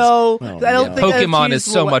NFTs. No, I don't think Pokemon NFTs is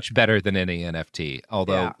so will- much better than any NFT.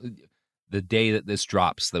 Although the day that this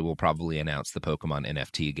drops, they will probably announce the Pokemon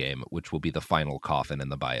NFT game, which will be the final coffin in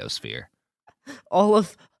the biosphere. all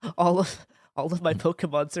of my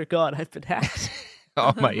Pokemons are gone. I've been hacked.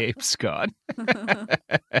 All my apes gone.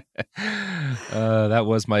 That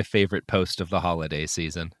was my favorite post of the holiday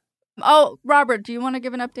season. Oh, Robert, do you want to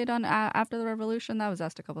give an update on After the Revolution? That was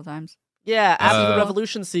asked a couple times. Yeah, After the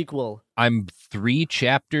Revolution sequel. I'm 3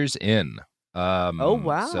 chapters in. Oh,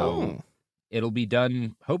 wow. So it'll be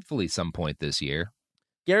done hopefully some point this year.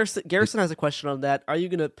 Garrison has a question on that. Are you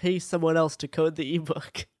going to pay someone else to code the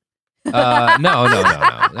ebook?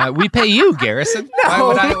 No. We pay you, Garrison. No.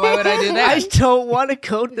 Why would I do that? I don't want to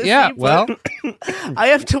code this ebook. Well, I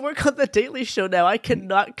have to work on the Daily Show now. I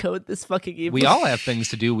cannot code this fucking ebook. we all have things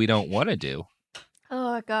to do we don't want to do.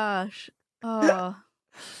 Oh, gosh. Oh.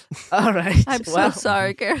 All right. I'm so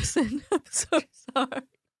sorry, Garrison. I'm so sorry.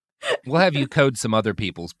 We'll have you code some other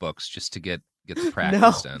people's books just to get the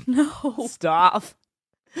practice done. No. Stop.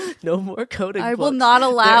 No more coding. I will books. not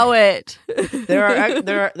allow it. There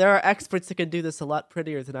are experts that can do this a lot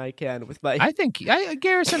prettier than I can with my. I think,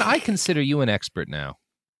 Garrison, I consider you an expert now.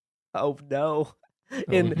 Oh no.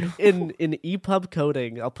 In EPUB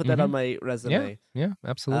coding, I'll put that on my resume. Yeah,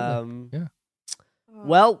 absolutely.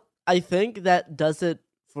 Well, I think that does it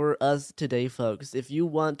for us today, folks. If you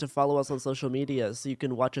want to follow us on social media so you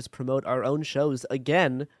can watch us promote our own shows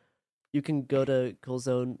again, you can go to Cool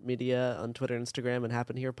Zone Media on Twitter, Instagram, and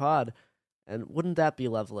Happen Here Pod. And wouldn't that be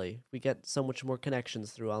lovely? We get so much more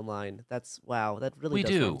connections through online. Wow, that really We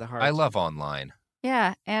does do. warm the heart. I love online.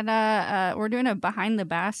 Yeah, and we're doing a Behind the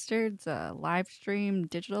Bastards live stream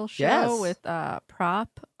digital show with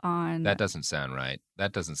Prop on. That doesn't sound right.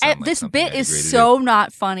 That doesn't sound like this something bit I'd is agree to so do.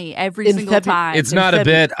 not funny every single time. It's not a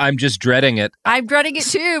bit. I'm just dreading it. I'm dreading it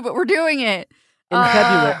too, but we're doing it. In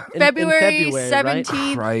February right?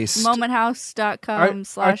 17th, Christ.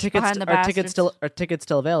 momenthouse.com/behindthebastards. Are tickets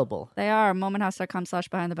still available? They are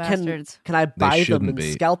momenthouse.com/behindthebastards. Can I buy them shouldn't and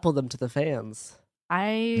be. scalpel them to the fans?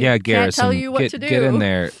 I Garrison, can't tell you what to do. Get in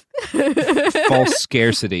there. False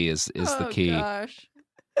scarcity is the key. Gosh.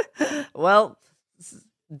 Well,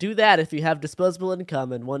 do that if you have disposable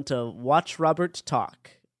income and want to watch Robert talk.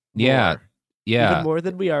 Yeah. More. Yeah. Even more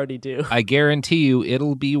than we already do. I guarantee you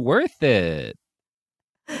it'll be worth it.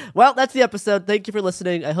 Well, that's the episode. Thank you for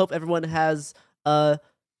listening. I hope everyone has a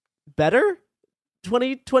better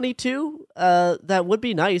 2022. That would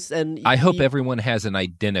be nice. And I hope everyone has an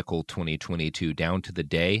identical 2022 down to the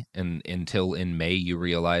day, and until in May you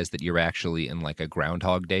realize that you're actually in like a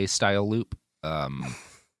Groundhog Day style loop. And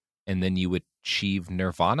then you achieve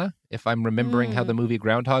nirvana, if I'm remembering how the movie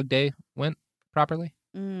Groundhog Day went properly.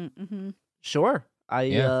 Mm-hmm. Sure.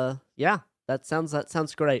 That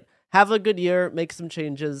sounds great. Have a good year. Make some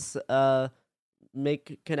changes.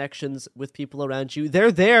 Make connections with people around you.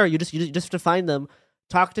 They're there. You just have to find them.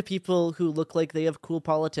 Talk to people who look like they have cool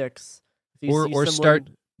politics. If you see Or someone... start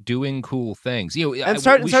doing cool things. And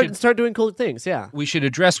start doing cool things. Yeah. We should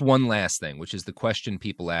address one last thing, which is the question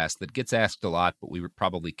people ask that gets asked a lot, but we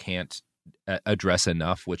probably can't address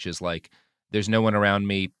enough, which is like, there's no one around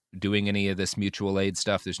me doing any of this mutual aid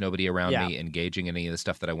stuff. There's nobody around me engaging in any of the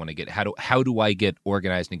stuff that I want to get. How do I get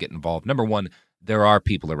organized and get involved? Number one, there are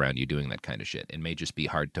people around you doing that kind of shit. It may just be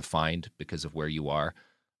hard to find because of where you are.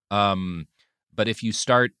 But if you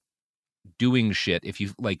start doing shit, if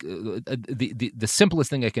you like, the simplest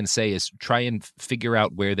thing I can say is try and figure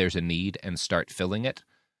out where there's a need and start filling it.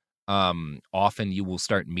 Often you will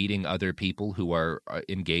start meeting other people who are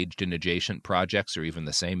engaged in adjacent projects or even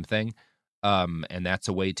the same thing. And that's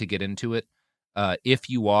a way to get into it. If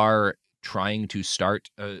you are trying to start,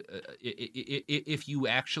 if you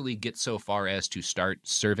actually get so far as to start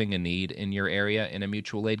serving a need in your area in a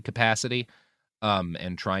mutual aid capacity,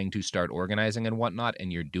 and trying to start organizing and whatnot,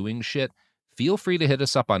 and you're doing shit, feel free to hit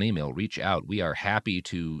us up on email. Reach out. We are happy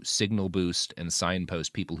to signal boost and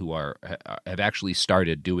signpost people who have actually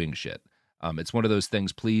started doing shit. It's one of those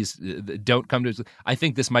things. Please don't come to us. I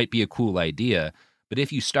think this might be a cool idea. But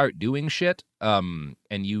if you start doing shit, and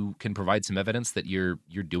you can provide some evidence that you're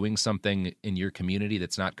doing something in your community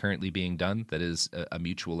that's not currently being done, that is a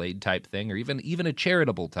mutual aid type thing, or even a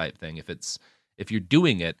charitable type thing, if if you're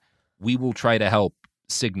doing it, we will try to help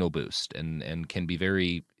signal boost and can be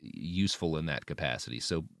very useful in that capacity.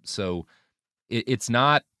 So it's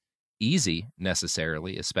not easy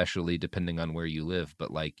necessarily, especially depending on where you live,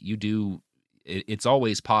 but like it's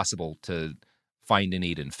always possible to find a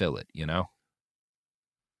need and fill it, you know?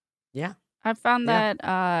 Yeah. I found that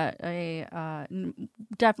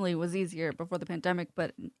definitely was easier before the pandemic,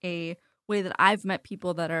 but a way that I've met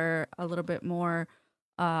people that are a little bit more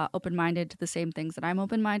open-minded to the same things that I'm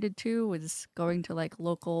open-minded to was going to like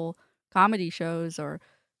local comedy shows or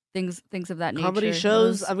things of that nature. Comedy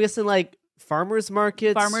shows, I'm guessing like farmers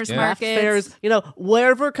markets, markets, fairs,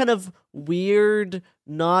 wherever kind of weird,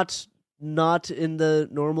 not in the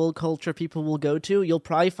normal culture people will go to, you'll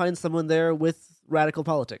probably find someone there with radical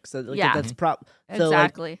politics. That's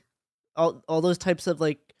exactly. So, all those types of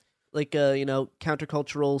like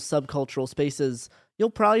countercultural, subcultural spaces, you'll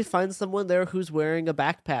probably find someone there who's wearing a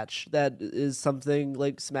back patch that is something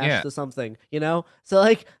like Smash to something, So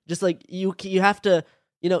like, just like you have to,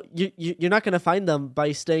 you're not going to find them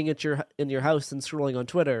by staying in your house and scrolling on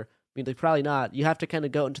Twitter. I mean, like, probably not. You have to kind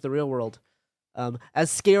of go into the real world.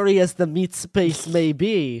 As scary as the meat space may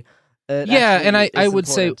be. And I would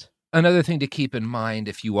say another thing to keep in mind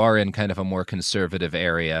if you are in kind of a more conservative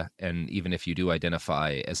area, and even if you do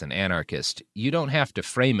identify as an anarchist, you don't have to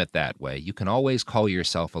frame it that way. You can always call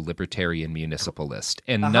yourself a libertarian municipalist,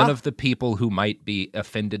 and none of the people who might be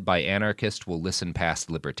offended by anarchist will listen past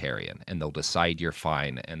libertarian, and they'll decide you're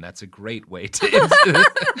fine, and that's a great way to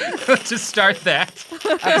to start that.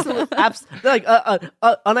 Absolutely. Like,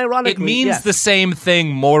 unironically, it means the same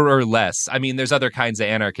thing, more or less. I mean, there's other kinds of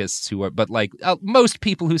anarchists who are, but like most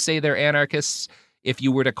people who say they're anarchists, if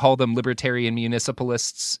you were to call them libertarian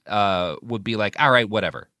municipalists, would be like, all right,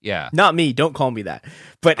 whatever. Yeah. Not me. Don't call me that.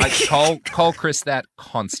 But I call Chris that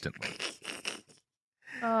constantly.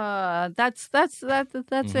 That's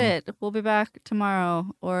it. We'll be back tomorrow,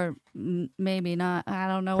 or maybe not. I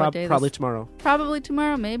don't know what day. Probably tomorrow. Probably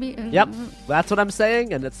tomorrow, maybe. Yep. That's what I'm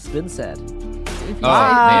saying, and it's been said. If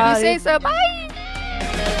you say so, bye.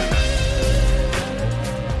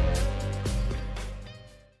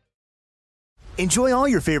 Enjoy all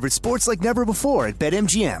your favorite sports like never before at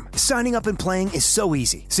BetMGM. Signing up and playing is so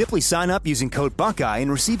easy. Simply sign up using code Buckeye and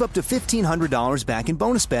receive up to $1,500 back in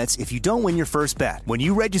bonus bets if you don't win your first bet. When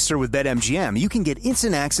you register with BetMGM, you can get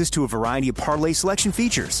instant access to a variety of parlay selection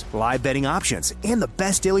features, live betting options, and the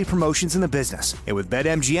best daily promotions in the business. And with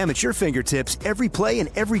BetMGM at your fingertips, every play and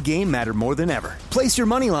every game matter more than ever. Place your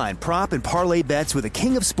moneyline, prop, and parlay bets with the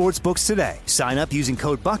king of sportsbooks today. Sign up using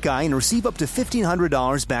code Buckeye and receive up to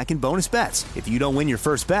 $1,500 back in bonus bets if you don't win your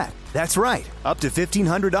first bet. That's right, up to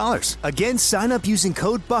 $1,500. Again, sign up using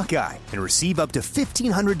code Buckeye and receive up to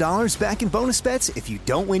 $1,500 back in bonus bets if you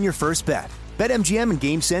don't win your first bet. BetMGM and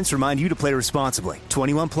GameSense remind you to play responsibly.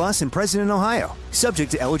 21 plus and present in Ohio.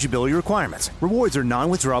 Subject to eligibility requirements. Rewards are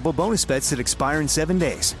non-withdrawable bonus bets that expire in 7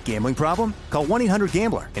 days. Gambling problem? Call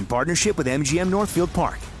 1-800-GAMBLER in partnership with MGM Northfield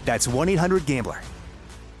Park. That's 1-800-GAMBLER.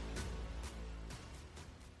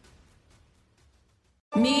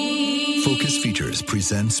 Focus Features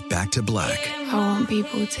presents Back to Black. I want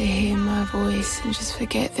people to hear my voice and just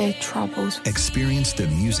forget their troubles. Experience the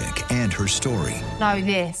music and her story. Know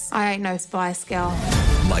this. I ain't no Spice Girl.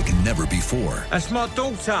 Like never before. That's my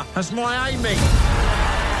daughter. That's my Amy.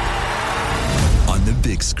 On the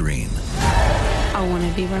big screen. I want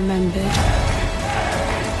to be remembered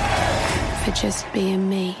for just being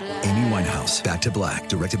me. Amy Winehouse, Back to Black,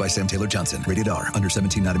 directed by Sam Taylor Johnson. Rated R, under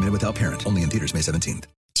 17, not a minute without parent. Only in theaters May 17th.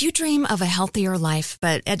 Do you dream of a healthier life,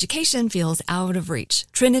 but education feels out of reach?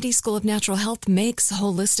 Trinity School of Natural Health makes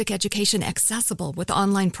holistic education accessible with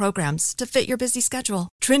online programs to fit your busy schedule.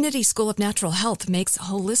 Trinity School of Natural Health makes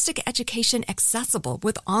holistic education accessible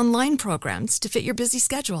with online programs to fit your busy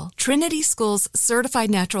schedule. Trinity School's Certified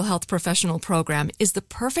Natural Health Professional Program is the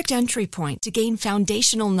perfect entry point to gain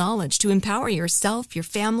foundational knowledge to empower yourself, your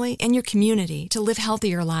family, and your community to live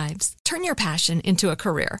healthier lives. Turn your passion into a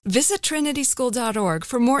career. Visit trinityschool.org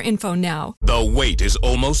for more info now. The wait is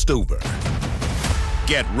almost over.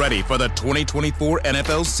 Get ready for the 2024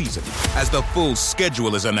 NFL season as the full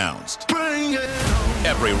schedule is announced. Bring it on.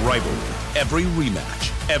 Every rivalry, every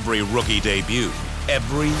rematch, every rookie debut,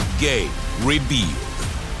 every game revealed.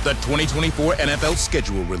 The 2024 NFL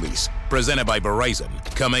schedule release, presented by Verizon,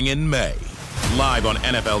 coming in May. Live on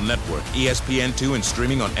NFL Network, ESPN2, and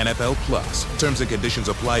streaming on NFL Plus. Terms and conditions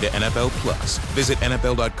apply to NFL Plus. Visit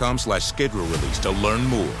NFL.com/schedule release to learn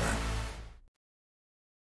more.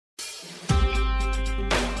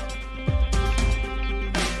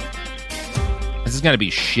 This is going to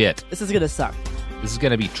be shit. This is going to suck. This is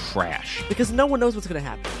going to be trash. Because no one knows what's going to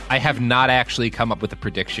happen. I have not actually come up with a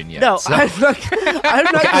prediction yet. No, so. I'm not.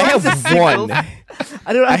 I have one.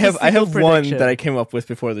 I have one that I came up with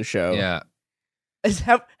before the show. Yeah.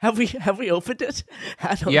 Have we opened it?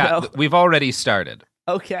 I don't know. We've already started.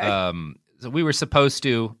 Okay. So we were supposed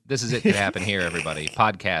to. This is it. Could happen here, everybody.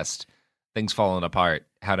 Podcast. Things falling apart.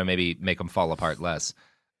 How to maybe make them fall apart less.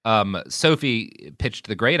 Sophie pitched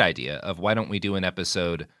the great idea of why don't we do an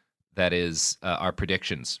episode that is our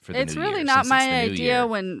predictions for the new year. It's really not my idea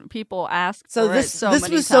when people ask so for this, it so this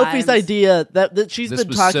many was times. Sophie's idea that she's been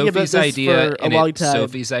talking about this idea, for a long time.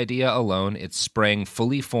 Sophie's idea alone. It sprang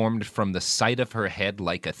fully formed from the side of her head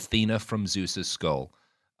like Athena from Zeus's skull.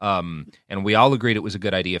 And we all agreed it was a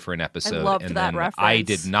good idea for an episode. I loved and that then reference. I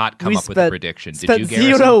did not come up with a prediction. Did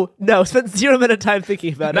you, spent 0 minute time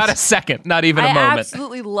thinking about it. Not a second, not even a moment. I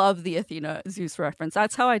absolutely love the Athena Zeus reference.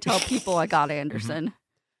 That's how I tell people I got Anderson.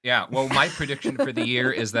 Yeah, well, my prediction for the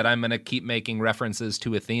year is that I'm going to keep making references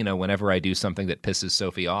to Athena whenever I do something that pisses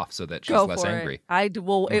Sophie off so that she's less angry. It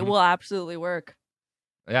will absolutely work.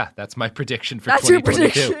 Yeah, that's my prediction for that's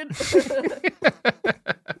 2022. Your prediction.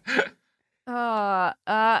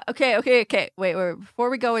 Okay. Wait. Before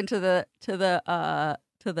we go into the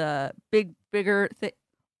bigger thing,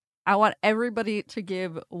 I want everybody to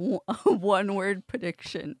give a one-word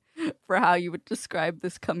prediction for how you would describe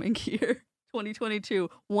this coming year, 2022.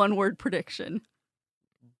 One-word prediction.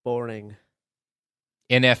 Boring.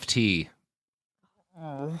 NFT.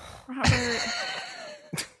 Robert.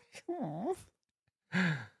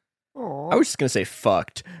 I was just gonna say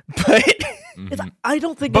fucked, but I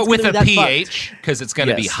don't think. But it's with gonna a be that PH, because it's going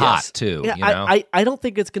to be hot too. Yeah, you know? I don't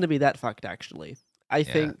think it's going to be that fucked. Actually, I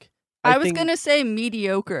think. I was gonna say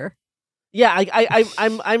mediocre. Yeah,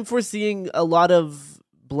 I'm foreseeing a lot of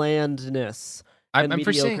blandness and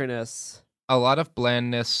mediocreness. A lot of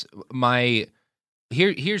blandness.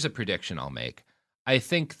 Here's a prediction I'll make. I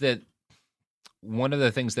think that one of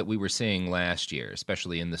the things that we were seeing last year,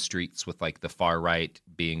 especially in the streets with like the far right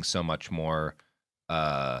being so much more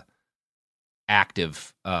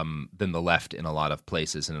active than the left in a lot of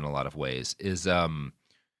places and in a lot of ways, is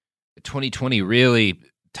 2020 really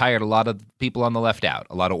tired a lot of people on the left out.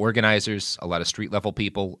 A lot of organizers, a lot of street level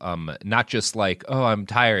people, not just like, oh, I'm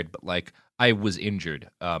tired, but like, I was injured.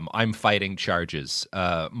 I'm fighting charges.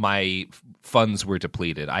 My funds were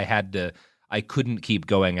depleted. I couldn't keep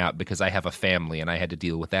going out because I have a family and I had to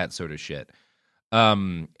deal with that sort of shit.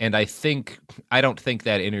 And I don't think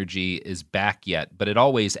that energy is back yet, but it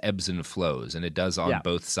always ebbs and flows, and it does on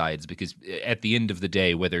both sides, because at the end of the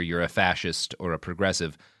day, whether you're a fascist or a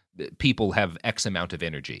progressive, people have X amount of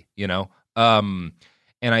energy, you know?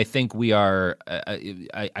 And I think we are,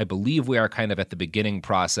 I believe we are kind of at the beginning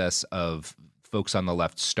process of folks on the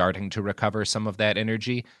left starting to recover some of that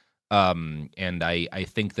energy. And I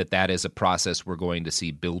think that is a process we're going to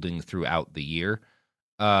see building throughout the year.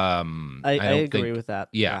 I agree with that.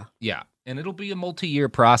 Yeah. And it'll be a multi-year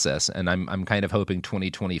process, and I'm kind of hoping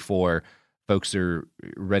 2024 folks are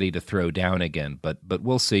ready to throw down again. But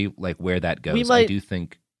we'll see like where that goes. I do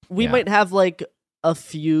think we might have like a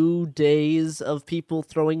few days of people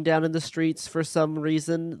throwing down in the streets for some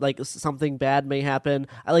reason, like something bad may happen.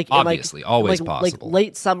 Obviously, always possible. Like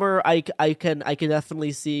late summer, I can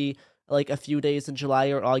definitely see like a few days in July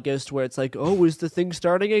or August where it's like, oh, is the thing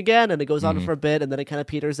starting again? And it goes on for a bit, and then it kind of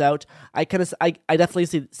peters out. I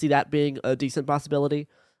definitely see that being a decent possibility.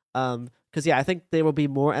 Because I think there will be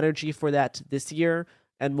more energy for that this year,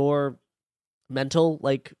 and more mental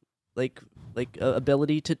like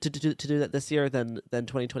ability to do that this year than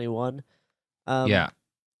 2021.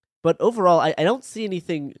 But overall, I don't see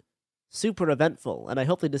anything super eventful, and I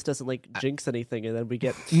hope that this doesn't like jinx anything, and then we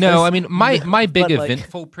get no. I mean, my big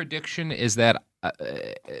eventful prediction is that,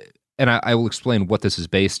 and I will explain what this is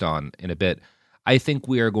based on in a bit. I think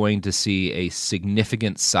we are going to see a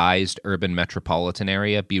significant sized urban metropolitan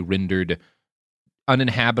area be rendered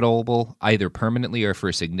uninhabitable either permanently or for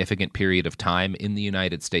a significant period of time in the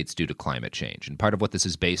United States due to climate change. And part of what this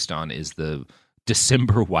is based on is the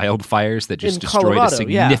December wildfires that just destroyed a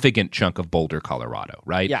significant chunk of Boulder, Colorado,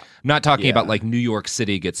 right? Yeah. Not talking about like New York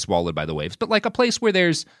City gets swallowed by the waves, but like a place where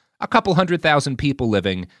there's a couple 100,000 people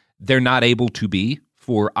living, they're not able to be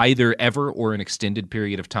for either ever or an extended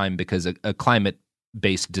period of time because a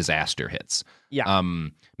climate-based disaster hits. Yeah.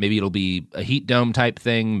 Maybe it'll be a heat dome type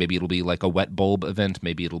thing. Maybe it'll be like a wet bulb event.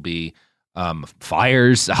 Maybe it'll be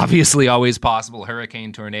fires, obviously always possible,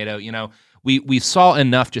 hurricane, tornado, you know. We saw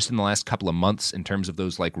enough just in the last couple of months in terms of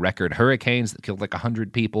those like record hurricanes that killed like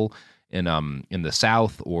 100 people in the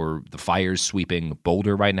South, or the fires sweeping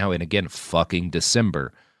Boulder right now, and again, fucking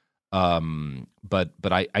December. But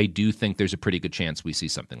I do think there's a pretty good chance we see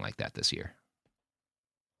something like that this year.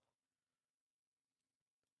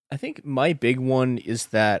 I think my big one is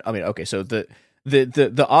that, I mean, okay, so the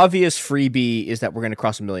obvious freebie is that we're going to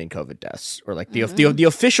cross 1 million COVID deaths, or like the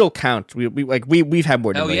official count. We've had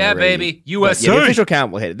more than 1 million yeah, already, baby, USA. Yeah, the official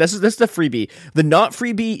count will hit it. That's the freebie. The not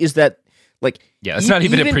freebie is that, like, that's not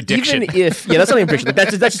even a prediction. Even if that's not even a prediction. Like,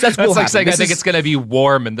 that's like saying I think it's going to be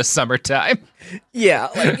warm in the summertime. Yeah,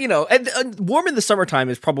 like, you know, and warm in the summertime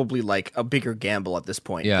is probably like a bigger gamble at this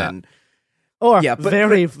point than. Or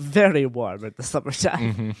very warm at the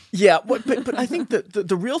summertime. Mm-hmm. Yeah, but I think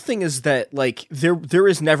the real thing is that, like, there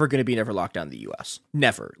is never going to be another lockdown in the U.S.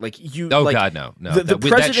 Never. Like, you. Oh, like, God, no. The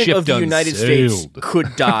president of the United States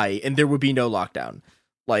could die, and there would be no lockdown.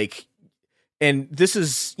 Like, and this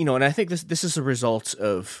is, you know, and I think this is a result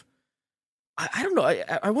of. I don't know.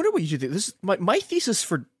 I wonder what you think. This my thesis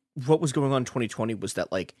for what was going on in 2020 was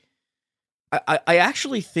that, like, I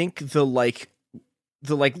actually think the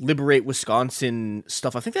Liberate Wisconsin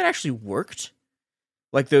stuff, I think that actually worked.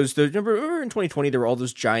 Like those remember in 2020 there were all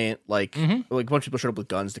those giant like a bunch of people showed up with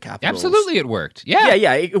guns to Capitals. Absolutely, it worked. Yeah,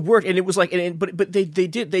 it worked, and it was like, but they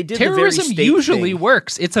did terrorism the very usually thing.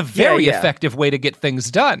 Works. It's a very effective way to get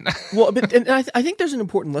things done. Well, but and I think there's an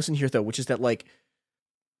important lesson here though, which is that, like,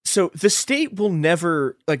 so the state will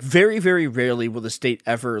never, like, very very rarely will the state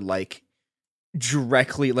ever, like,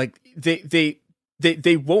 directly, like,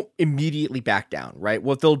 they won't immediately back down, right?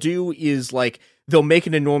 What they'll do is, like, they'll make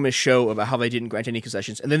an enormous show about how they didn't grant any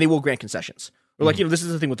concessions, and then they will grant concessions. Or, like, you know, this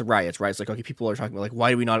is the thing with the riots, right? It's like, okay, people are talking about, like, why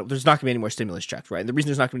do we not, there's not going to be any more stimulus checks, right? And the reason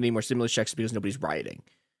there's not going to be any more stimulus checks is because nobody's rioting.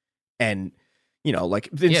 And, you know, like...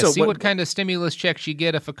 what kind of stimulus checks you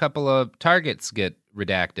get if a couple of targets get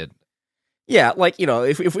redacted. Yeah, like, you know,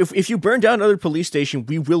 if you burn down another police station,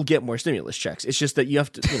 we will get more stimulus checks. It's just that you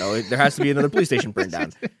have to, you know, there has to be another police station burned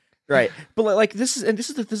down. Right, but like this is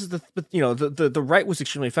the you know, the right was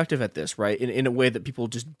extremely effective at this, right, in a way that people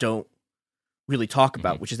just don't really talk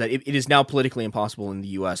about, which is that it is now politically impossible in the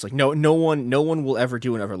U.S. Like no one will ever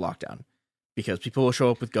do another lockdown because people will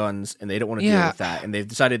show up with guns and they don't want to deal with that, and they've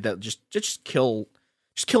decided that just kill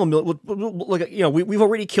a million. Like, you know, we've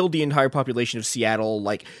already killed the entire population of Seattle.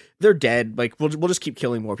 Like, they're dead. Like, we'll just keep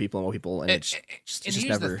killing more people and more people, and it's just here's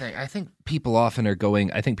never. The thing. I think people often are going.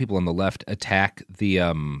 I think people on the left attack the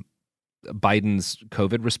Biden's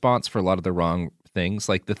COVID response for a lot of the wrong things.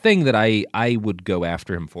 Like, the thing that I would go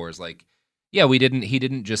after him for is, like, yeah, he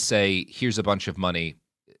didn't just say, here's a bunch of money,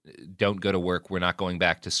 don't go to work, we're not going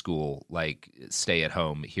back to school, like, stay at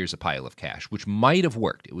home, here's a pile of cash, which might have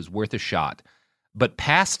worked. It was worth a shot. But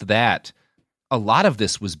past that, a lot of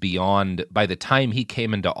this was beyond, by the time he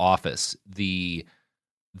came into office, the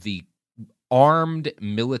armed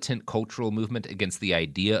militant cultural movement against the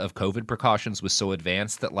idea of COVID precautions was so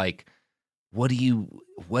advanced that, like, what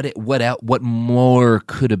more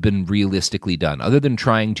could have been realistically done other than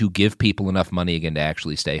trying to give people enough money again to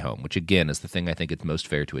actually stay home, which again is the thing I think it's most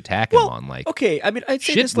fair to attack him on. Like, okay, I mean, I'd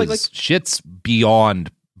say this, like shit's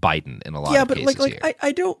beyond Biden in a lot of cases. Yeah, but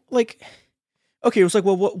I don't, like, okay, it was like,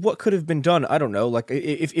 well, what could have been done? I don't know. Like,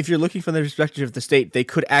 if you're looking from the perspective of the state, they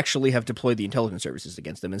could actually have deployed the intelligence services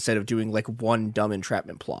against them instead of doing, like, one dumb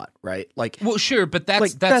entrapment plot, right? Like, well, sure, but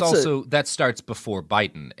that's also that starts before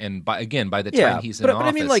Biden, and by the time he's in office,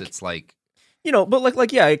 I mean, like, it's like, you know, but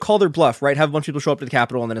like, yeah, call their bluff, right? Have a bunch of people show up to the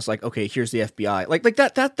Capitol, and then it's like, okay, here's the FBI. Like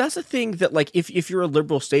that's a thing that, like, if you're a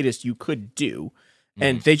liberal statist, you could do,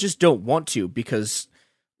 and they just don't want to because,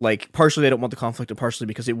 like, partially they don't want the conflict, and partially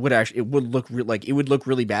because it would look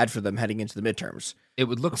really bad for them heading into the midterms. It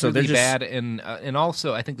would look really bad, and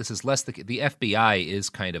also I think this is less the FBI is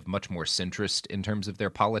kind of much more centrist in terms of their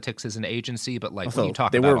politics as an agency. But, like, when you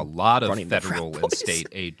talk about a lot of federal and state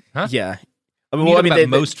aid, yeah,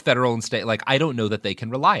 most federal and state, like, I don't know that they can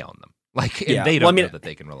rely on them. Like, and they don't know that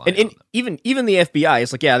they can rely on them. Even the FBI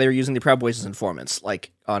is like, yeah, they're using the Proud Boys as informants,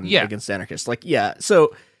 like, against anarchists, like, yeah,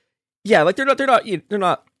 so yeah, like they're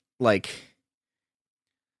not. Like,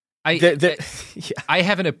 I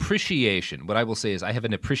have an appreciation. What I will say is I have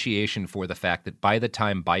an appreciation for the fact that by the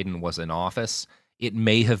time Biden was in office, it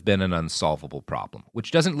may have been an unsolvable problem,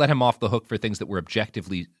 which doesn't let him off the hook for things that were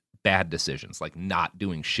objectively bad decisions, like not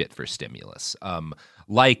doing shit for stimulus,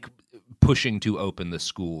 like pushing to open the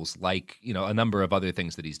schools, like, you know, a number of other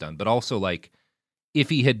things that he's done. But also, like, if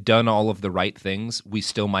he had done all of the right things, we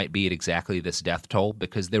still might be at exactly this death toll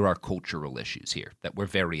because there are cultural issues here that were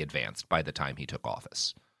very advanced by the time he took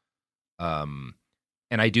office. And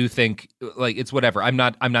I do think, like, it's whatever. I'm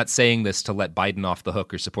not saying this to let Biden off the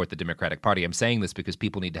hook or support the Democratic Party. I'm saying this because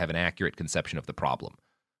people need to have an accurate conception of the problem.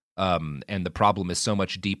 And the problem is so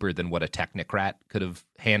much deeper than what a technocrat could have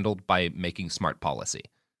handled by making smart policy.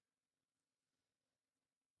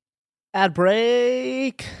 Ad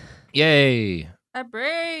break. Yay. A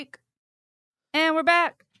break. And we're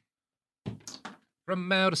back.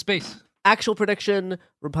 From outer space. Actual prediction,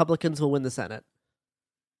 Republicans will win the Senate.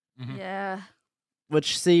 Mm-hmm. Yeah.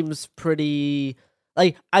 Which seems pretty...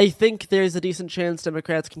 Like, I think there's a decent chance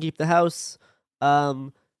Democrats can keep the House,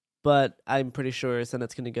 but I'm pretty sure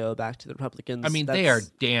Senate's going to go back to the Republicans. I mean, they are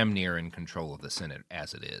damn near in control of the Senate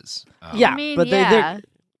as it is. Yeah, I mean, but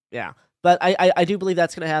yeah. But I do believe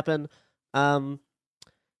that's going to happen.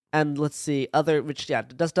 And let's see,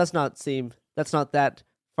 does not seem, that's not that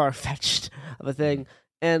far-fetched of a thing.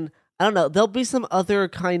 And I don't know, there'll be some other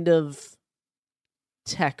kind of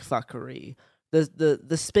tech fuckery.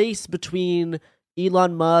 The space between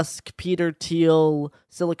Elon Musk, Peter Thiel,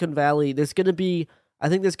 Silicon Valley, I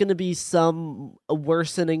think there's gonna be some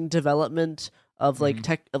worsening development of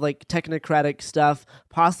technocratic stuff,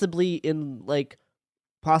 possibly with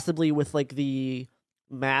like the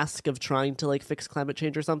mask of trying to like fix climate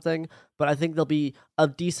change or something. But I think there'll be a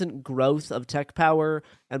decent growth of tech power,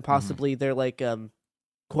 and possibly they're like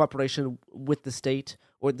cooperation with the state,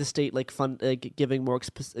 or the state giving more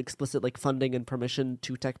explicit like funding and permission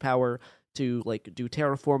to tech power to like do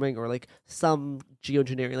terraforming or like some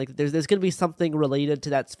geoengineering. Like there's going to be something related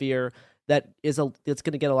to that sphere that's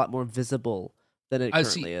going to get a lot more visible than it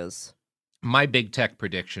currently is. My big tech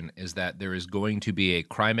prediction is that there is going to be a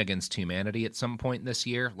crime against humanity at some point this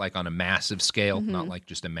year, like on a massive scale, not like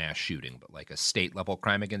just a mass shooting, but like a state level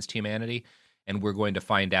crime against humanity. And we're going to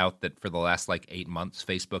find out that for the last 8 months,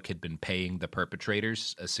 Facebook had been paying the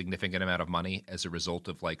perpetrators a significant amount of money as a result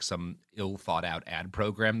of like some ill thought out ad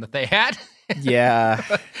program that they had. Yeah.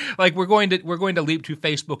 Like we're going to leap to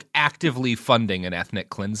Facebook actively funding an ethnic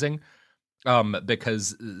cleansing.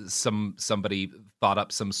 Because somebody thought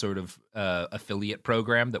up some sort of affiliate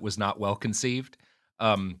program that was not well conceived.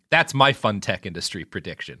 That's my fun tech industry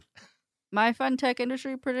prediction. My fun tech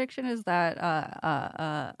industry prediction is that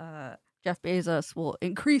Jeff Bezos will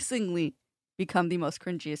increasingly become the most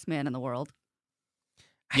cringiest man in the world.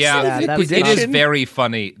 Yeah, it is very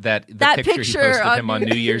funny that the picture he posted of him on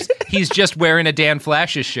New Year's, he's just wearing a Dan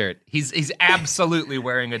Flash's shirt. He's absolutely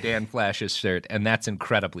wearing a Dan Flash's shirt, and that's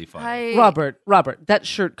incredibly funny. Robert, that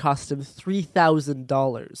shirt cost him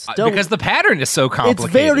 $3,000. Because the pattern is so complicated.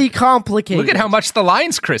 It's very complicated. Look at how much the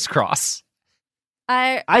lines crisscross.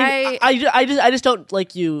 I just don't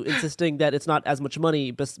like you insisting that it's not as much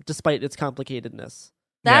money, despite its complicatedness.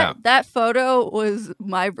 That photo was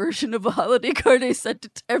my version of a holiday card. I sent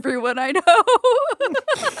it to everyone I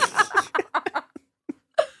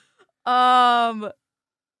know.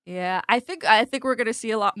 Yeah, I think we're gonna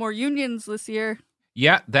see a lot more unions this year.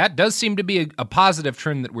 Yeah, that does seem to be a positive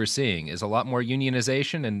trend that we're seeing, is a lot more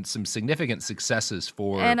unionization and some significant successes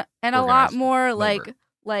for and a lot more like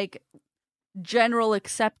general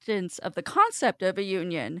acceptance of the concept of a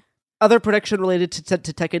union. Other prediction related to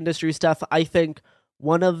tech industry stuff, I think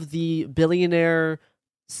one of the billionaire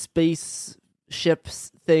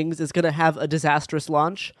spaceships things is going to have a disastrous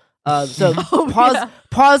launch.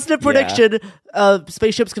 Positive prediction,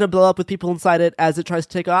 spaceship's going to blow up with people inside it as it tries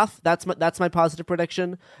to take off. That's my positive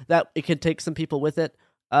prediction, that it can take some people with it.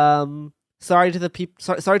 Sorry to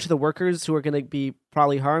the workers who are going to be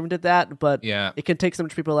probably harmed at that, but it can take some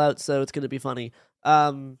people out, so it's going to be funny.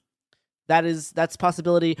 That's a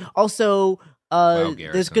possibility. Also,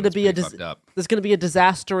 there's going to be a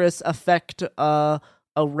disastrous effect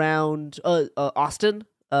around Austin.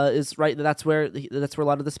 Is right. That's where a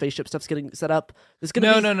lot of the spaceship stuff's getting set up.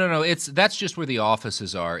 No. That's just where the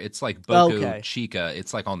offices are. It's like Boca Chica.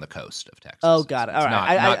 It's like on the coast of Texas. Oh, got it. All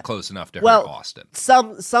right. Not close enough to hurt Austin.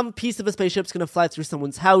 Some piece of a spaceship's going to fly through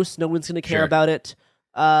someone's house. No one's going to care about it.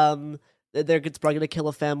 It's probably going to kill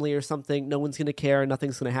a family or something. No one's going to care.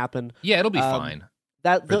 Nothing's going to happen. Yeah, it'll be fine.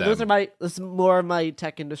 Those are more of my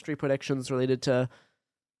tech industry predictions related to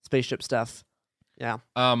spaceship stuff. Yeah.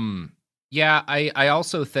 Yeah, I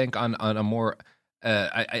also think on a more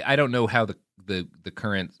I don't know how the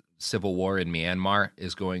current civil war in Myanmar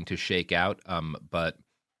is going to shake out, but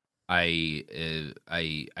I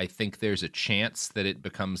think there's a chance that it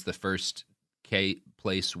becomes the first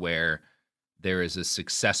place where there is a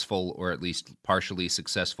successful, or at least partially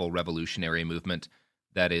successful, revolutionary movement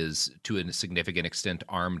that is to a significant extent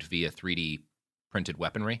armed via 3D printed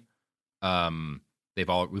weaponry.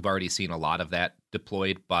 We've already seen a lot of that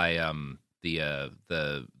deployed by the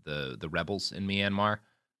rebels in Myanmar.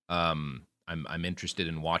 I'm interested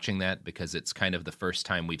in watching that because it's kind of the first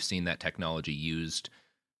time we've seen that technology used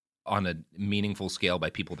on a meaningful scale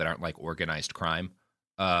by people that aren't like organized crime.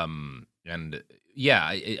 And yeah,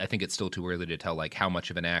 I think it's still too early to tell like how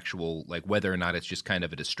much of an actual, like whether or not it's just kind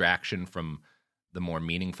of a distraction from the more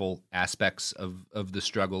meaningful aspects of the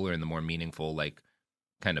struggle, or in the more meaningful like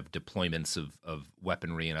kind of deployments of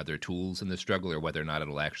weaponry and other tools in the struggle, or whether or not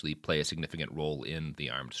it'll actually play a significant role in the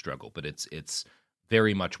armed struggle. But it's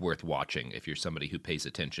very much worth watching if you're somebody who pays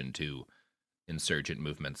attention to insurgent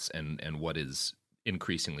movements and what is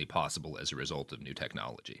increasingly possible as a result of new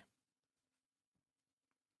technology.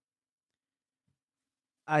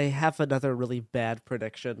 I have another really bad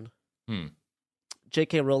prediction.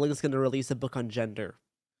 J.K. Rowling is going to release a book on gender.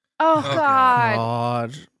 Oh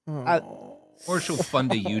God. Or she'll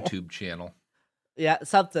fund a YouTube channel. Yeah,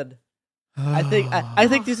 something. I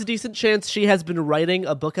think there's a decent chance she has been writing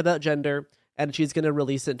a book about gender, and she's going to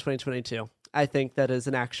release it in 2022. I think that is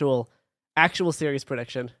an actual serious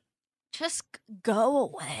prediction. Just go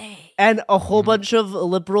away. And a whole bunch of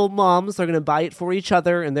liberal moms are going to buy it for each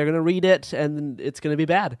other, and they're going to read it, and it's going to be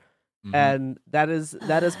bad. And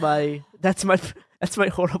that's my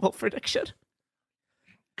horrible prediction.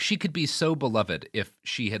 She could be so beloved if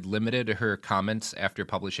she had limited her comments after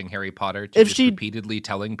publishing Harry Potter to repeatedly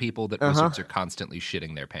telling people that wizards are constantly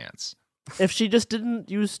shitting their pants. If she just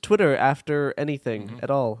didn't use Twitter after anything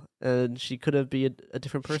at all, and she could have been a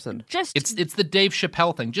different person. It's the Dave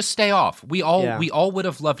Chappelle thing. Just stay off. We all would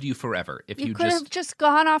have loved you forever if you could have just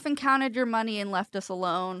gone off and counted your money and left us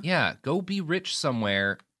alone. Yeah, go be rich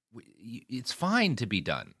somewhere. It's fine to be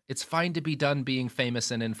done. It's fine to be done being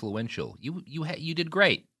famous and influential. You did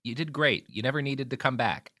great. You did great. You never needed to come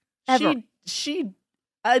back. She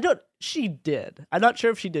did. I'm not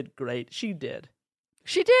sure if she did great. She did.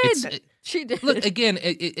 She did. She did. Look, again,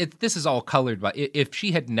 this is all colored by, if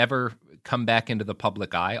she had never come back into the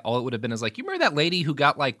public eye, all it would have been is like, you remember that lady who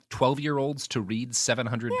got like 12-year-olds to read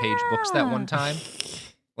 700-page books that one time?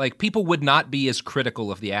 Like, people would not be as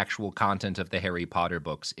critical of the actual content of the Harry Potter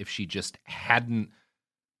books if she just hadn't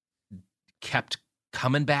kept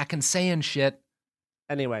coming back and saying shit.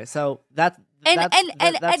 Anyway, so that's my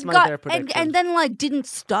prediction. And then like didn't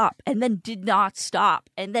stop, and then did not stop,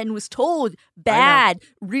 and then was told bad,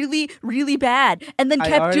 really, really bad, and then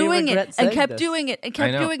kept doing it, and kept doing it, and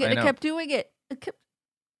kept doing it, and kept doing it.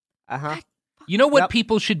 You know what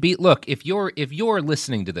people should be? Look, if you're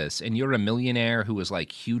listening to this and you're a millionaire who was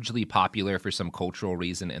like hugely popular for some cultural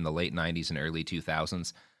reason in the late 90s and early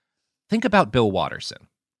 2000s, think about Bill Watterson.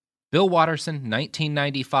 Bill Watterson,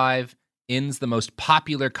 1995, ends the most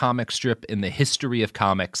popular comic strip in the history of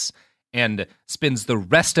comics and spends the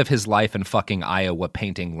rest of his life in fucking Iowa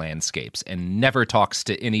painting landscapes and never talks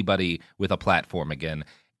to anybody with a platform again.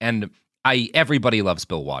 And everybody loves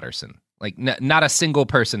Bill Watterson. Like, not a single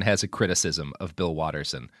person has a criticism of Bill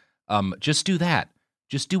Watterson. Just do that.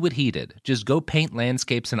 Just do what he did. Just go paint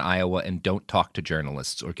landscapes in Iowa and don't talk to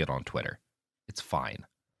journalists or get on Twitter. It's fine.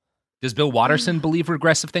 Does Bill Watterson believe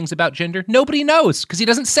regressive things about gender? Nobody knows, because he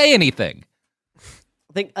doesn't say anything.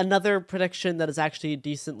 I think another prediction that is actually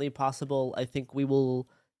decently possible, I think we will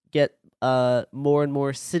get more and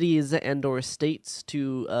more cities and or states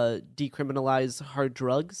to decriminalize hard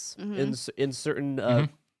drugs in certain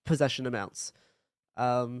possession amounts.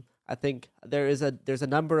 I think there's a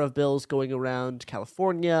number of bills going around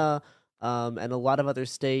California and a lot of other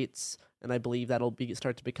states, and I believe that'll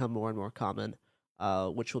start to become more and more common.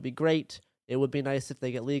 Which will be great. It would be nice if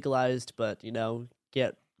they get legalized, but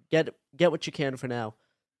get what you can for now.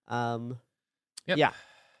 Yeah.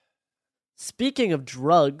 Speaking of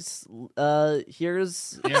drugs,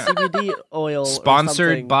 here's CBD oil,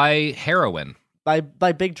 sponsored by heroin, by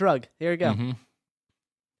Big Drug. Here you go.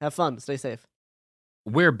 Have fun. Stay safe.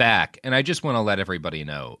 We're back, and I just want to let everybody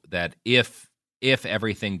know that if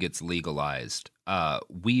everything gets legalized,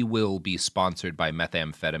 we will be sponsored by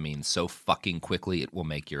methamphetamine so fucking quickly it will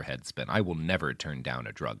make your head spin. I will never turn down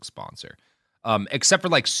a drug sponsor, except for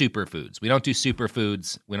like superfoods. We don't do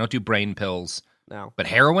superfoods. We don't do brain pills. No. But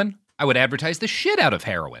heroin, I would advertise the shit out of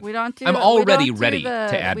heroin. We don't do. I'm already ready to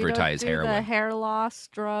advertise heroin. We don't do the hair loss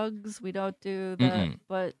drugs. We don't do the.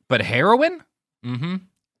 But heroin.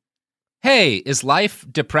 Hey, is life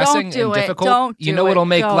depressing and difficult? Don't do you know what'll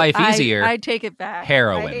make life easier? I take it back.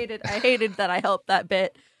 Heroin. I hated that I helped that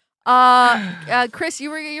bit. Chris,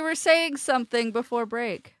 you were saying something before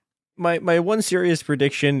break. My one serious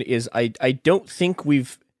prediction is I don't think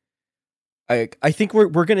I think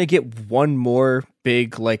we're gonna get one more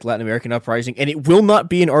big like Latin American uprising, and it will not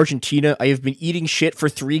be in Argentina. I have been eating shit for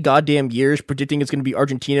 3 goddamn years predicting it's gonna be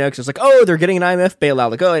Argentina because it's like, oh, they're getting an IMF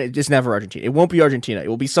bailout. Like, oh, it's never Argentina. It won't be Argentina. It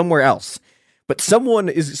will be somewhere else. But someone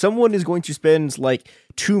is going to spend like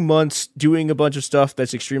 2 months doing a bunch of stuff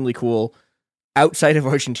that's extremely cool outside of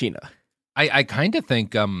Argentina. I kind of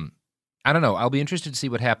think I don't know. I'll be interested to see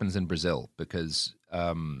what happens in Brazil because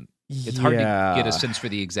it's hard to get a sense for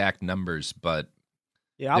the exact numbers, but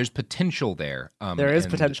there's potential there. There is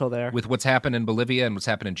potential there. With what's happened in Bolivia and what's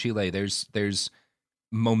happened in Chile, there's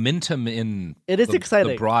momentum in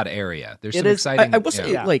exciting. The broad area. There's some exciting. I will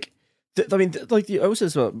say, I was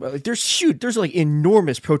saying, there's like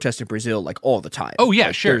enormous protests in Brazil like all the time. Oh yeah,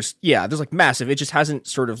 like, sure. There's like massive. It just hasn't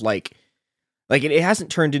sort of like it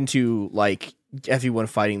hasn't turned into like everyone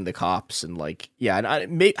fighting the cops and like and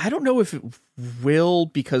I don't know if it will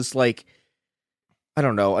because like I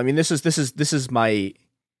don't know. I mean, this is my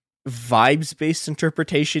vibes based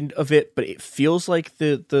interpretation of it, but it feels like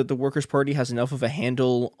the Workers' Party has enough of a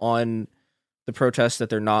handle on the protests that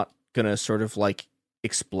they're not gonna sort of like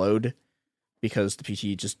explode because the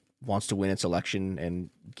PT just wants to win its election and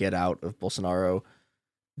get out of Bolsonaro.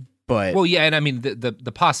 But well, yeah, and I mean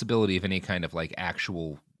the possibility of any kind of like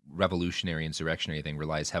actual revolutionary insurrectionary thing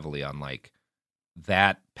relies heavily on like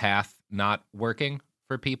that path not working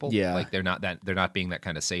for people. Yeah, like they're not being that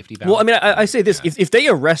kind of safety valve. Well, I mean, I say this: if they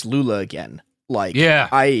arrest Lula again, like,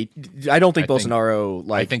 I don't think Bolsonaro.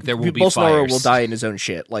 I think there will be Bolsonaro fires. will die in his own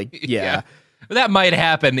shit. Like, yeah. That might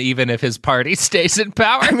happen even if his party stays in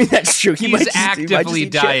power. I mean, that's true. He's actively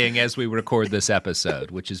dying as we record this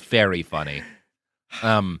episode, which is very funny.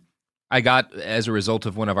 I got, as a result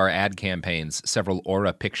of one of our ad campaigns, several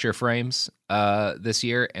Aura picture frames this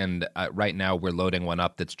year, and right now we're loading one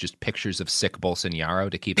up that's just pictures of sick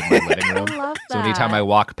Bolsonaro to keep in my living room. I love So anytime I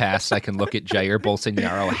walk past, I can look at Jair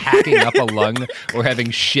Bolsonaro hacking up a lung or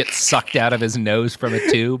having shit sucked out of his nose from a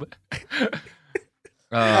tube.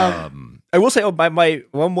 I will say, my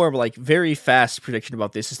one more like very fast prediction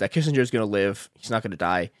about this is that Kissinger is going to live. He's not going to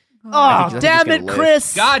die. Oh, damn it,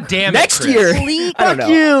 Chris! God damn it, next Chris. year.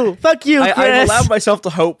 Fuck you, Chris. I allowed myself to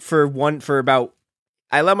hope for about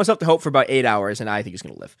 8 hours, and I think he's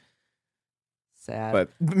going to live. Sad, but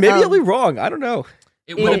maybe I'll be wrong. I don't know.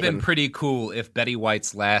 It would have been pretty cool if Betty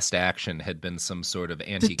White's last action had been some sort of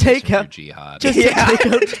anti-Kissinger jihad. Just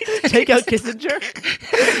take out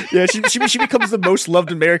Kissinger. Yeah, she becomes the most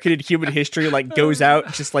loved American in human history. Like goes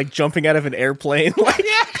out just like jumping out of an airplane. Like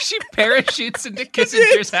she parachutes into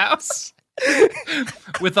Kissinger's house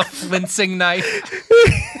with a flincing knife.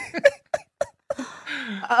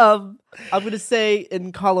 I'm going to say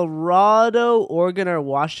in Colorado, Oregon, or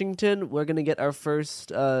Washington, we're going to get our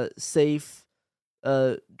first safe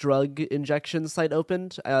drug injection site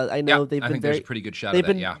opened. I know they've been there's a pretty good shot of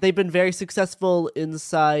that. They've been very successful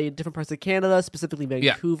inside different parts of Canada, specifically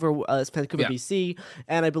Vancouver, BC,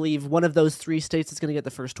 and I believe one of those 3 states is going to get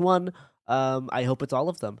the first one. I hope it's all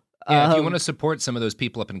of them. Yeah, if you want to support some of those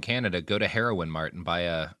people up in Canada, go to Heroin Mart and buy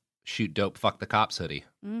a shoot dope, fuck the cops hoodie.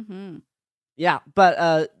 Mm-hmm. Yeah,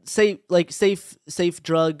 but safe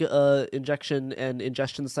drug injection and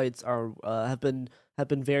ingestion sites are have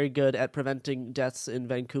been very good at preventing deaths in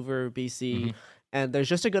Vancouver, BC, and there's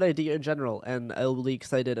just a good idea in general, and I'm really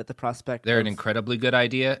excited at the prospect. They're an incredibly good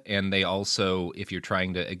idea, and they also, if you're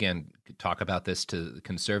trying to, again, talk about this to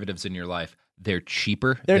conservatives in your life, they're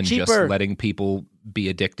cheaper than just letting people be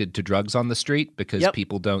addicted to drugs on the street because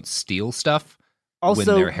people don't steal stuff.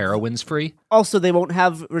 Also, when their heroin's free. Also, they won't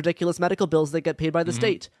have ridiculous medical bills that get paid by the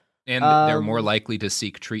state. And they're more likely to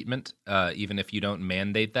seek treatment, even if you don't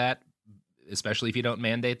mandate that, especially if you don't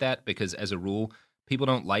mandate that, because as a rule, people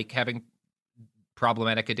don't like having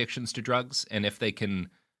problematic addictions to drugs. And if they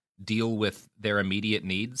can deal with their immediate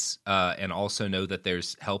needs and also know that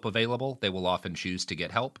there's help available, they will often choose to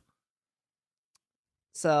get help.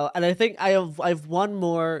 So, and I think I have one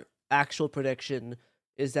more actual prediction,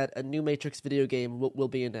 is that a new Matrix video game will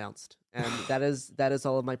be announced, and that is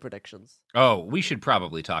all of my predictions. Oh, we should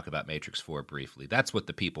probably talk about Matrix 4 briefly. That's what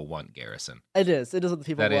the people want, Garrison. It is what the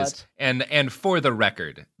people want. And for the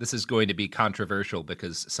record, this is going to be controversial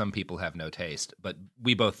because some people have no taste, but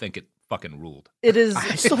we both think it fucking ruled. It is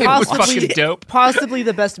fucking dope. Possibly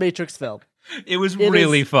the best Matrix film. It was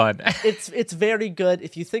really fun. It's very good.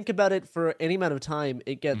 If you think about it for any amount of time,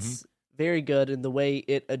 it gets very good in the way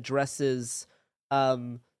it addresses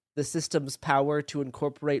the system's power to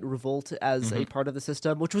incorporate revolt as a part of the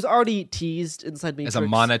system, which was already teased inside Matrix. As a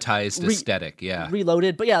monetized aesthetic,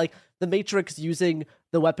 Reloaded. But yeah, like the Matrix using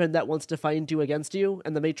the weapon that wants to find you against you,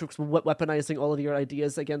 and the Matrix weaponizing all of your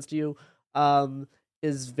ideas against you,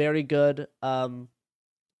 is very good.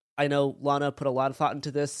 I know Lana put a lot of thought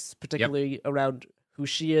into this, particularly around who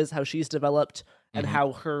she is, how she's developed, and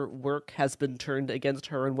how her work has been turned against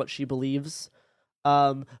her and what she believes.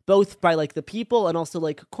 both by like the people and also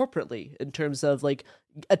like corporately in terms of like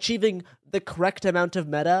achieving the correct amount of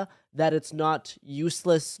meta that it's not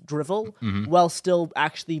useless drivel while still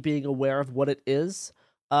actually being aware of what it is.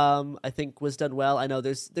 I think was done well. I know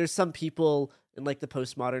there's some people in like the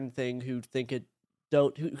postmodern thing who think it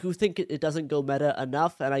doesn't go meta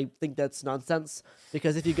enough, and I think that's nonsense,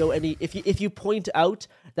 because if you go if you point out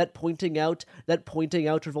that pointing out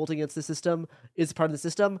revolting against the system is part of the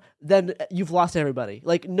system, then you've lost everybody.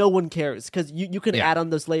 Like, no one cares, because you can add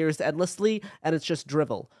on those layers endlessly and it's just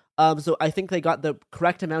drivel. So I think they got the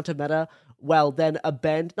correct amount of meta while then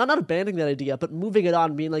not abandoning that idea, but moving it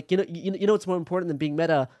on, being like, you know what's more important than being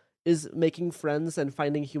meta is making friends and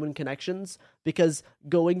finding human connections, because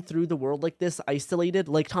going through the world like this isolated,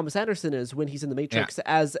 like Thomas Anderson is when he's in the Matrix,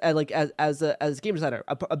 as a game designer,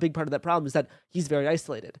 a big part of that problem is that he's very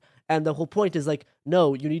isolated, and the whole point is like,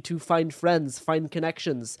 no, you need to find friends, find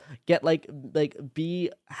connections, get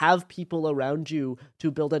have people around you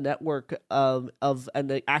to build a network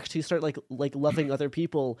and actually start like loving other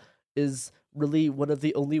people is really one of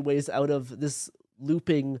the only ways out of this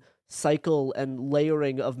looping cycle and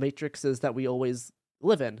layering of matrices that we always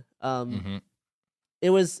live in.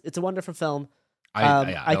 It's a wonderful film.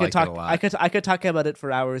 I could talk about it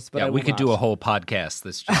for hours, but we could do a whole podcast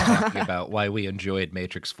that's just talking about why we enjoyed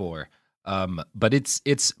Matrix 4. But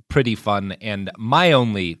it's pretty fun, and the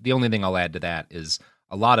only thing I'll add to that is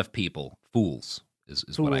a lot of people, fools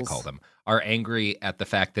is what I call them, are angry at the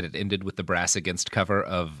fact that it ended with the Brass Against cover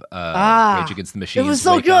of Rage Against the Machine. It was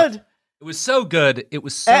so good. It was so good. It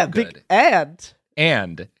was so good.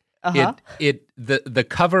 And the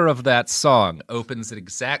cover of that song opens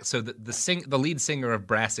at so the lead singer of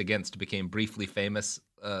Brass Against became briefly famous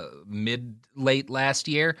late last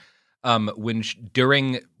year.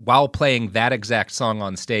 While playing that exact song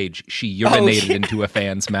on stage, she urinated into a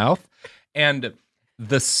fan's mouth, and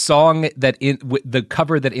the song the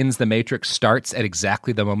cover that ends The Matrix starts at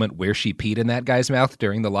exactly the moment where she peed in that guy's mouth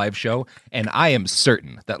during the live show. And I am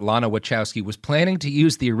certain that Lana Wachowski was planning to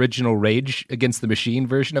use the original Rage Against the Machine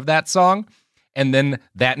version of that song. And then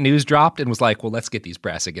that news dropped and was like, well, let's get these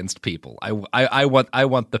Brass Against people. I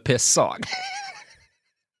want the piss song.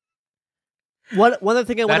 One other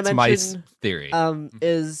thing I want to mention, my theory,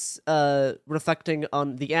 is reflecting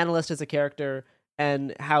on the analyst as a character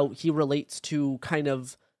and how he relates to kind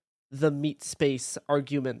of the meat space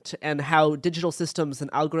argument and how digital systems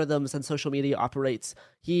and algorithms and social media operates.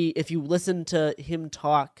 If you listen to him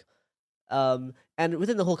talk, and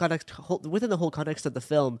within the whole context of the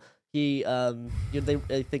film,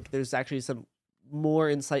 I think there's actually some more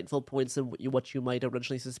insightful points than what you might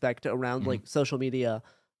originally suspect around like social media,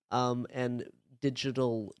 and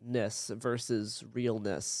digitalness versus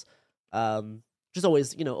realness. Which is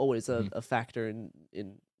always a factor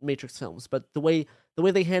in Matrix films, but the way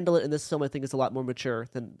they handle it in this film, I think, is a lot more mature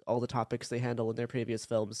than all the topics they handle in their previous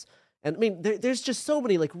films. And I mean, there's just so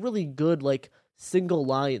many like really good like single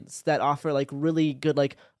lines that offer like really good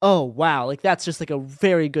like, oh wow, like that's just like a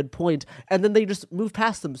very good point, and then they just move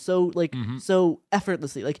past them so so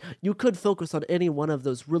effortlessly. Like you could focus on any one of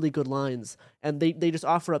those really good lines, and they just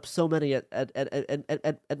offer up so many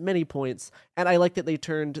at many points. And I like that they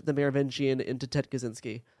turned the Merovingian into Ted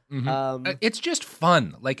Kaczynski. It's just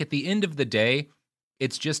fun. Like at the end of the day,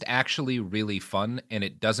 it's just actually really fun, and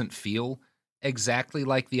it doesn't feel exactly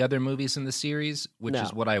like the other movies in the series, which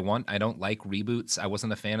is what I want. I don't like reboots. I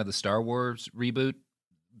wasn't a fan of the Star Wars reboot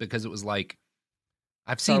because it was like,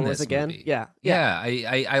 I've seen this again. Movie. Yeah.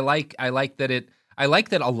 I like that I like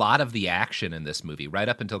that a lot of the action in this movie, right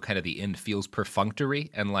up until kind of the end, feels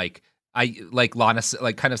perfunctory, and like Lana,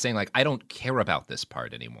 like kind of saying like, I don't care about this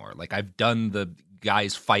part anymore. Like I've done the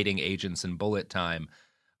guys fighting agents in bullet time.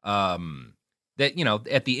 That,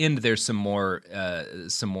 at the end there's some more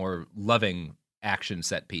loving action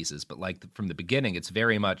set pieces, but like from the beginning,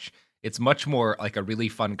 it's much more like a really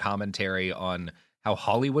fun commentary on how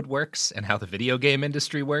Hollywood works and how the video game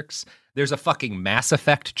industry works. There's a fucking Mass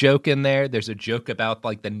Effect joke in there. There's a joke about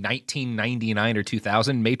like the 1999 or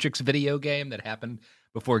 2000 Matrix video game that happened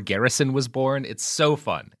before Garrison was born. It's so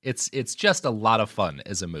fun. It's just a lot of fun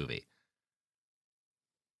as a movie.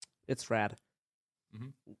 It's rad.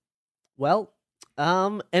 Well,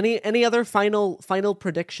 any other final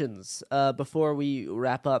predictions before we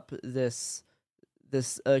wrap up this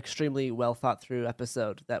extremely well thought through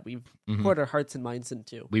episode that we've poured our hearts and minds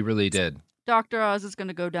into? We really did. Dr. Oz is going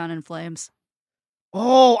to go down in flames.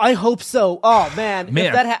 Oh, I hope so. Oh man,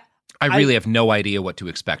 if that I really have no idea what to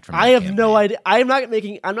expect from that I have campaign. no idea. I'm not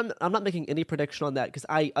making any prediction on that because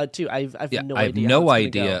I have no idea. I have how no it's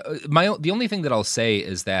idea. gonna go. The only thing that I'll say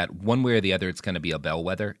is that one way or the other, it's going to be a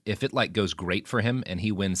bellwether. If it like goes great for him and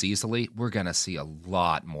he wins easily, we're going to see a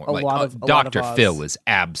lot more. A lot of Dr. Oz. Phil is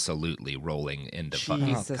absolutely rolling into fucking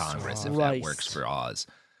Jesus Congress if that Christ. works for Oz.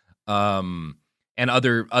 And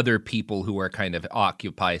other people who are kind of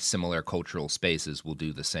occupy similar cultural spaces will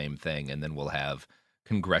do the same thing, and then we'll have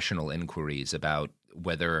congressional inquiries about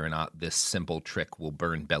whether or not this simple trick will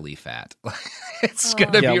burn belly fat. It's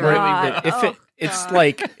gonna be really it's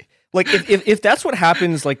like if that's what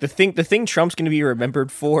happens, like the thing Trump's gonna be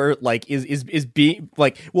remembered for, like is being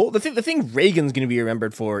like, well, the thing Reagan's gonna be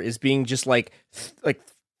remembered for is being just like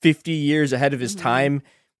 50 years ahead of his time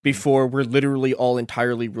before we're literally all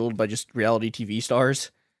entirely ruled by just reality TV stars.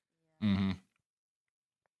 Mm-hmm.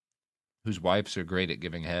 Whose wives are great at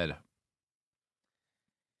giving head.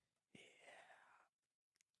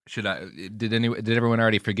 Did everyone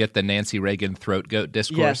already forget the Nancy Reagan throat goat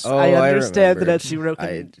discourse? Yes, I understand the Nancy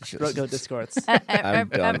Reagan throat goat discourse.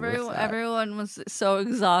 Everyone was so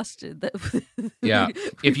exhausted that. Yeah,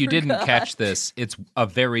 if you didn't catch this, it's a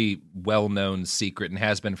very well-known secret and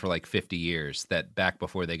has been for like 50 years that back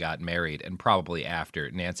before they got married and probably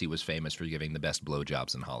after, Nancy was famous for giving the best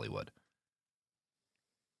blowjobs in Hollywood.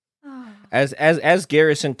 As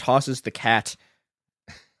Garrison tosses the cat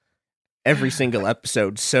every single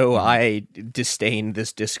episode, so I disdain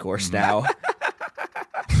this discourse now.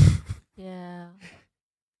 Yeah.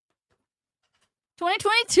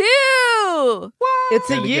 2022!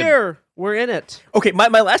 It's a year. We're in it. Okay, my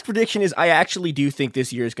last prediction is I actually do think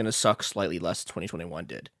this year is going to suck slightly less than 2021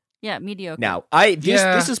 did. Yeah, mediocre. Now,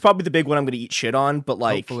 this is probably the big one I'm going to eat shit on, but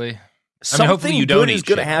like, hopefully, something you don't good is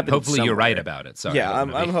going to happen. Hopefully, you're right about it. Sorry. Yeah,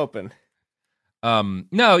 I'm hoping.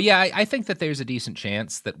 No, yeah, I think that there's a decent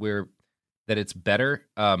chance that it's better.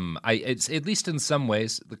 It's at least in some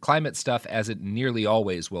ways. The climate stuff, as it nearly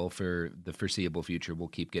always will for the foreseeable future, will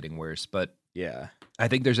keep getting worse. But yeah, I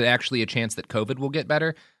think there's actually a chance that COVID will get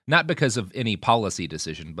better, not because of any policy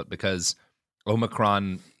decision, but because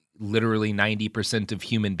Omicron, literally 90% of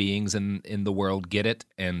human beings in the world get it,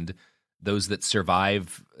 and those that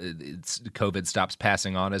survive, COVID stops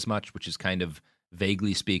passing on as much, which is kind of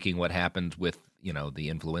vaguely speaking what happened with the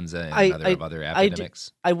influenza and other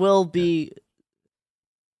epidemics. I will be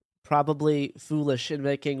probably foolish in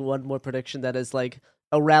making one more prediction that is like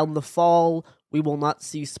around the fall we will not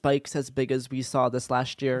see spikes as big as we saw this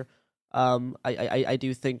last year. I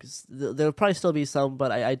do think there'll probably still be some,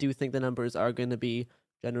 but I do think the numbers are going to be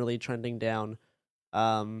generally trending down.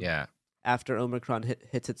 After Omicron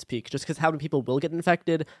hits its peak, just because how many people will get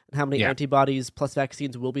infected and how many antibodies plus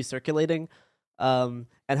vaccines will be circulating. And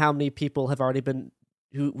how many people have already been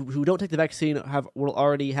who don't take the vaccine will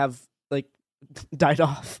already have like died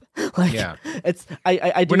off. Like, it's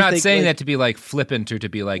I do. We're not think, saying like, that to be like flippant or to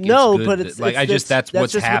be like no, it's good, but it's like it's I just that's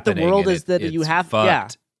what's just happening. What the world and is that it's you have. fucked. Yeah,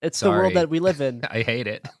 it's the world that we live in. I hate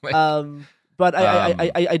it. But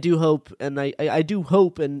I do hope, and I do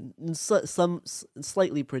hope, and some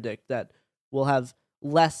slightly predict that we'll have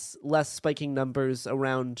less spiking numbers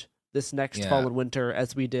around this next fall and winter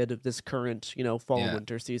as we did this current fall and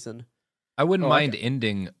winter season. I wouldn't mind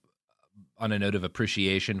ending on a note of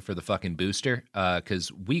appreciation for the fucking booster,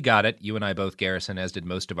 because we got it, you and I both, Garrison, as did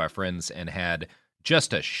most of our friends, and had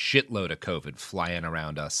just a shitload of COVID flying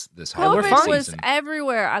around us this holiday COVID season. was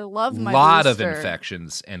everywhere. I love my lot booster. of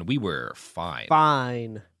infections, and we were fine.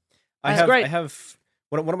 I have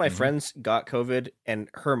one of my Mm-hmm. friends got COVID, and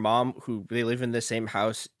her mom, who they live in the same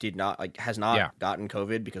house, has not gotten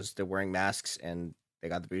COVID because they're wearing masks and they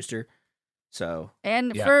got the booster. So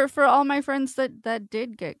for all my friends that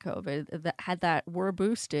did get COVID that were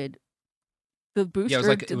boosted, the booster it was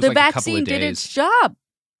like the a vaccine couple of did days. its job.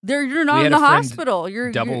 You're not We in had the a friend hospital.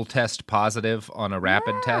 You're double test positive on a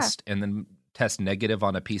rapid test and then test negative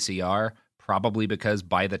on a PCR, probably because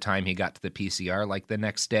by the time he got to the PCR, like the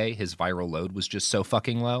next day, his viral load was just so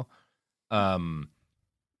fucking low.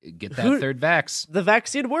 Get that third vax. The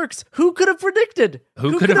vaccine works. Who could have predicted?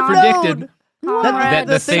 Who could have predicted that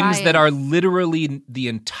the things that are literally the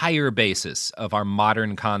entire basis of our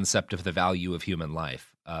modern concept of the value of human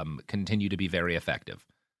life continue to be very effective?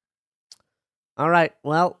 All right.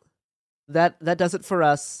 Well, that does it for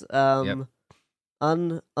us.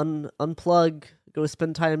 Unplug. Go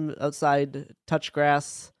spend time outside. Touch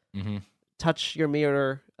grass. Mm-hmm. Touch your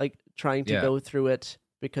mirror. Like trying to go through it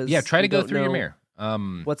because try to go through your mirror.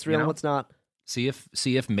 What's real and what's not. See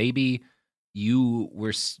if maybe you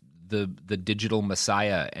were the digital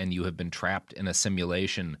messiah and you have been trapped in a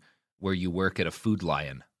simulation where you work at a Food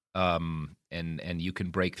Lion. and you can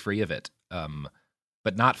break free of it,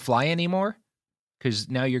 but not fly anymore because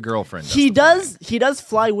now your girlfriend. He does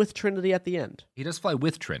fly with Trinity at the end. He does fly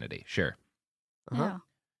with Trinity, sure. Yeah.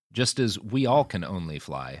 Just as we all can only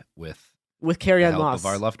fly with Carrie-Anne Moss.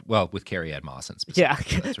 Of our with Carrie-Anne Moss in Yeah,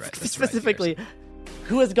 that's right. specifically,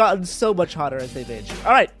 who has gotten so much hotter as they've aged.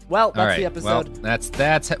 All right, well, that's the episode. Well,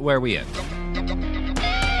 that's where we end.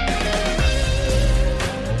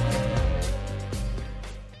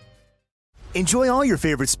 Enjoy all your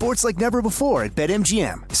favorite sports like never before at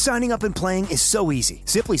BetMGM. Signing up and playing is so easy.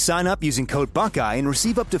 Simply sign up using code Buckeye and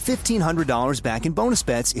receive up to $1,500 back in bonus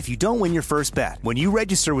bets if you don't win your first bet. When you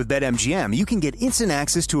register with BetMGM, you can get instant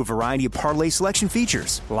access to a variety of parlay selection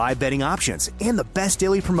features, live betting options, and the best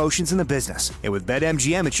daily promotions in the business. And with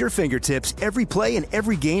BetMGM at your fingertips, every play and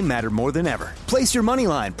every game matter more than ever. Place your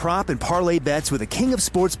moneyline, prop, and parlay bets with the king of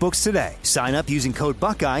sportsbooks today. Sign up using code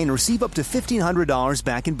Buckeye and receive up to $1,500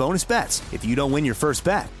 back in bonus bets if you don't win your first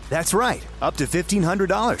bet. That's right, up to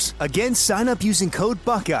 $1,500. Again, sign up using code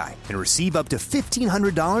Buckeye and receive up to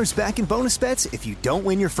 $1,500 back in bonus bets if you don't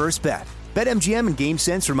win your first bet. BetMGM and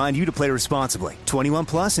GameSense remind you to play responsibly. 21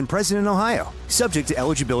 plus and present in Ohio. Subject to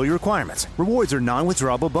eligibility requirements. Rewards are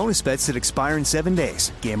non-withdrawable bonus bets that expire in 7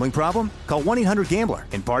 days. Gambling problem? Call 1-800-GAMBLER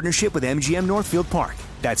in partnership with MGM Northfield Park.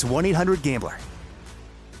 That's 1-800-GAMBLER.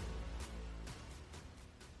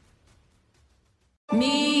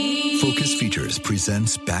 Focus Features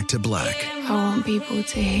presents Back to Black. I want people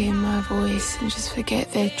to hear my voice and just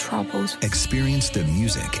forget their troubles. Experience the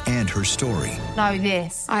music and her story Know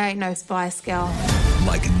this. I ain't no Spice Girl.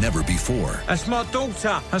 like never before. That's my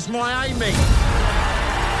daughter. That's my Amy.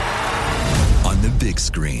 On the big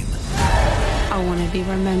screen. I want to be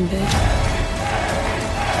remembered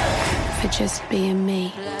for just being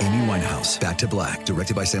me. Amy Winehouse, Back to Black,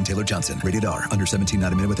 directed by Sam Taylor Johnson. Rated R, under 17,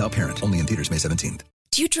 not a minute without parent. Only in theaters May 17th.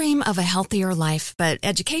 Do you dream of a healthier life, but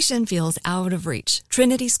education feels out of reach?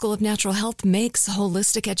 Trinity School of Natural Health makes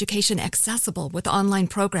holistic education accessible with online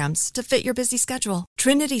programs to fit your busy schedule.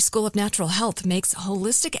 Trinity School of Natural Health makes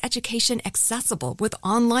holistic education accessible with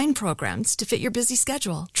online programs to fit your busy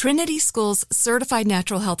schedule. Trinity School's Certified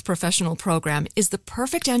Natural Health Professional Program is the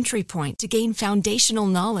perfect entry point to gain foundational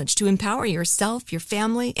knowledge to empower yourself, your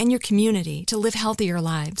family, and your community to live healthier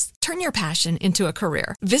lives. Turn your passion into a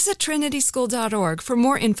career. Visit trinityschool.org for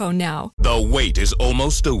more info now. The wait is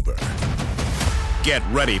almost over. Get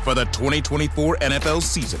ready for the 2024 NFL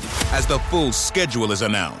season as the full schedule is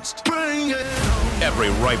announced. Every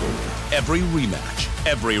rivalry, every rematch,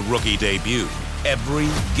 every rookie debut, every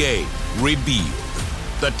game revealed.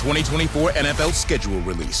 The 2024 NFL schedule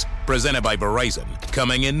release, presented by Verizon,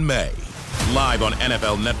 coming in May. Live on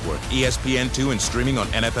NFL Network, ESPN2, and streaming on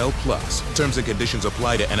NFL Plus. Terms and conditions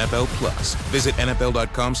apply to NFL Plus. Visit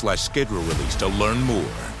NFL.com/schedule release to learn more.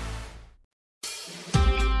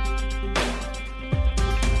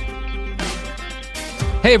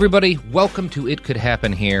 Hey everybody, welcome to It Could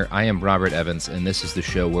Happen Here. I am Robert Evans, and this is the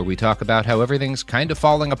show where we talk about how everything's kind of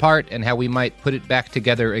falling apart and how we might put it back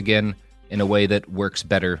together again in a way that works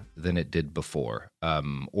better than it did before,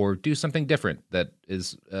 or do something different that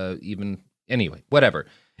is anyway, whatever.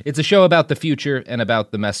 It's a show about the future and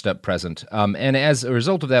about the messed up present. And as a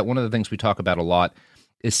result of that, one of the things we talk about a lot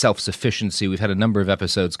is self-sufficiency. We've had a number of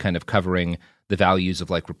episodes kind of covering the values of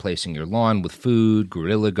like replacing your lawn with food,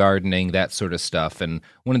 guerrilla gardening, that sort of stuff. And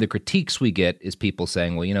one of the critiques we get is people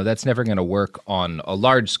saying, well, you know, that's never going to work on a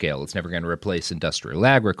large scale. It's never going to replace industrial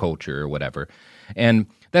agriculture or whatever. And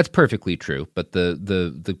that's perfectly true. But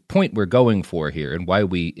the point we're going for here and why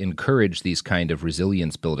we encourage these kind of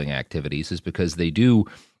resilience building activities is because they do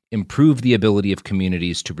improve the ability of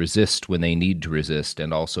communities to resist when they need to resist,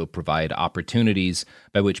 and also provide opportunities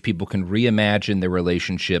by which people can reimagine their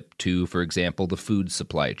relationship to, for example, the food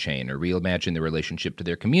supply chain, or reimagine their relationship to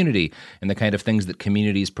their community and the kind of things that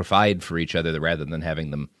communities provide for each other rather than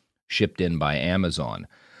having them shipped in by Amazon.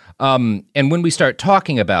 And when we start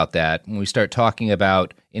talking about that, when we start talking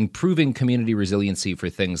about improving community resiliency for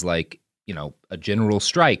things like, you know, a general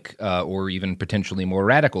strike or even potentially more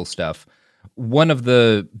radical stuff, one of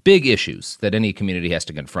the big issues that any community has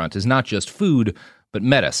to confront is not just food, but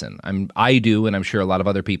medicine. I do, and I'm sure a lot of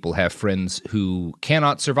other people have friends who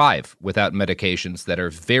cannot survive without medications that are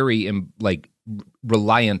very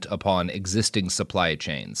reliant upon existing supply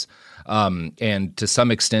chains, and to some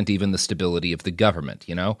extent even the stability of the government.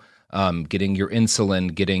 You know, getting your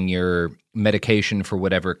insulin, getting your medication for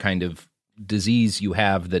whatever kind of disease you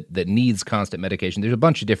have that needs constant medication. There's a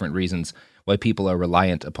bunch of different reasons why people are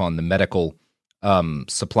reliant upon the medical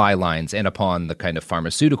supply lines and upon the kind of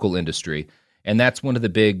pharmaceutical industry. And that's one of the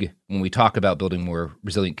big, when we talk about building more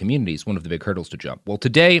resilient communities, one of the big hurdles to jump. Well,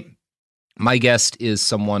 today My guest is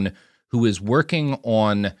someone who is working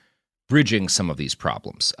on bridging some of these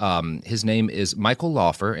problems. His name is Michael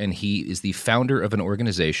Laufer, and he is the founder of an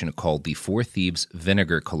organization called the Four Thieves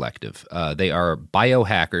Vinegar Collective. They are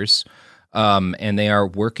biohackers, and they are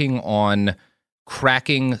working on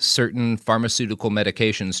cracking certain pharmaceutical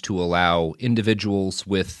medications to allow individuals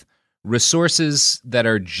with resources that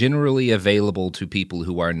are generally available to people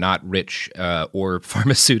who are not rich or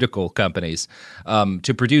pharmaceutical companies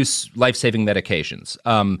to produce life-saving medications.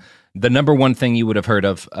 The number one thing you would have heard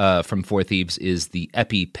of from Four Thieves is the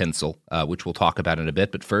EpiPencil, which we'll talk about in a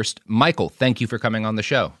bit. But first, Michael, thank you for coming on the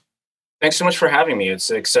show. Thanks so much for having me.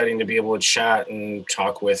 It's exciting to be able to chat and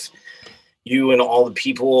talk with you and all the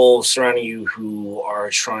people surrounding you who are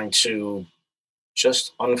trying to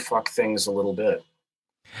just unfuck things a little bit.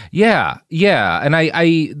 Yeah. And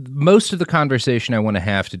I most of the conversation I want to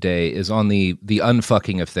have today is on the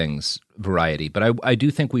unfucking of things variety, but I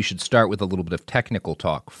do think we should start with a little bit of technical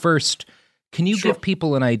talk. First, can you give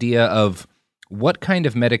people an idea of what kind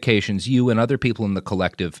of medications you and other people in the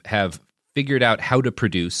collective have figured out how to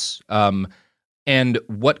produce, and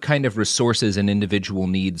what kind of resources an individual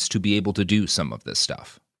needs to be able to do some of this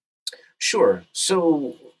stuff? Sure.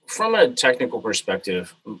 So from a technical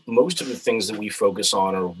perspective, most of the things that we focus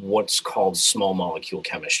on are what's called small molecule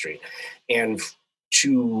chemistry. And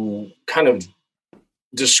to kind of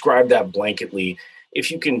describe that blanketly,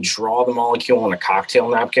 if you can draw the molecule on a cocktail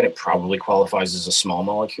napkin, it probably qualifies as a small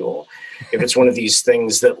molecule. If it's one of these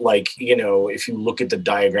things that, like, if you look at the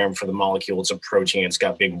diagram for the molecule, it's a protein, it's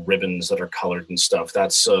got big ribbons that are colored and stuff.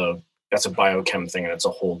 That's a biochem thing, and it's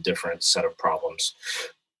a whole different set of problems.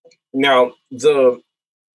 Now, the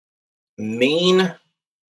main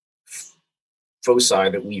foci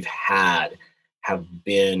that we've had have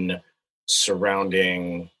been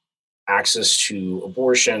surrounding access to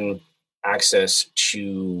abortion, access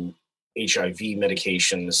to HIV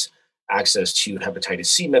medications, access to hepatitis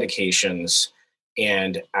C medications,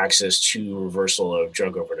 and access to reversal of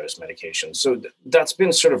drug overdose medications. So that's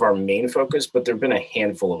been sort of our main focus, but there have been a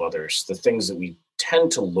handful of others. The things that we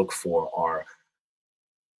tend to look for are,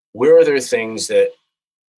 where are there things that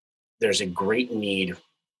there's a great need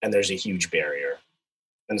and there's a huge barrier?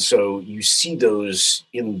 And so you see those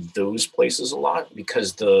in those places a lot,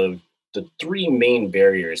 because the three main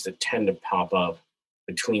barriers that tend to pop up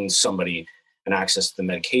between somebody and access to the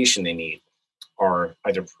medication they need are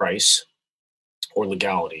either price or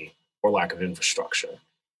legality or lack of infrastructure.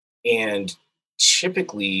 And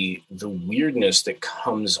typically the weirdness that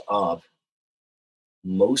comes up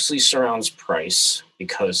mostly surrounds price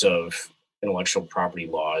because of intellectual property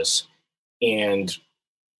laws and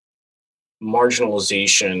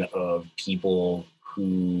marginalization of people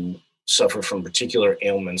who suffer from particular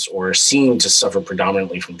ailments or are seen to suffer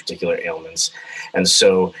predominantly from particular ailments. And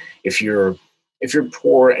so if you're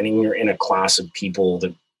poor and you're in a class of people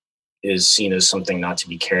that is seen as something not to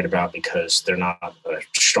be cared about because they're not a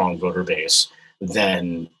strong voter base,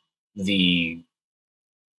 then the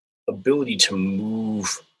ability to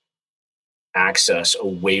move access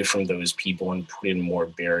away from those people and put in more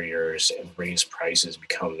barriers and raise prices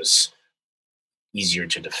becomes easier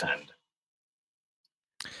to defend.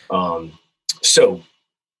 So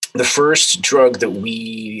the first drug that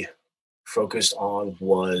we focused on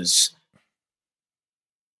was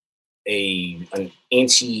an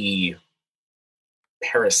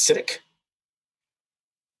anti-parasitic.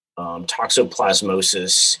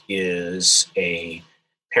 Toxoplasmosis is a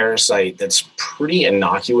parasite that's pretty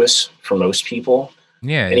innocuous for most people.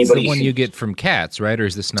 Yeah, it's the one you get from cats, right? Or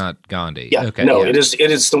is this not Gandhi? Yeah, okay, no, yeah. It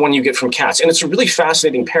is the one you get from cats, and it's a really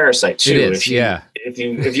fascinating parasite too. It is,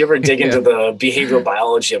 if you ever dig into the behavioral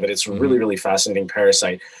biology of it, it's a really, really fascinating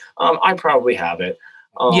parasite. I probably have it.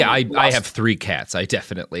 I have 3 cats. I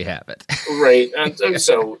definitely have it. Right, and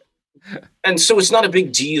so it's not a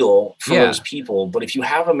big deal for most people. But if you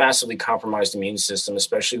have a massively compromised immune system,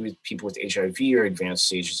 especially with people with HIV or advanced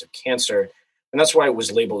stages of cancer, and that's why it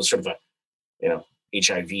was labeled as sort of a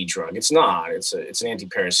HIV drug. It's not. It's an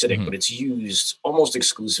anti-parasitic, but it's used almost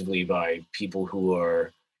exclusively by people who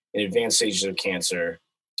are in advanced stages of cancer,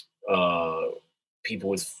 people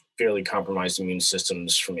with fairly compromised immune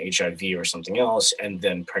systems from HIV or something else, and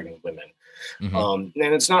then pregnant women. And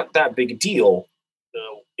it's not that big a deal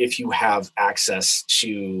if you have access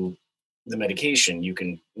to the medication. You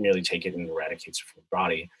can merely take it and it eradicates it from your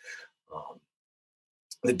body.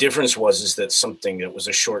 The difference is that something that was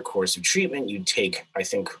a short course of treatment, you'd take, I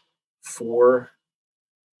think, 4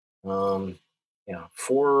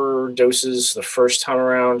 doses the first time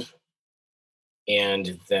around,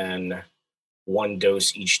 and then 1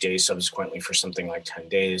 dose each day subsequently for something like 10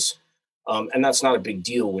 days. And that's not a big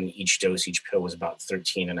deal when each pill was about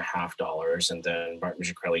 $13.50. And then Martin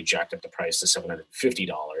Shkreli jacked up the price to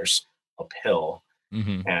 $750 a pill.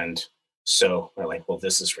 Mm-hmm. And so we're like, well,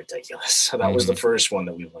 this is ridiculous. So that was the first one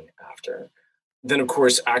that we went after. Then, of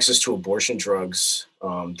course, access to abortion drugs.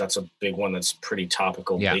 That's a big one that's pretty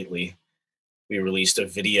topical lately. We released a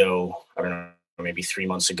video, I don't know, maybe 3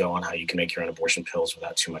 months ago on how you can make your own abortion pills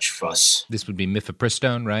without too much fuss. This would be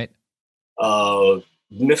mifepristone, right?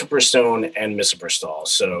 Mifepristone and misoprostol.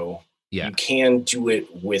 So you can do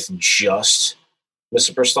it with just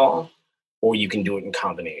misoprostol, or you can do it in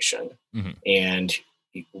combination. Mm-hmm. And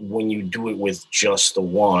when you do it with just the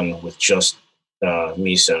one, with just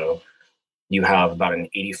miso, you have about an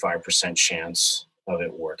 85% chance of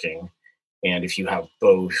it working. And if you have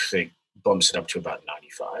both, it bumps it up to about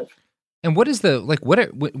 95. And what is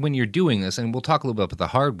when you're doing this, and we'll talk a little bit about the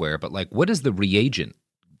hardware, but like, what is the reagent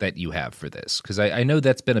that you have for this? Because I know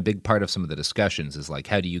that's been a big part of some of the discussions, is like,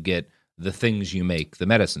 how do you get the things you make the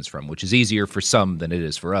medicines from, which is easier for some than it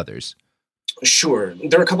is for others? Sure.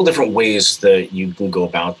 There are a couple different ways that you can go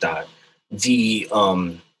about that. The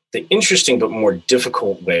interesting but more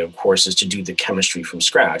difficult way, of course, is to do the chemistry from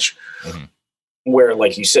scratch, where,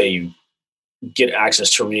 like you say, you get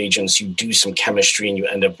access to reagents, you do some chemistry, and you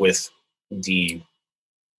end up with the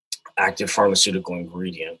active pharmaceutical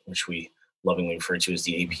ingredient, which we lovingly refer to as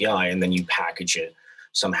the API, and then you package it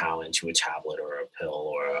somehow into a tablet or a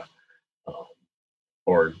pill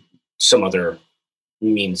or some other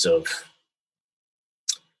means of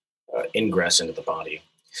ingress into the body.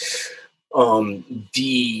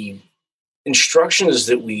 The instructions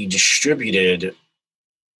that we distributed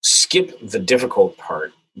skip the difficult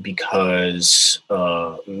part, because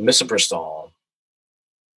misoprostol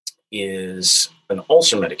is an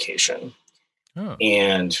ulcer medication.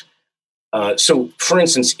 And so, for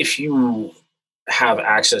instance, if you have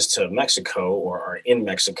access to Mexico or are in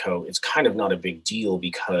Mexico, it's kind of not a big deal,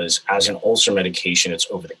 because as an ulcer medication, it's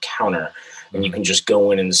over the counter. And you can just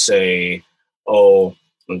go in and say, oh,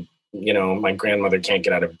 you know, my grandmother can't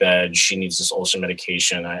get out of bed. She needs this ulcer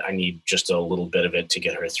medication. I need just a little bit of it to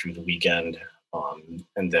get her through the weekend.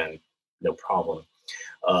 And then no problem.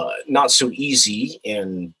 Not so easy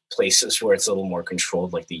in places where it's a little more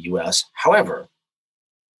controlled, like the US. However,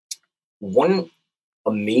 one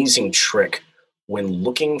amazing trick when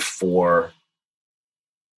looking for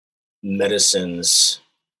medicines,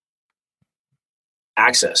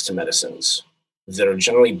 access to medicines that are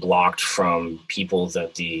generally blocked from people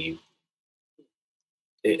that the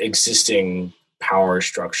existing power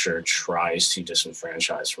structure tries to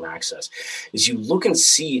disenfranchise from access, is you look and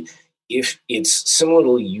see if it's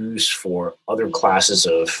similarly used for other classes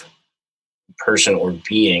of person or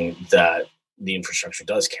being that the infrastructure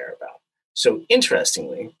does care about. So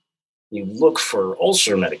interestingly, you look for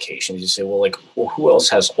ulcer medications, you say, well, who else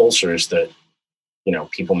has ulcers that, you know,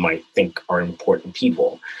 people might think are important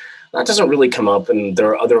people? That doesn't really come up, and there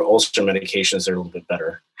are other ulcer medications that are a little bit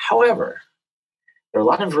better. However, there are a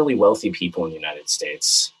lot of really wealthy people in the United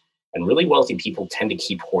States, and really wealthy people tend to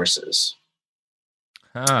keep horses.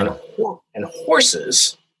 And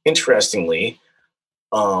horses, interestingly,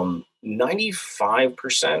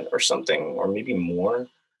 95% or something, or maybe more,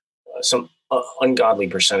 some ungodly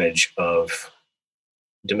percentage of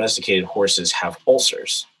domesticated horses have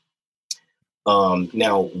ulcers.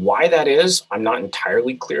 Now, why that is, I'm not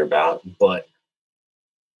entirely clear about, but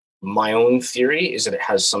my own theory is that it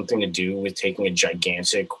has something to do with taking a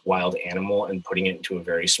gigantic wild animal and putting it into a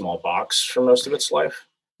very small box for most of its life.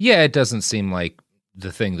 Yeah, it doesn't seem like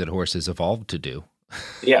the thing that horses evolved to do.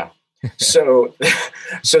 Yeah. So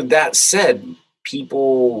that said,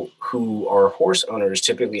 people who are horse owners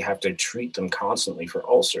typically have to treat them constantly for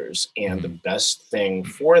ulcers. And the best thing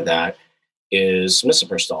for that is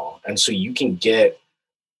misoprostol. And so you can get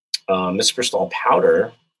misoprostol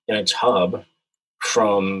powder in a tub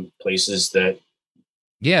from places that...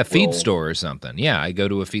 Yeah, feed store or something. Yeah, I go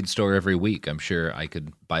to a feed store every week. I'm sure I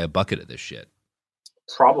could buy a bucket of this shit.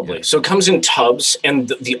 Probably. Yeah. So it comes in tubs.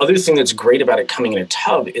 And the other thing that's great about it coming in a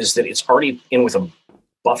tub is that it's already in with a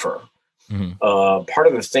buffer. Part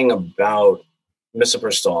of the thing about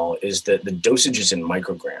misoprostol is that the dosage is in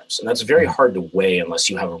micrograms. And that's very hard to weigh unless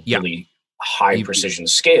you have a really high precision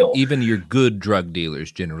scale. Even your good drug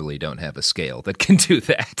dealers generally don't have a scale that can do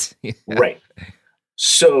that. Right.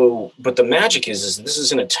 So, but the magic is this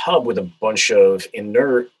is in a tub with a bunch of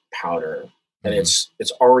inert powder, and it's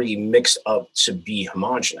already mixed up to be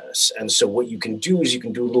homogeneous. And so what you can do is you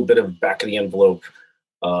can do a little bit of back of the envelope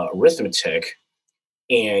arithmetic,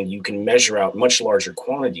 and you can measure out much larger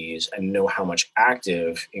quantities and know how much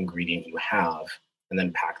active ingredient you have, and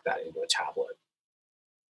then pack that into a tablet.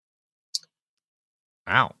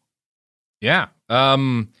 Wow. Yeah. I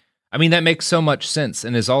mean, that makes so much sense,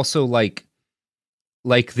 and is also like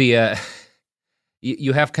the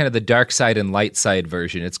you have kind of the dark side and light side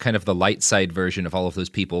version. It's kind of the light side version of all of those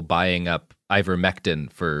people buying up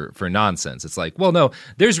ivermectin for nonsense. It's like, well, no,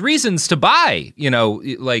 there's reasons to buy,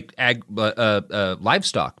 like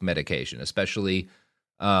livestock medication, especially.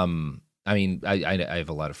 I mean, I have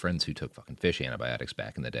a lot of friends who took fucking fish antibiotics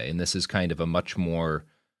back in the day, and this is kind of a much more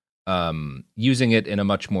using it in a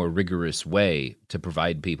much more rigorous way to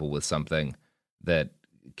provide people with something that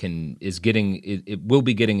it will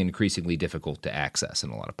be getting increasingly difficult to access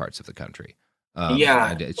in a lot of parts of the country.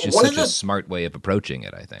 And it's just such a smart way of approaching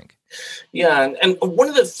it, I think. Yeah, and one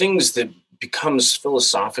of the things that becomes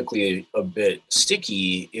philosophically a bit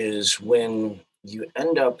sticky is when you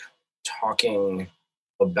end up talking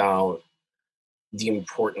about the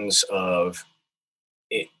importance of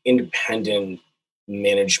independent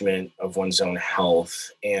management of one's own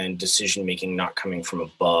health and decision making not coming from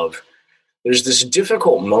above. There's this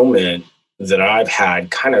difficult moment that I've had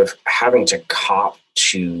kind of having to cop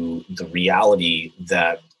to the reality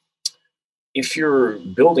that if you're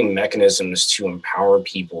building mechanisms to empower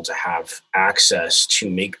people to have access to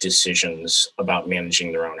make decisions about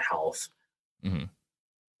managing their own health,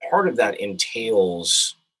 part of that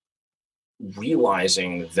entails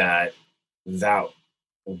realizing that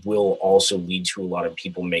will also lead to a lot of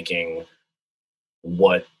people making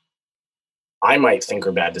what I might think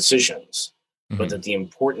are bad decisions, but that the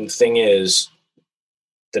important thing is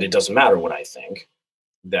that it doesn't matter what I think,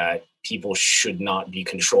 that people should not be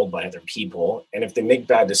controlled by other people. And if they make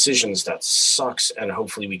bad decisions, that sucks. And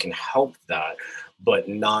hopefully we can help that, but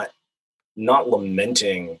not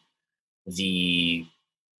lamenting the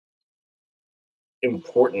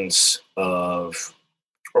importance of,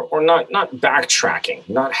 or not backtracking,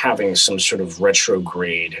 not having some sort of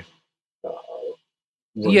retrograde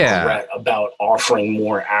regret about offering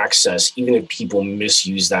more access, even if people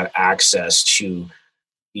misuse that access to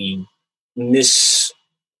mismanage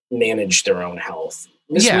their own health.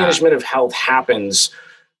 Mismanagement of health happens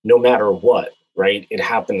no matter what, right? It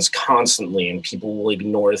happens constantly, and people will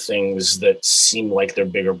ignore things that seem like they're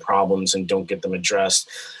bigger problems and don't get them addressed.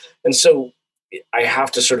 And so I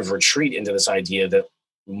have to sort of retreat into this idea that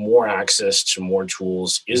more access to more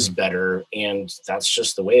tools is better, and that's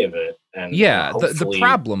just the way of it. And the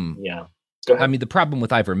problem. Yeah. Go ahead. I mean, the problem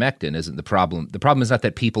with ivermectin isn't the problem. The problem is not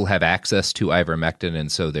that people have access to ivermectin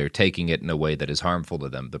and so they're taking it in a way that is harmful to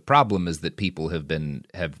them. The problem is that people have been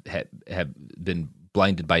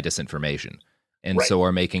blinded by disinformation, and so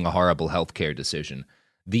are making a horrible healthcare decision.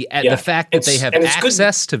 The fact that they have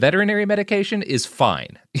access to veterinary medication is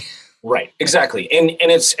fine. Right, exactly. And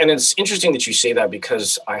it's interesting that you say that,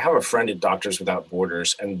 because I have a friend at Doctors Without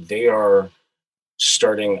Borders, and they are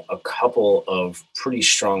starting a couple of pretty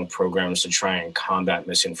strong programs to try and combat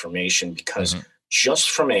misinformation, because just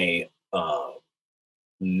from a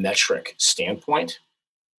metric standpoint,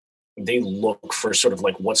 they look for sort of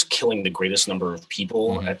like what's killing the greatest number of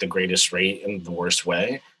people at the greatest rate in the worst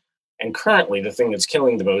way. And currently the thing that's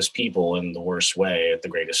killing the most people in the worst way at the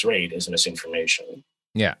greatest rate is misinformation.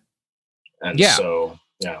 Yeah. And so,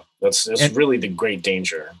 that's really the great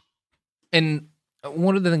danger. And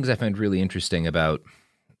one of the things I find really interesting about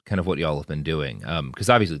kind of what y'all have been doing, because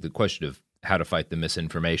obviously the question of how to fight the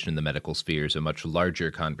misinformation in the medical sphere is a much larger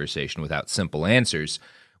conversation without simple answers.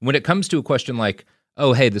 When it comes to a question like,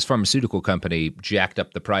 oh, hey, this pharmaceutical company jacked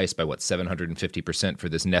up the price by 750% for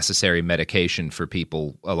this necessary medication for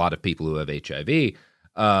people, a lot of people who have HIV.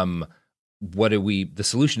 The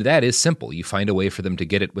solution to that is simple. You find a way for them to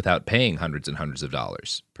get it without paying hundreds and hundreds of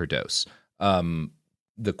dollars per dose.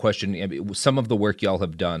 The question, some of the work y'all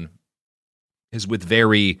have done is with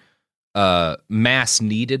very mass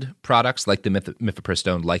needed products like the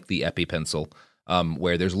mifepristone, like the EpiPencil,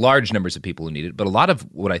 where there's large numbers of people who need it. But one of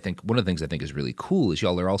the things I think is really cool is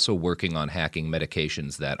y'all are also working on hacking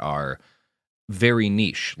medications that are very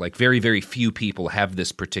niche, like very, very few people have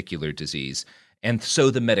this particular disease. And so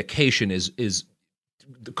the medication is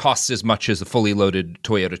costs as much as a fully loaded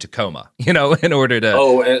Toyota Tacoma, in order to...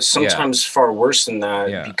 Oh, and sometimes far worse than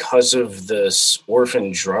that, because of this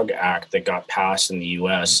Orphan Drug Act that got passed in the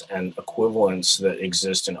U.S. and equivalents that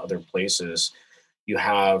exist in other places. You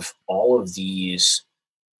have all of these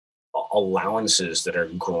allowances that are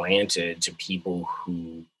granted to people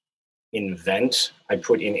who invent, I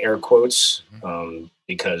put in air quotes,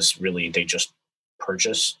 because really they just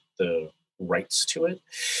purchase the rights to it.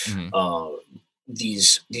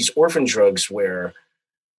 These orphan drugs, where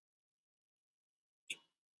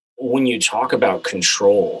when you talk about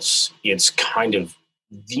controls, it's kind of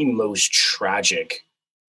the most tragic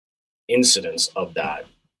incidence of that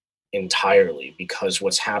entirely, because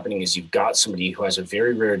what's happening is you've got somebody who has a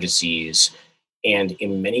very rare disease, and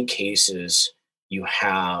in many cases you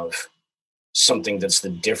have something that's the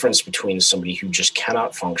difference between somebody who just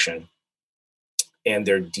cannot function and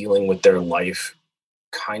they're dealing with their life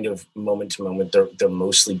kind of moment to moment. They're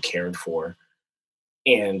mostly cared for,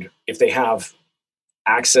 and if they have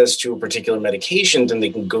access to a particular medication, then they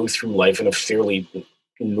can go through life in a fairly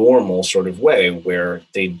normal sort of way, where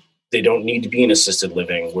they don't need to be in assisted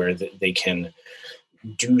living, where they can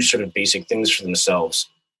do sort of basic things for themselves.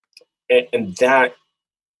 And that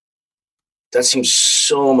seems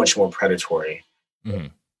so much more predatory. Mm-hmm.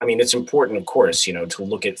 I mean, it's important, of course, to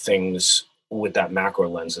look at things with that macro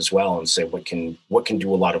lens as well and say what can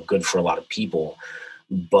do a lot of good for a lot of people.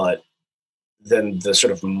 But then the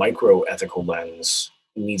sort of micro ethical lens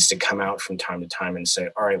needs to come out from time to time and say,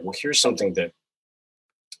 all right, well, here's something that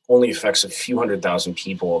only affects a few 100,000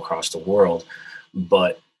 people across the world,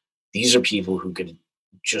 but these are people who could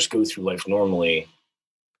just go through life normally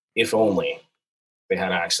if only they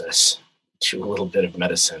had access to a little bit of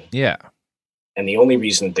medicine. Yeah. And the only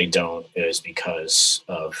reason they don't is because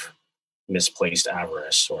of misplaced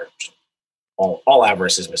avarice, or all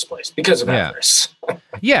avarice is misplaced because of avarice.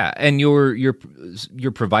 Yeah, and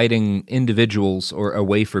you're providing individuals, or a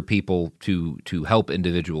way for people to help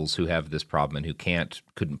individuals who have this problem and who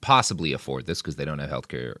couldn't possibly afford this because they don't have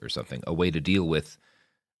healthcare or something, a way to deal with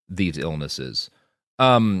these illnesses.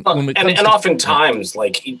 And oftentimes,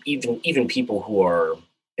 like even people who are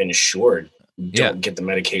insured don't get the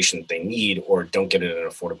medication that they need, or don't get it at an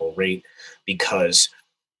affordable rate because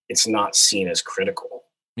it's not seen as critical.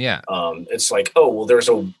 Yeah. It's like, oh, well, there's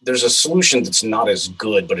a solution that's not as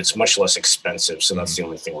good, but it's much less expensive. So that's the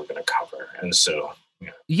only thing we're going to cover. And so,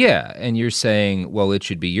 yeah. And you're saying, well, it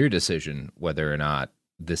should be your decision whether or not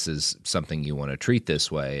this is something you want to treat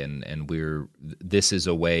this way. And this is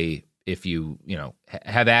a way, if you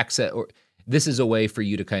have access, or this is a way for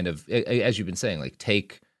you to kind of, as you've been saying, like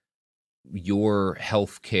take your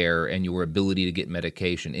health care and your ability to get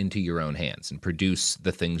medication into your own hands and produce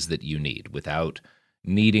the things that you need without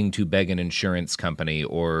needing to beg an insurance company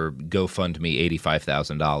or GoFundMe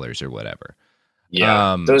 $85,000 or whatever.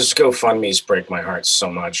 Yeah, those GoFundMes break my heart so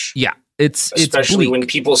much. Yeah, especially when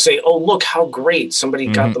people say, "Oh, look how great somebody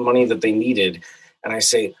got the money that they needed," and I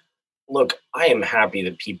say, "Look, I am happy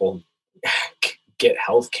that people get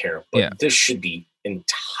health care, but this should be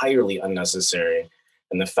entirely unnecessary."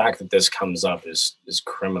 And the fact that this comes up is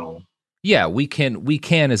criminal. Yeah, we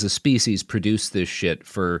can as a species produce this shit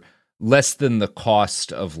for less than the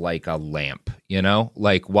cost of like a lamp,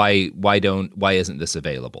 like why isn't this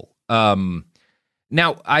available?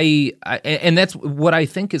 Now and that's what I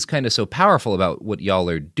think is kind of so powerful about what y'all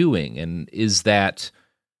are doing, and is that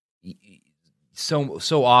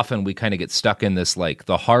so often we kind of get stuck in this, like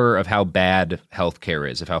the horror of how bad healthcare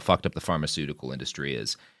is, of how fucked up the pharmaceutical industry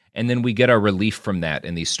is. And then we get our relief from that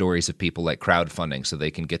in these stories of people like crowdfunding so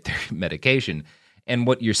they can get their medication. And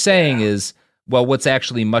what you're saying is, well, what's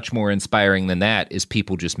actually much more inspiring than that is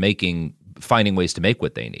people just finding ways to make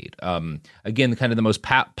what they need. Again, kind of the most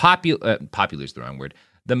popular is the wrong word.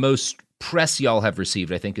 The most press y'all have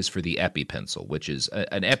received, I think, is for the EpiPencil, which is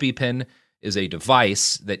an EpiPen is a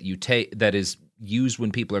device that you take that is used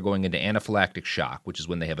when people are going into anaphylactic shock, which is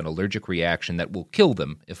when they have an allergic reaction that will kill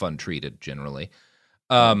them if untreated, generally.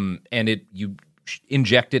 And you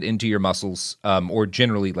inject it into your muscles, or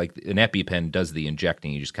generally like an EpiPen does the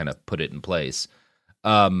injecting. You just kind of put it in place.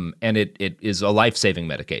 And it is a life-saving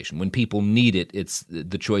medication. When people need it, it's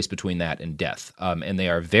the choice between that and death. And they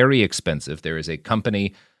are very expensive. There is a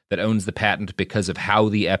company that owns the patent because of how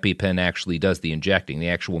the EpiPen actually does the injecting. The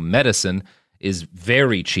actual medicine is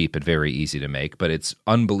very cheap and very easy to make, but it's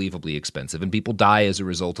unbelievably expensive. And people die as a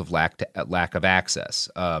result of lack of access.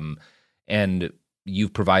 And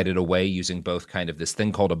you've provided a way using both kind of this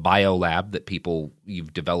thing called a biolab that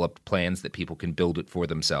you've developed plans that people can build it for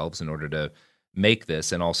themselves in order to make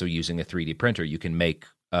this, and also using a 3D printer, you can make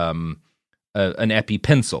an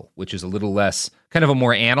EpiPencil, which is a little less, kind of a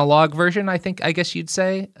more analog version, I guess you'd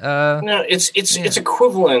say. No, it's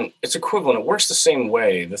equivalent. It's equivalent. It works the same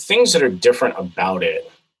way. The things that are different about it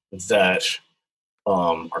that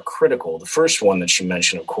are critical. The first one that you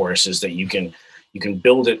mentioned, of course, is that you can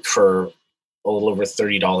build it for a little over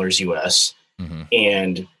 $30 US,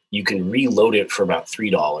 and you can reload it for about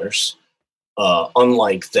 $3.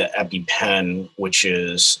 Unlike the EpiPen, which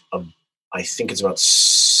is I think it's about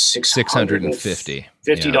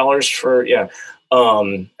 $650 for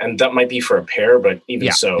and that might be for a pair, but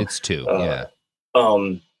even so, it's two.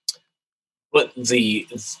 But the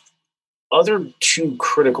other two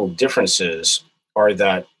critical differences are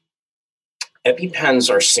that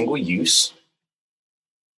EpiPens are single use,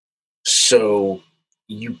 so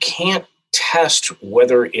you can't test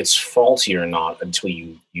whether it's faulty or not until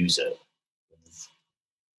you use it.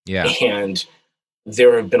 Yeah. And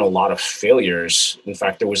there have been a lot of failures. In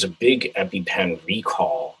fact, there was a big EpiPen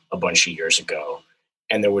recall a bunch of years ago,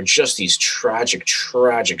 and there were just these tragic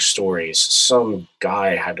stories. Some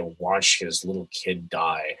guy had to watch his little kid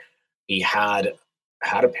die. He had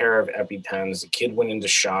a pair of EpiPens. The kid went into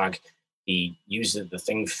shock. He used it. The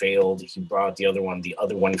thing failed. He brought out the other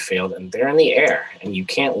one failed, and they're in the air, and you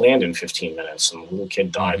can't land in 15 minutes. And the little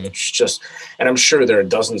kid died. Which just, and I'm sure there are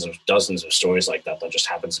dozens of stories like that. That just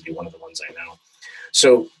happens to be one of the ones I know.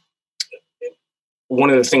 So one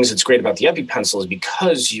of the things that's great about the EpiPencil is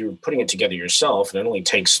because you're putting it together yourself, and it only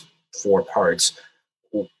takes 4 parts.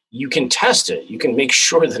 You can test it. You can make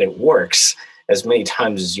sure that it works as many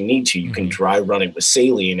times as you need to. You can dry run it with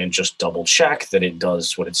saline and just double check that it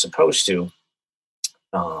does what it's supposed to.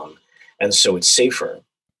 And so it's safer.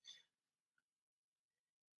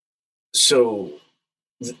 So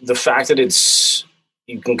the fact that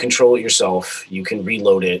you can control it yourself, you can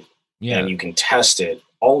reload it, and you can test it,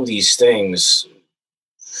 all of these things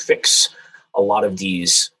fix a lot of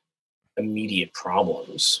these immediate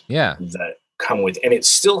problems that come with, and it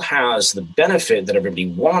still has the benefit that everybody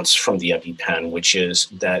wants from the EpiPen, which is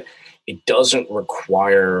that it doesn't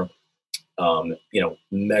require,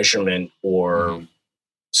 measurement or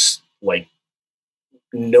like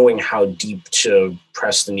knowing how deep to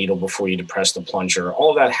press the needle before you depress the plunger. All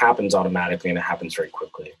of that happens automatically, and it happens very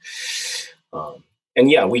quickly. And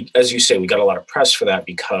yeah, as you say, we got a lot of press for that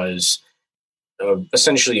because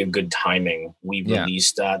essentially a good timing. We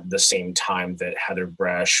released at the same time that Heather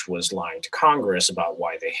Bresch was lying to Congress about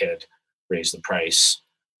why they had raised the price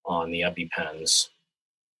on the EpiPens.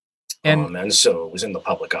 And so it was in the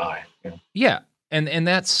public eye. Yeah. And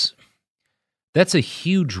that's a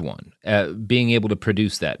huge one, being able to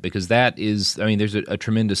produce that, because that is, I mean, there's a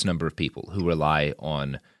tremendous number of people who rely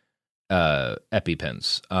on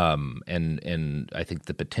EpiPens. And I think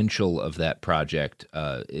the potential of that project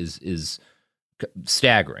is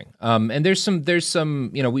staggering. And there's some,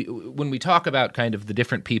 when we talk about kind of the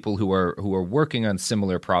different people who are working on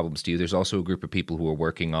similar problems to you, there's also a group of people who are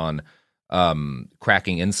working on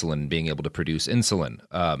cracking insulin, being able to produce insulin.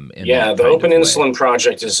 The Open Insulin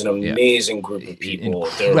Project is an amazing group of people.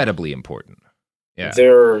 Incredibly important. Yeah.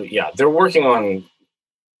 They're working on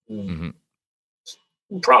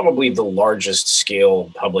probably the largest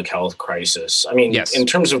scale public health crisis. I mean, in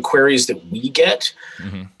terms of queries that we get,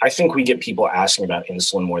 I think we get people asking about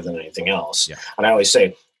insulin more than anything else. Yeah. And I always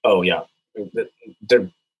say, they're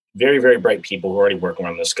very, very bright people who are already working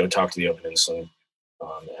on this. Go talk to the Open Insulin.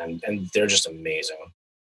 And they're just amazing.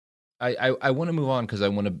 I want to move on because I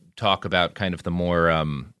want to talk about kind of the more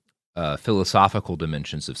philosophical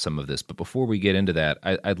dimensions of some of this. But before we get into that,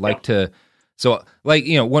 I'd like to. So,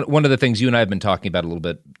 one of the things you and I have been talking about a little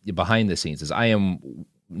bit behind the scenes is I am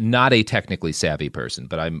not a technically savvy person,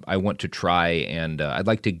 but I want to try, and I'd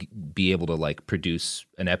like to be able to produce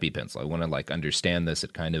an EpiPencil. I want to understand this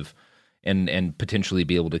at kind of and potentially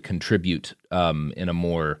be able to contribute in a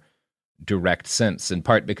more direct sense, in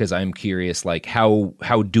part because I'm curious, how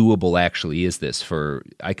doable actually is this for,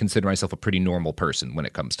 I consider myself a pretty normal person when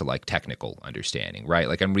it comes to technical understanding,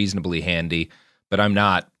 right? I'm reasonably handy, but I'm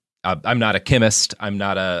not a chemist. I have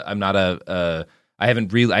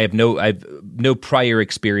no prior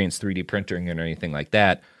experience 3D printing or anything like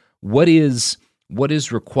that. What is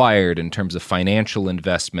required in terms of financial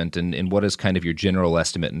investment, and what is kind of your general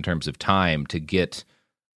estimate in terms of time to get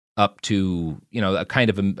up to, a kind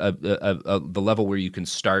of the level where you can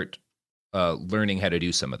start learning how to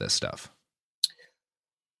do some of this stuff?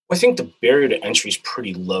 I think the barrier to entry is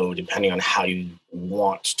pretty low, depending on how you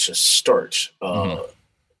want to start.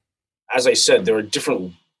 As I said, there are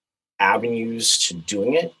different avenues to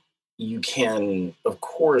doing it. You can, of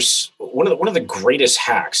course, one of the greatest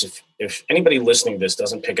hacks, if anybody listening to this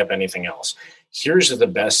doesn't pick up anything else, here's the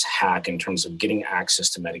best hack in terms of getting access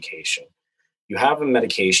to medication. You have a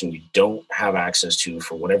medication you don't have access to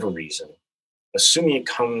for whatever reason, assuming it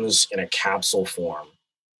comes in a capsule form,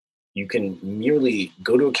 you can merely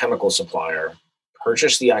go to a chemical supplier,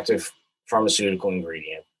 purchase the active pharmaceutical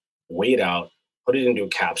ingredient, weigh it out, put it into a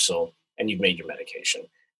capsule, and you've made your medication.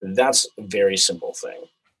 That's a very simple thing.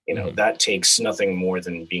 That takes nothing more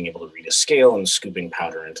than being able to read a scale and scooping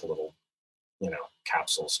powder into little,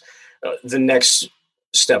 capsules. The next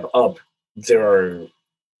step up, there are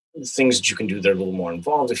things that you can do that are a little more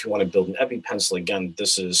involved. If you want to build an EpiPencil, again,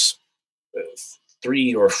 this is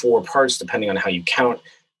 3 or 4 parts, depending on how you count.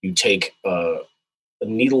 You take a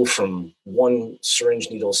needle from one syringe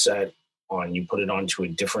needle set, on, you put it onto a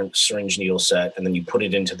different syringe needle set, and then you put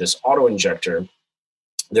it into this auto injector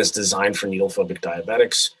that's designed for needle phobic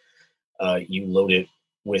diabetics. You load it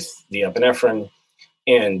with the epinephrine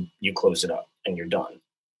and you close it up and you're done.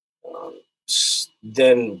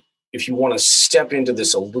 Then if you want to step into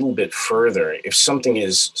this a little bit further, if something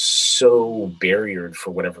is so barriered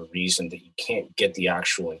for whatever reason that you can't get the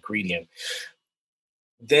actual ingredient,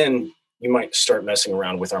 then you might start messing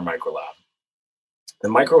around with our microlab. The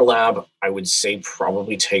microlab, I would say,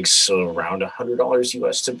 probably takes around $100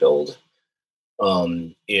 US to build.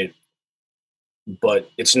 But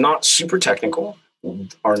it's not super technical.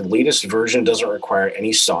 Our latest version doesn't require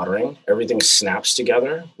any soldering. Everything snaps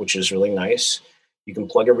together, which is really nice. You can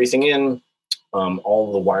plug everything in.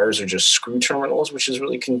 All the wires are just screw terminals, which is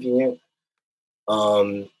really convenient.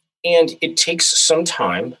 And it takes some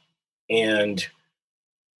time, and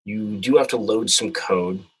you do have to load some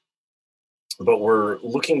code. But we're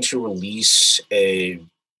looking to release a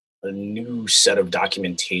new set of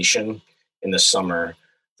documentation in the summer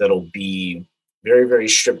that'll be very, very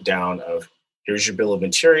stripped down of, here's your bill of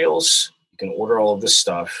materials. You can order all of this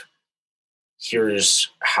stuff. Here's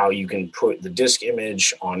how you can put the disk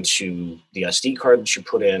image onto the SD card that you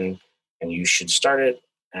put in, and you should start it,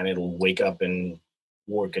 and it'll wake up and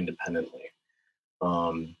work independently.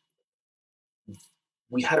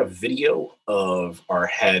 We had a video of our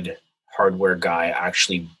head hardware guy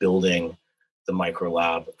actually building the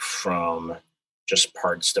microlab from just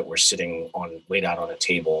parts that were laid out on a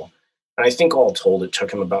table. And I think all told, it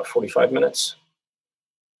took him about 45 minutes.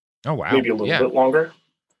 Oh, wow. Maybe a little bit longer.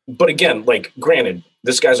 But again, like, granted,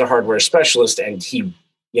 this guy's a hardware specialist and he,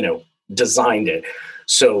 designed it.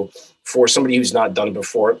 So for somebody who's not done it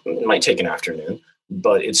before, it might take an afternoon,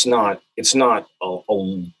 but it's not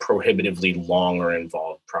a prohibitively long or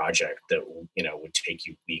involved project that, would take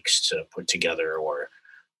you weeks to put together, or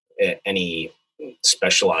any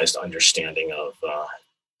specialized understanding of,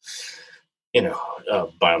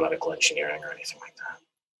 biomedical engineering or anything like that.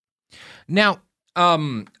 Now,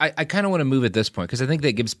 I kind of want to move at this point, because I think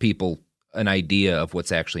that gives people an idea of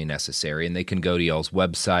what's actually necessary, and they can go to y'all's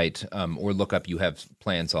website, or look up. You have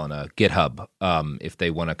plans on a GitHub if they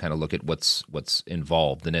want to kind of look at what's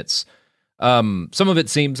involved, and it's some of it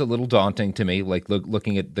seems a little daunting to me, like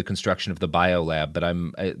looking at the construction of the biolab.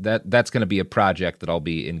 But that's going to be a project that I'll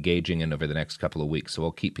be engaging in over the next couple of weeks, so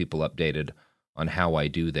I'll keep people updated on how I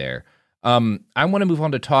do there. I want to move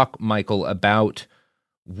on to talk, Michael, about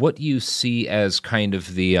what you see as kind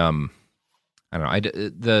of the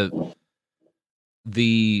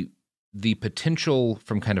the potential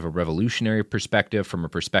from kind of a revolutionary perspective, from a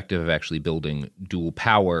perspective of actually building dual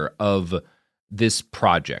power of this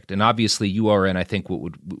project. And obviously you are in, I think, what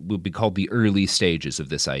would be called the early stages of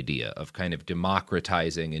this idea of kind of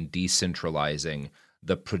democratizing and decentralizing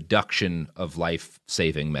the production of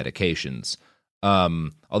life-saving medications.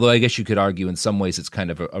 Although I guess you could argue in some ways it's kind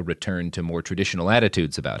of a return to more traditional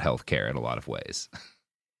attitudes about healthcare in a lot of ways.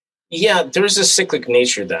 Yeah, there's a cyclic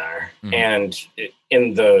nature there. Mm-hmm. And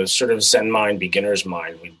in the sort of Zen mind, beginner's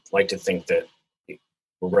mind, we like to think that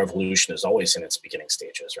revolution is always in its beginning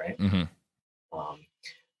stages, right? Mm-hmm.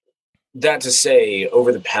 That to say,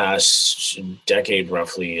 over the past decade,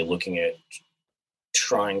 roughly, looking at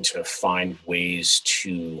trying to find ways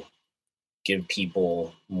to give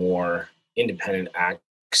people more independent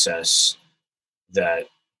access that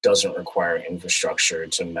doesn't require infrastructure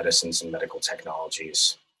to medicines and medical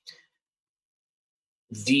technologies.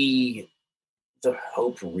 The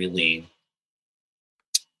hope really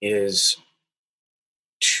is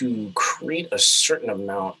to create a certain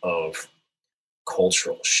amount of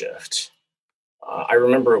cultural shift. I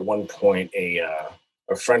remember at one point a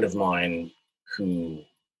friend of mine who,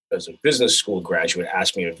 as a business school graduate,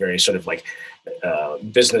 asked me a very sort of like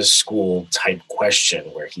business school type question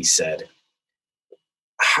where he said,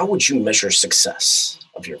 how would you measure success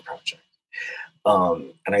of your project?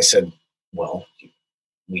 And I said, well,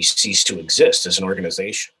 we cease to exist as an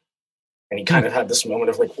organization. And he kind of had this moment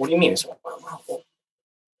of like, what do you mean? I said, well,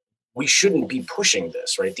 we shouldn't be pushing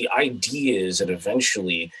this, right? The idea is that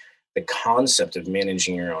eventually the concept of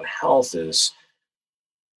managing your own health is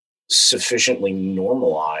sufficiently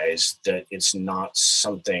normalized that it's not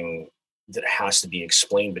something that has to be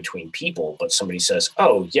explained between people, but somebody says,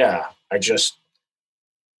 oh yeah, I just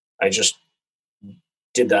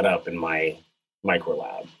did that up in my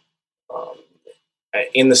microlab.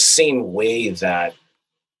 In the same way that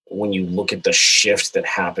when you look at the shift that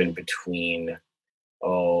happened between,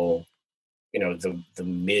 the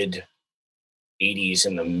mid 80s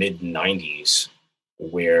and the mid 90s,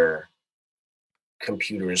 where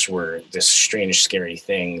computers were this strange, scary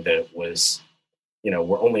thing that was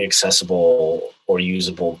were only accessible or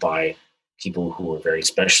usable by people who were very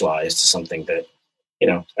specialized to something that,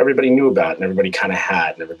 everybody knew about and everybody kind of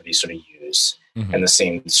had and everybody sort of used. Mm-hmm. And the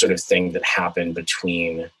same sort of thing that happened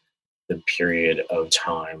between the period of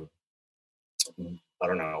time, I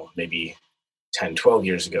don't know, maybe 10, 12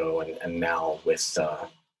 years ago and now with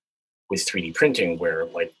 3D printing, where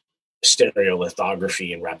like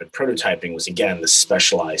stereolithography and rapid prototyping was, again, the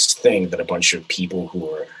specialized thing that a bunch of people who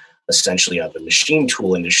were essentially out of the machine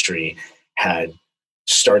tool industry had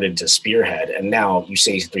started to spearhead. And now you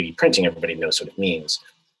say 3D printing, everybody knows what it means.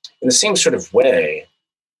 In the same sort of way,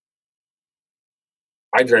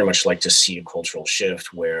 I'd very much like to see a cultural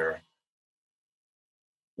shift where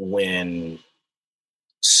when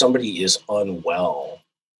somebody is unwell,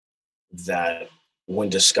 that when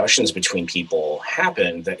discussions between people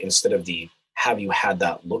happen, that instead of the have you had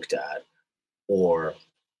that looked at, or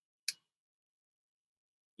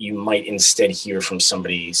you might instead hear from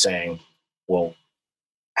somebody saying, well,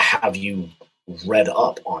 have you read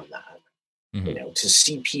up on that? Mm-hmm. To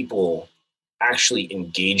see people actually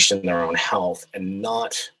engaged in their own health and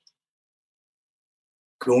not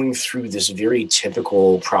going through this very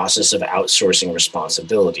typical process of outsourcing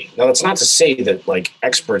responsibility. Now, that's not to say that like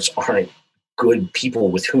experts aren't good people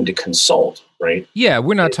with whom to consult, right? Yeah,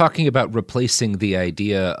 we're not talking about replacing the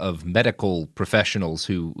idea of medical professionals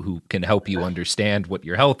who can help you understand what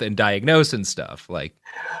your health and diagnose and stuff. Like,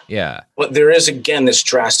 yeah. But there is, again, this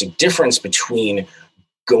drastic difference between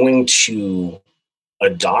going to a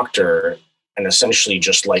doctor and essentially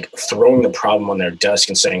just like throwing the problem on their desk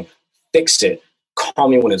and saying, fix it, call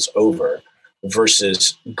me when it's over,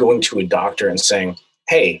 versus going to a doctor and saying,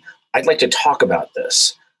 hey, I'd like to talk about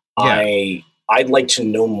this. Yeah. I'd like to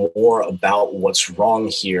know more about what's wrong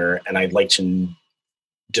here, and I'd like to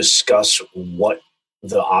discuss what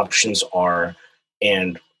the options are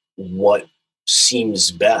and what seems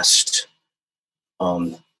best.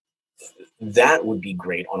 That would be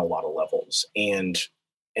great on a lot of levels. And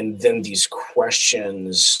then these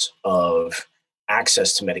questions of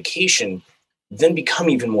access to medication then become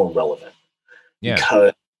even more relevant. Yeah.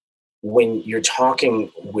 Because when you're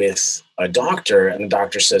talking with a doctor and the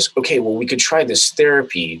doctor says, okay, well, we could try this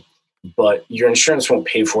therapy, but your insurance won't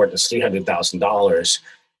pay for it. It's $300,000.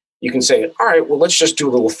 You can say, all right, well, let's just do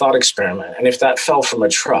a little thought experiment. And if that fell from a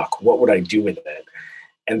truck, what would I do with it?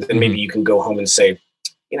 And then maybe you can go home and say,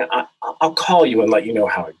 I'll call you and let you know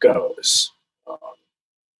how it goes.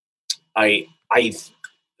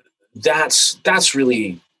 That's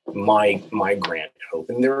really my grand hope.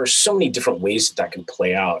 And there are so many different ways that can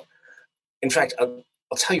play out. In fact, I'll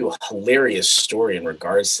tell you a hilarious story in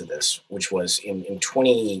regards to this, which was in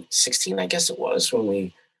 2016, I guess it was, when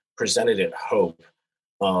we presented at Hope.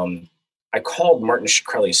 I called Martin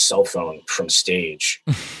Shkreli's cell phone from stage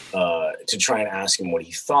to try and ask him what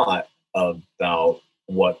he thought about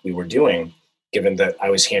what we were doing, given that I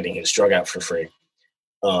was handing his drug out for free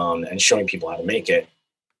and showing people how to make it.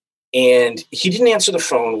 And he didn't answer the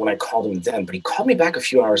phone when I called him then, but he called me back a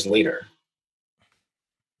few hours later,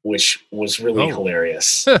 which was really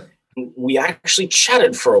hilarious. We actually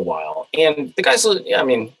chatted for a while, and the guy's, a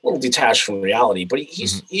little detached from reality, but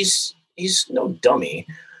he's no dummy.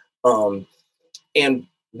 And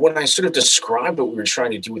when I sort of described what we were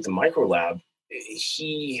trying to do with the microlab,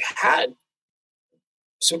 he had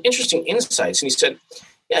some interesting insights, and he said,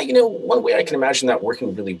 yeah, one way I can imagine that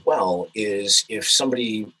working really well is if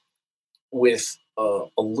somebody with a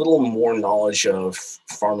little more knowledge of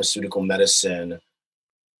pharmaceutical medicine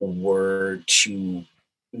were to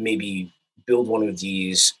maybe build one of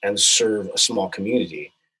these and serve a small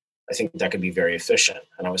community. I think that could be very efficient.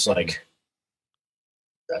 And I was like,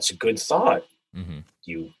 that's a good thought.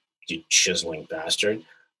 You chiseling bastard.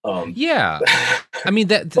 Yeah. I mean,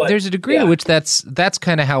 there's a degree to which that's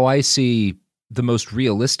kind of how I see the most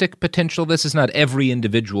realistic potential. This is not every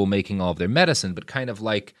individual making all of their medicine, but kind of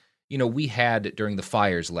like, we had during the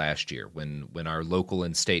fires last year when our local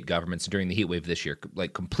and state governments during the heat wave this year,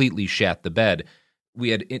 like completely shat the bed. We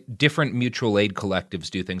had different mutual aid collectives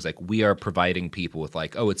do things like we are providing people with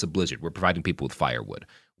like, oh, it's a blizzard. We're providing people with firewood.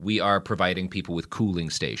 We are providing people with cooling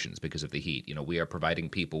stations because of the heat. We are providing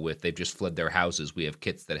people with, they've just fled their houses. We have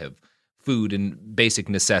kits that have food and basic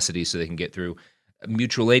necessities so they can get through.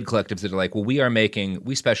 Mutual aid collectives that are like, well,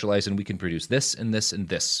 we specialize and we can produce this and this and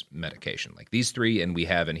this medication, like these three, and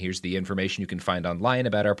here's the information you can find online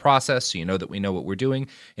about our process so you know that we know what we're doing.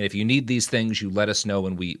 And if you need these things, you let us know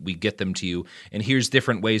and we get them to you. And here's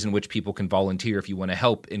different ways in which people can volunteer if you want to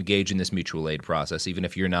help engage in this mutual aid process, even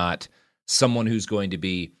if you're not someone who's going to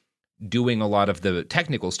be doing a lot of the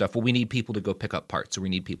technical stuff. Well, we need people to go pick up parts, or we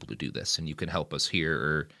need people to do this, and you can help us here,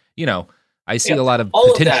 or, I see a lot of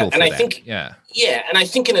all potential of that. And for I think, yeah, and I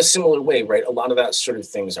think in a similar way, right, a lot of that sort of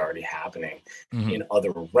thing's already happening Mm-hmm. in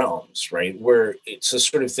other realms, right, where it's a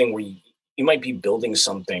sort of thing where you might be building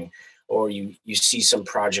something, or you see some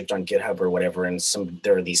project on GitHub or whatever, and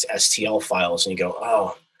there are these STL files, and you go,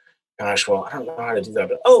 oh gosh, well, I don't know how to do that,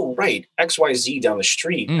 but oh right, XYZ down the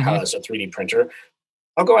street Mm-hmm. has a 3D printer.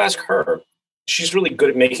 I'll go ask her. She's really good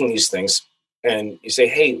at making these things. And you say,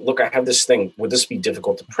 hey, look, I have this thing. Would this be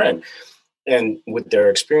difficult to print? And with their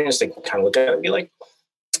experience, they can kind of look at it and be like,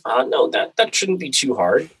 no, that shouldn't be too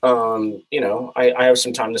hard. I have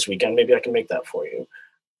some time this weekend. Maybe I can make that for you.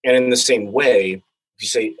 And in the same way, if you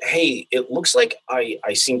say, hey, it looks like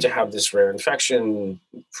I seem to have this rare infection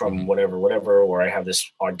from whatever, or I have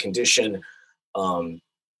this odd condition.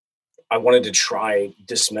 I wanted to try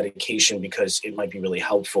this medication because it might be really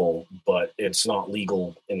helpful, but it's not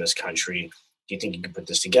legal in this country. Do you think you could put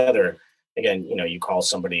this together? Again, you call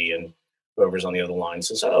somebody, and whoever's on the other line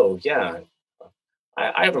says, oh yeah,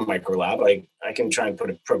 I have a micro lab. I can try and put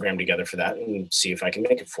a program together for that and see if I can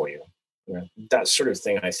make it for you. That sort of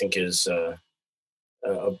thing, I think, is a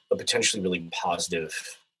potentially really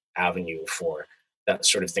positive avenue for that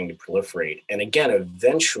sort of thing to proliferate. And again,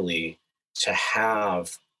 eventually to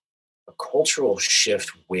have a cultural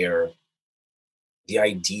shift where the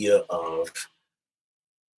idea of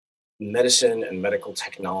medicine and medical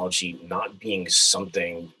technology not being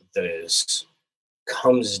something that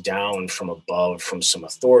comes down from above from some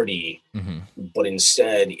authority, but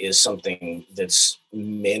instead is something that's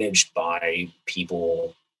managed by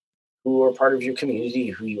people who are part of your community,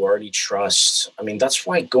 who you already trust. I mean, that's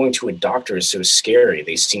why going to a doctor is so scary.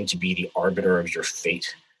 They seem to be the arbiter of your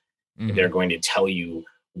fate. They're going to tell you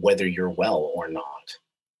whether you're well or not.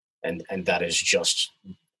 And that is just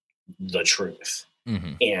the truth.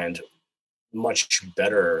 And much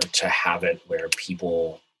better to have it where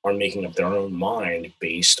people are making up their own mind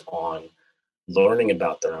based on learning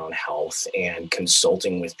about their own health and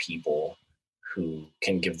consulting with people who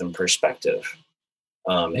can give them perspective.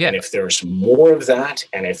 And if there's more of that,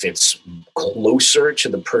 and if it's closer to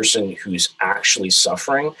the person who's actually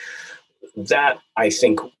suffering, that I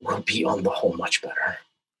think will be on the whole much better.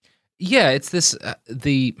 Yeah, it's this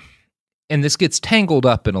and this gets tangled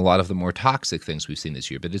up in a lot of the more toxic things we've seen this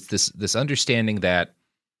year, but it's this understanding that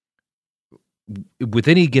with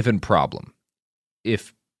any given problem,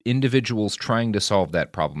 if individuals trying to solve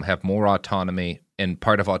that problem have more autonomy, and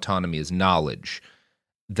part of autonomy is knowledge,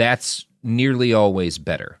 that's nearly always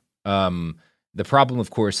better. The problem,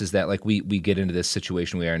 of course, is that like we get into this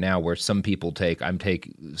situation we are now, where some people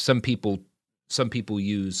some people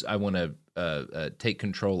use, I want to take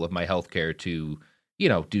control of my healthcare to,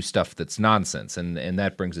 do stuff that's nonsense, and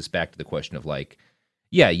that brings us back to the question of like,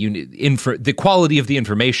 the quality of the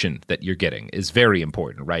information that you're getting is very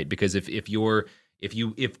important, right? Because if your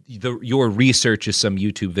research is some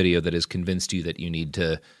YouTube video that has convinced you that you need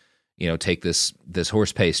to, take this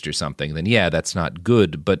horse paste or something, then that's not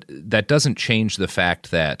good. But that doesn't change the fact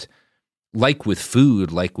that, like with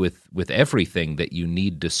food, like with everything that you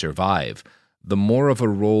need to survive, the more of a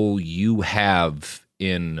role you have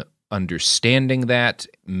in understanding that,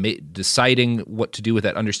 deciding what to do with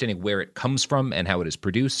that, understanding where it comes from and how it is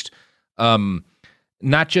produced,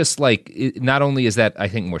 not just like, not only is that, I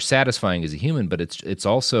think, more satisfying as a human, but it's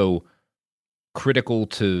also critical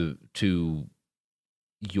to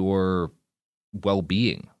your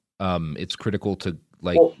well-being. It's critical to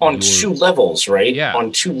on two levels, right? Yeah,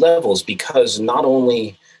 on two levels, because not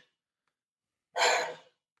only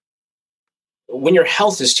when your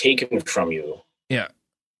health is taken from you,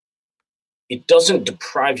 it doesn't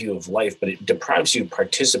deprive you of life, but it deprives you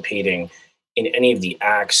participating in any of the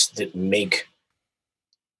acts that make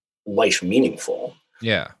life meaningful.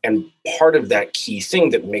 Yeah. And part of that key thing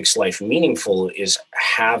that makes life meaningful is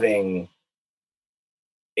having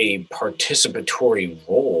a participatory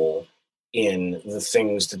role in the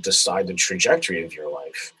things that decide the trajectory of your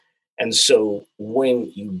life. And so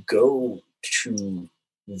when you go to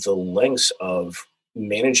the lengths of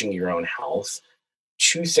managing your own health,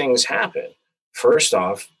 two things happen. First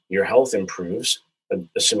off, your health improves,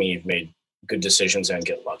 assuming you've made good decisions and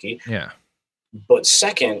get lucky. Yeah. But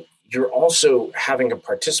second, you're also having a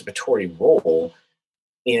participatory role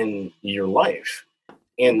in your life,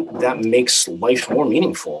 and that makes life more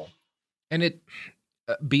meaningful. And it,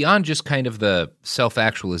 beyond just kind of the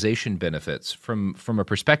self-actualization benefits, from a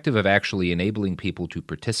perspective of actually enabling people to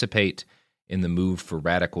participate in the move for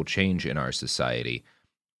radical change in our society,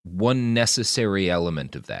 one necessary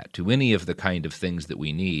element of that, to any of the kind of things that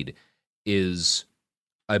we need, is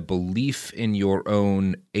a belief in your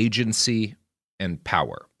own agency and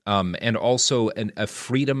power. and also a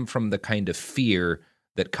freedom from the kind of fear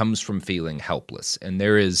that comes from feeling helpless. And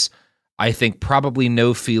there is, I think, probably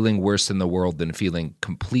no feeling worse in the world than feeling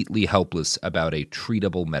completely helpless about a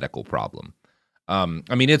treatable medical problem.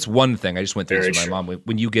 I mean, it's one thing. I just went through this with my mom.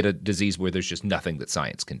 When you get a disease where there's just nothing that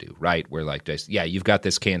science can do, right? Where like, yeah, you've got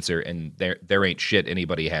this cancer and there ain't shit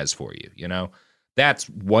anybody has for you, you know? That's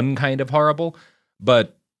one kind of horrible,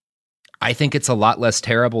 but I think it's a lot less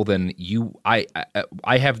terrible than I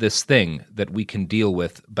have this thing that we can deal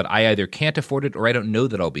with, but I either can't afford it or I don't know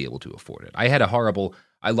that I'll be able to afford it.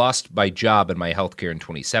 I lost my job and my healthcare in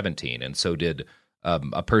 2017, and so did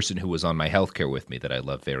a person who was on my healthcare with me that I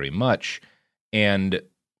love very much. And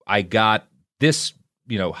I got this,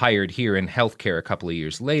 hired here in healthcare a couple of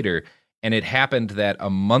years later, and it happened that a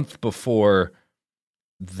month before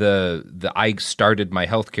I started my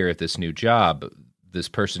healthcare at this new job, this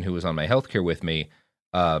person who was on my healthcare with me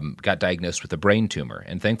got diagnosed with a brain tumor,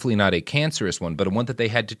 and thankfully not a cancerous one, but one that they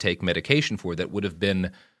had to take medication for that would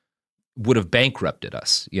have bankrupted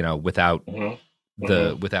us, without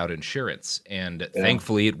without insurance. And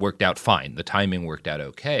thankfully it worked out fine. The timing worked out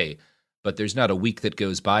okay. But there's not a week that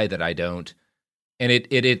goes by that I don't, and it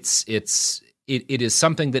is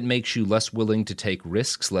something that makes you less willing to take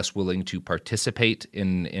risks, less willing to participate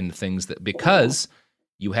in things that, because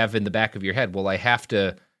you have in the back of your head, well, I have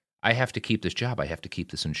to keep this job, I have to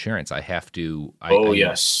keep this insurance, I have to.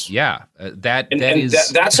 Yes, yeah,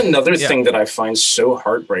 that's another thing that I find so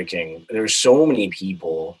heartbreaking. There's so many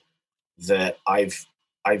people that I've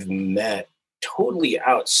met totally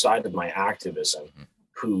outside of my activism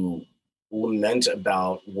who lament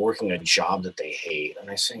about working a job that they hate. And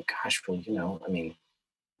I think, gosh, well,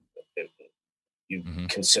 you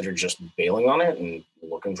consider just bailing on it and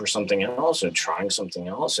looking for something else and trying something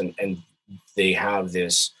else. And they have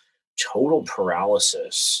this total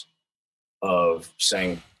paralysis of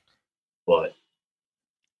saying, but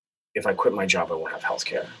if I quit my job, I won't have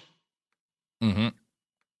healthcare. Mm-hmm.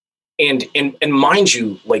 And mind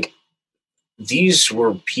you, like, these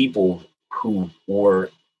were people who were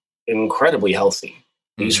incredibly healthy.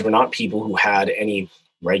 These were not people who had any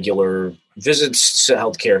regular visits to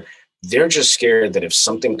healthcare. They're just scared that if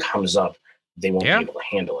something comes up, they won't be able to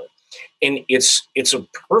handle it. And it's a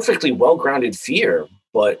perfectly well-grounded fear.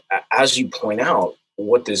 But as you point out,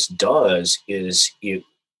 what this does is it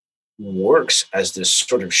works as this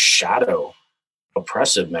sort of shadow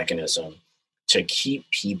oppressive mechanism to keep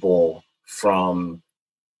people from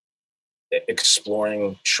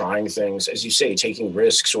exploring, trying things, as you say, taking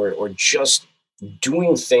risks, or just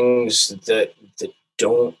doing things that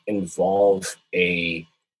don't involve an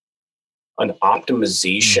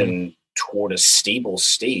optimization toward a stable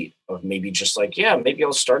state of maybe just like, maybe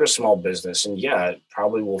I'll start a small business and it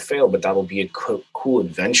probably will fail, but that'll be a cool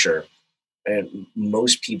adventure. And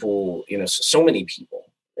most people, so many people,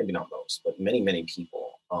 maybe not most, but many, many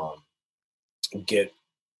people get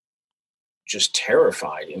just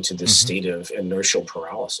terrified into this state of inertial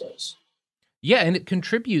paralysis. Yeah, and it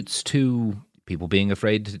contributes to people being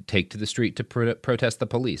afraid to take to the street to protest the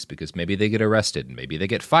police because maybe they get arrested, and maybe they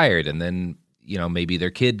get fired, and then, maybe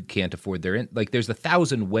their kid can't afford their there's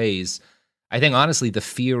 1,000 ways. I think, honestly, the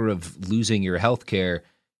fear of losing your health care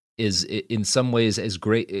is in some ways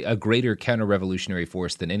a greater counter-revolutionary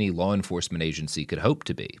force than any law enforcement agency could hope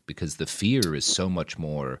to be, because the fear is so much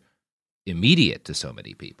more immediate to so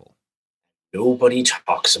many people. Nobody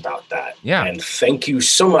talks about that. Yeah. And thank you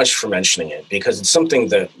so much for mentioning it, because it's something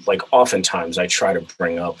that, like, oftentimes I try to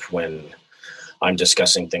bring up when I'm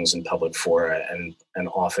discussing things in public fora, and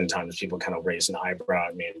oftentimes people kind of raise an eyebrow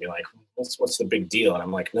at me and be like, what's the big deal? And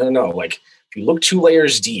I'm like, no. Like, if you look 2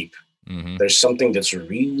 layers deep, there's something that's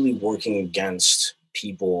really working against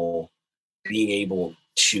people being able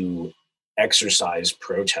to exercise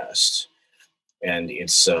protest. And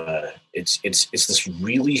it's this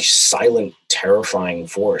really silent, terrifying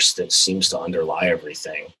force that seems to underlie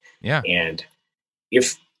everything. Yeah. And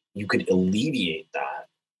if you could alleviate that,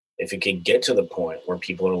 if it could get to the point where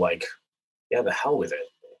people are like, yeah, the hell with it,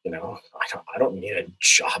 I don't need a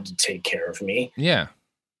job to take care of me. Yeah.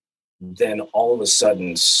 Then all of a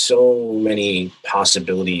sudden, so many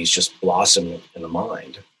possibilities just blossom in the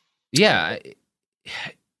mind. Yeah.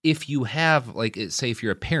 If you have, like, say, if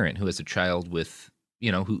you're a parent who has a child with,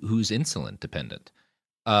 who's insulin dependent,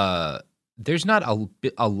 there's not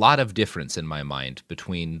a lot of difference in my mind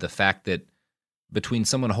between the fact that between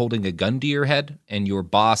someone holding a gun to your head and your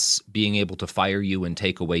boss being able to fire you and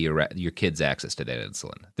take away your kid's access to that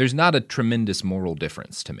insulin. There's not a tremendous moral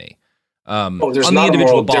difference to me. There's not a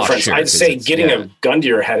moral difference. I'd say getting a gun to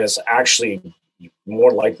your head is actually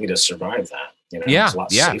more likely to survive that. It's a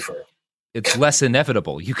lot safer. it's less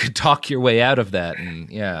inevitable. You could talk your way out of that. And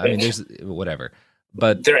I mean, there's whatever.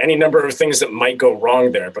 But there are any number of things that might go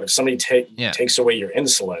wrong there. But if somebody takes away your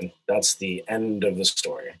insulin, that's the end of the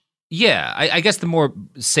story. Yeah, I guess the more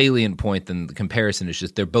salient point than the comparison is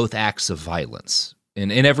just they're both acts of violence. In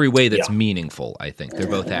every way that's meaningful, I think. They're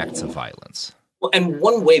both acts of violence. Well, and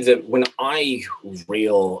one way that when I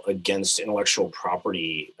rail against intellectual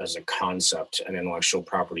property as a concept and intellectual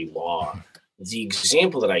property law, the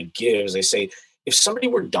example that I give is I say, if somebody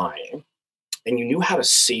were dying and you knew how to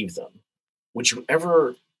save them, would you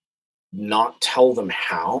ever not tell them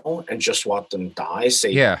how and just let them die?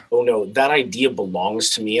 Say, oh no, that idea belongs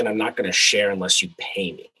to me and I'm not going to share unless you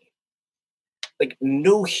pay me. Like,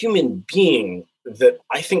 no human being that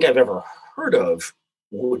I think I've ever heard of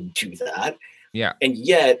would do that. Yeah. And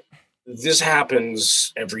yet this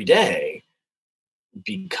happens every day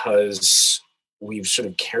because we've sort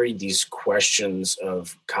of carried these questions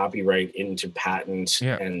of copyright into patent,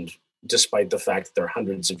 and despite the fact that they're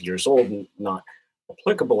hundreds of years old and not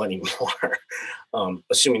applicable anymore,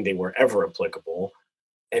 assuming they were ever applicable,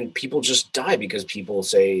 and people just die because people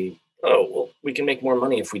say, oh, well, we can make more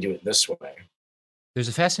money if we do it this way. There's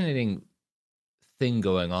a fascinating thing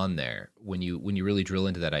going on there when you really drill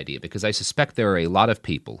into that idea, because I suspect there are a lot of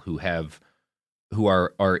people who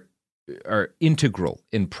are integral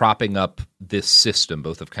in propping up this system,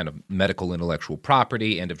 both of kind of medical intellectual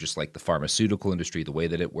property and of just like the pharmaceutical industry, the way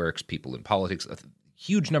that it works, people in politics,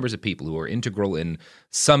 huge numbers of people who are integral in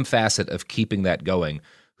some facet of keeping that going,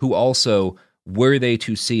 who also, were they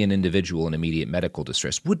to see an individual in immediate medical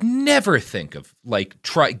distress, would never think of like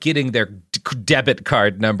getting their debit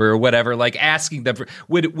card number or whatever, like asking them for,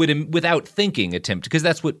 would without thinking attempt, because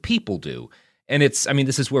that's what people do. And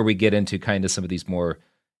this is where we get into kind of some of these more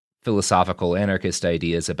philosophical anarchist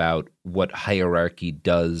ideas about what hierarchy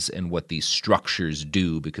does and what these structures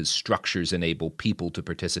do, because structures enable people to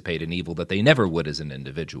participate in evil that they never would as an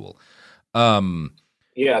individual.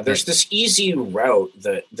 There's this easy route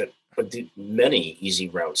but the many easy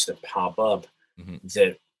routes that pop up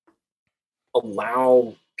that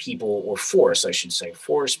allow people, or force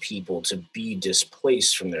people to be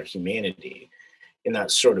displaced from their humanity in that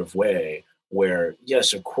sort of way, where,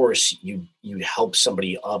 yes, of course, you help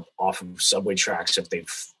somebody up off of subway tracks if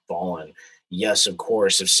they've fallen. Yes, of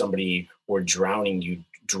course, if somebody were drowning, you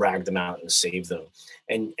drag them out and save them.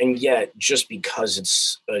 And yet, just because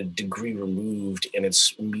it's a degree removed and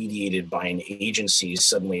it's mediated by an agency,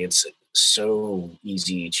 suddenly it's so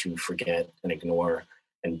easy to forget and ignore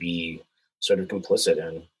and be sort of complicit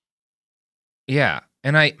in. Yeah.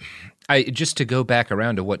 And I just to go back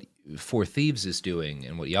around to what Four Thieves is doing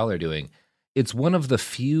and what y'all are doing, it's one of the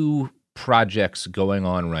few projects going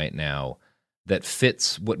on right now that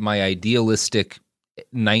fits what my idealistic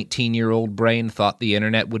 19-year-old brain thought the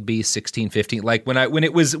internet would be 16, 15. Like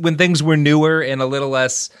when things were newer and a little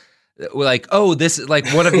less like, oh, this, like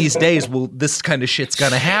one of these days, this kind of shit's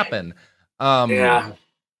gonna happen. And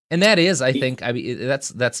that is, I think,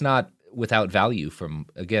 that's not without value from,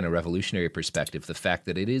 again, a revolutionary perspective. The fact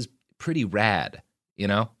that it is pretty rad. You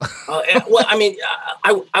know? Well, I mean,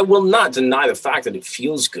 I will not deny the fact that it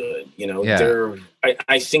feels good. You know,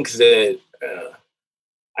 I think that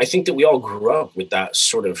we all grew up with that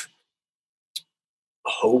sort of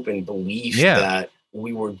hope and belief that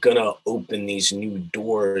we were gonna open these new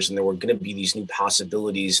doors and there were gonna be these new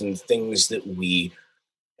possibilities, and things that we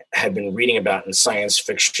had been reading about in science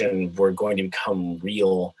fiction were going to become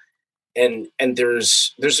real. And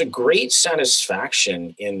there's a great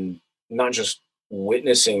satisfaction in not just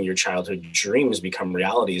witnessing your childhood dreams become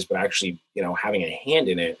realities, but actually, you know, having a hand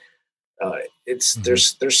in it.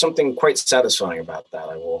 There's something quite satisfying about that.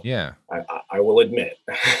 I will admit.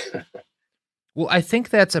 Well, I think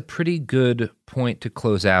that's a pretty good point to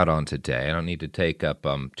close out on today. I don't need to take up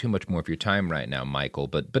too much more of your time right now, Michael.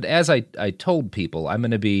 But as I told people, I'm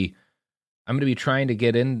going to be trying to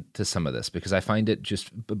get into some of this because I find it just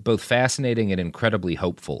both fascinating and incredibly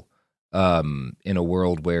hopeful. In a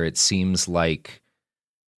world where it seems like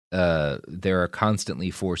there are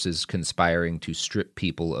constantly forces conspiring to strip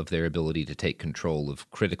people of their ability to take control of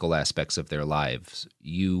critical aspects of their lives.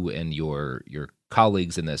 You and your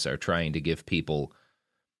colleagues in this are trying to give people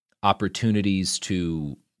opportunities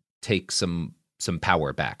to take some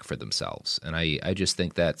power back for themselves. And I just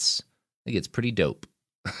think it's pretty dope.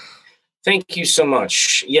 Thank you so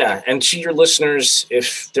much. Yeah. And to your listeners,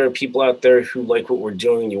 if there are people out there who like what we're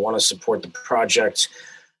doing, you want to support the project,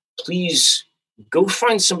 please go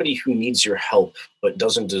find somebody who needs your help but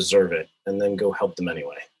doesn't deserve it, and then go help them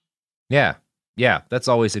anyway. Yeah. Yeah. That's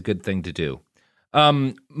always a good thing to do.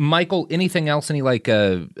 Michael, anything else? Any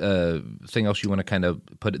thing else you want to kind of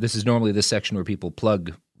put? This is normally this section where people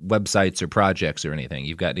plug websites or projects or anything.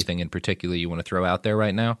 You've got anything in particular you want to throw out there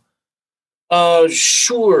right now?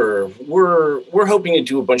 Sure. We're hoping to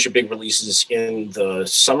do a bunch of big releases in the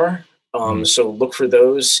summer. So look for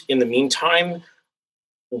those. In the meantime,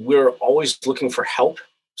 we're always looking for help.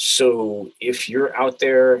 So if you're out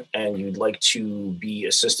there and you'd like to be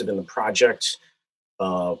assisted in the project,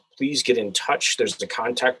 please get in touch. There's the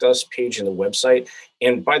contact us page in the website.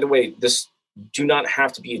 And by the way, this do not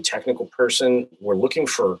have to be a technical person.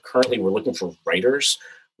 Currently we're looking for writers.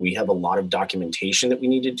 We have a lot of documentation that we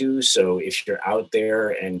need to do. So if you're out there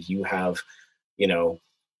and you have,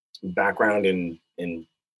 background in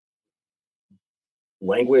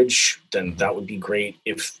language, then that would be great.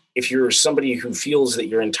 If you're somebody who feels that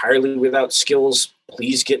you're entirely without skills,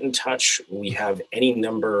 please get in touch. We have any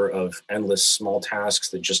number of endless small tasks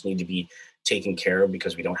that just need to be taken care of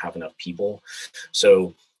because we don't have enough people.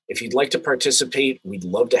 So if you'd like to participate, we'd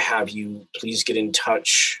love to have you. Please get in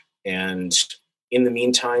touch. And in the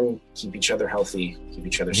meantime, keep each other healthy, keep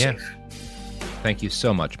each other safe. Thank you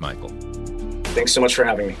so much, Michael. Thanks so much for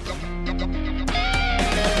having me.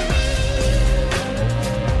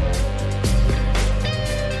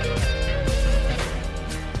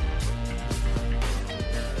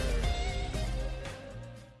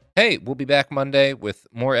 Hey, we'll be back Monday with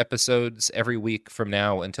more episodes every week from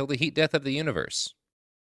now until the heat death of the universe.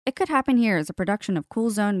 It Could Happen Here is a production of Cool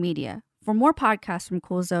Zone Media. For more podcasts from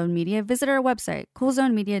Cool Zone Media, visit our website,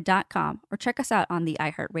 coolzonemedia.com, or check us out on the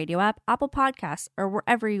iHeartRadio app, Apple Podcasts, or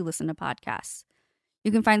wherever you listen to podcasts.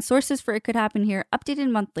 You can find sources for It Could Happen Here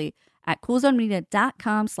updated monthly at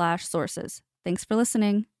coolzonemedia.com/sources. Thanks for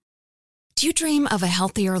listening. Do you dream of a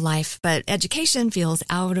healthier life, but education feels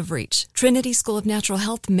out of reach? Trinity School of Natural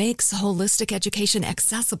Health makes holistic education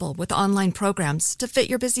accessible with online programs to fit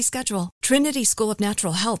your busy schedule. Trinity School of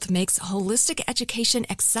Natural Health makes holistic education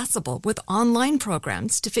accessible with online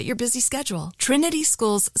programs to fit your busy schedule. Trinity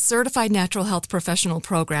School's Certified Natural Health Professional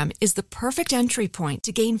Program is the perfect entry point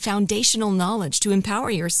to gain foundational knowledge to empower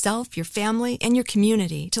yourself, your family, and your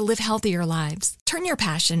community to live healthier lives. Turn your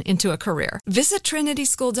passion into a career. Visit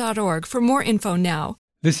trinityschool.org for more info now.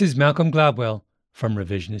 This is Malcolm Gladwell from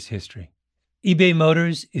Revisionist History. eBay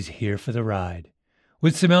Motors is here for the ride.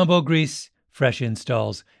 With some elbow grease, fresh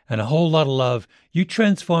installs, and a whole lot of love, you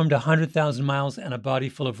transformed 100,000 miles and a body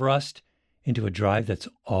full of rust into a drive that's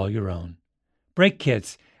all your own. Brake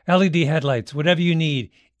kits, LED headlights, whatever you need,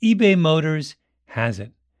 eBay Motors has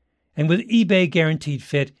it. And with eBay Guaranteed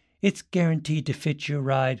Fit, it's guaranteed to fit your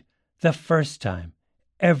ride the first time,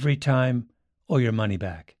 every time, or your money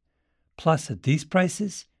back. Plus, at these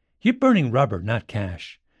prices, you're burning rubber, not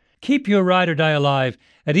cash. Keep your ride or die alive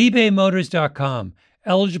at ebaymotors.com.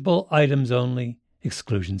 Eligible items only.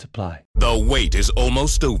 Exclusions apply. The wait is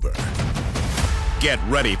almost over. Get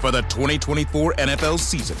ready for the 2024 NFL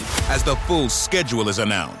season as the full schedule is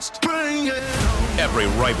announced. Every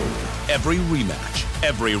rivalry, every rematch,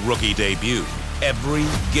 every rookie debut, every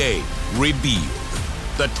game revealed.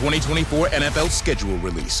 The 2024 NFL schedule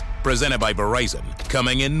release, presented by Verizon,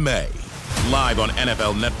 coming in May. Live on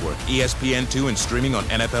NFL Network, ESPN2, and streaming on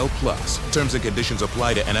NFL Plus. Terms and conditions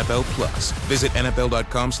apply to NFL Plus. Visit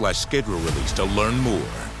NFL.com/schedule release to learn more.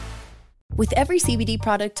 With every CBD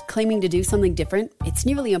product claiming to do something different, it's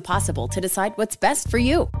nearly impossible to decide what's best for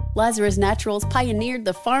you. Lazarus Naturals pioneered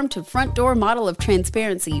the farm-to-front-door model of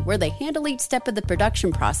transparency, where they handle each step of the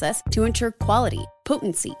production process to ensure quality,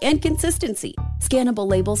 potency, and consistency. Scannable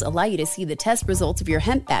labels allow you to see the test results of your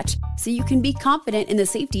hemp batch, so you can be confident in the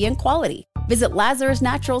safety and quality. Visit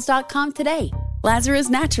LazarusNaturals.com today. Lazarus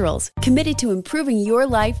Naturals, committed to improving your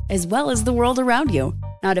life as well as the world around you.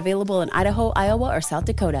 Not available in Idaho, Iowa, or South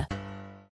Dakota.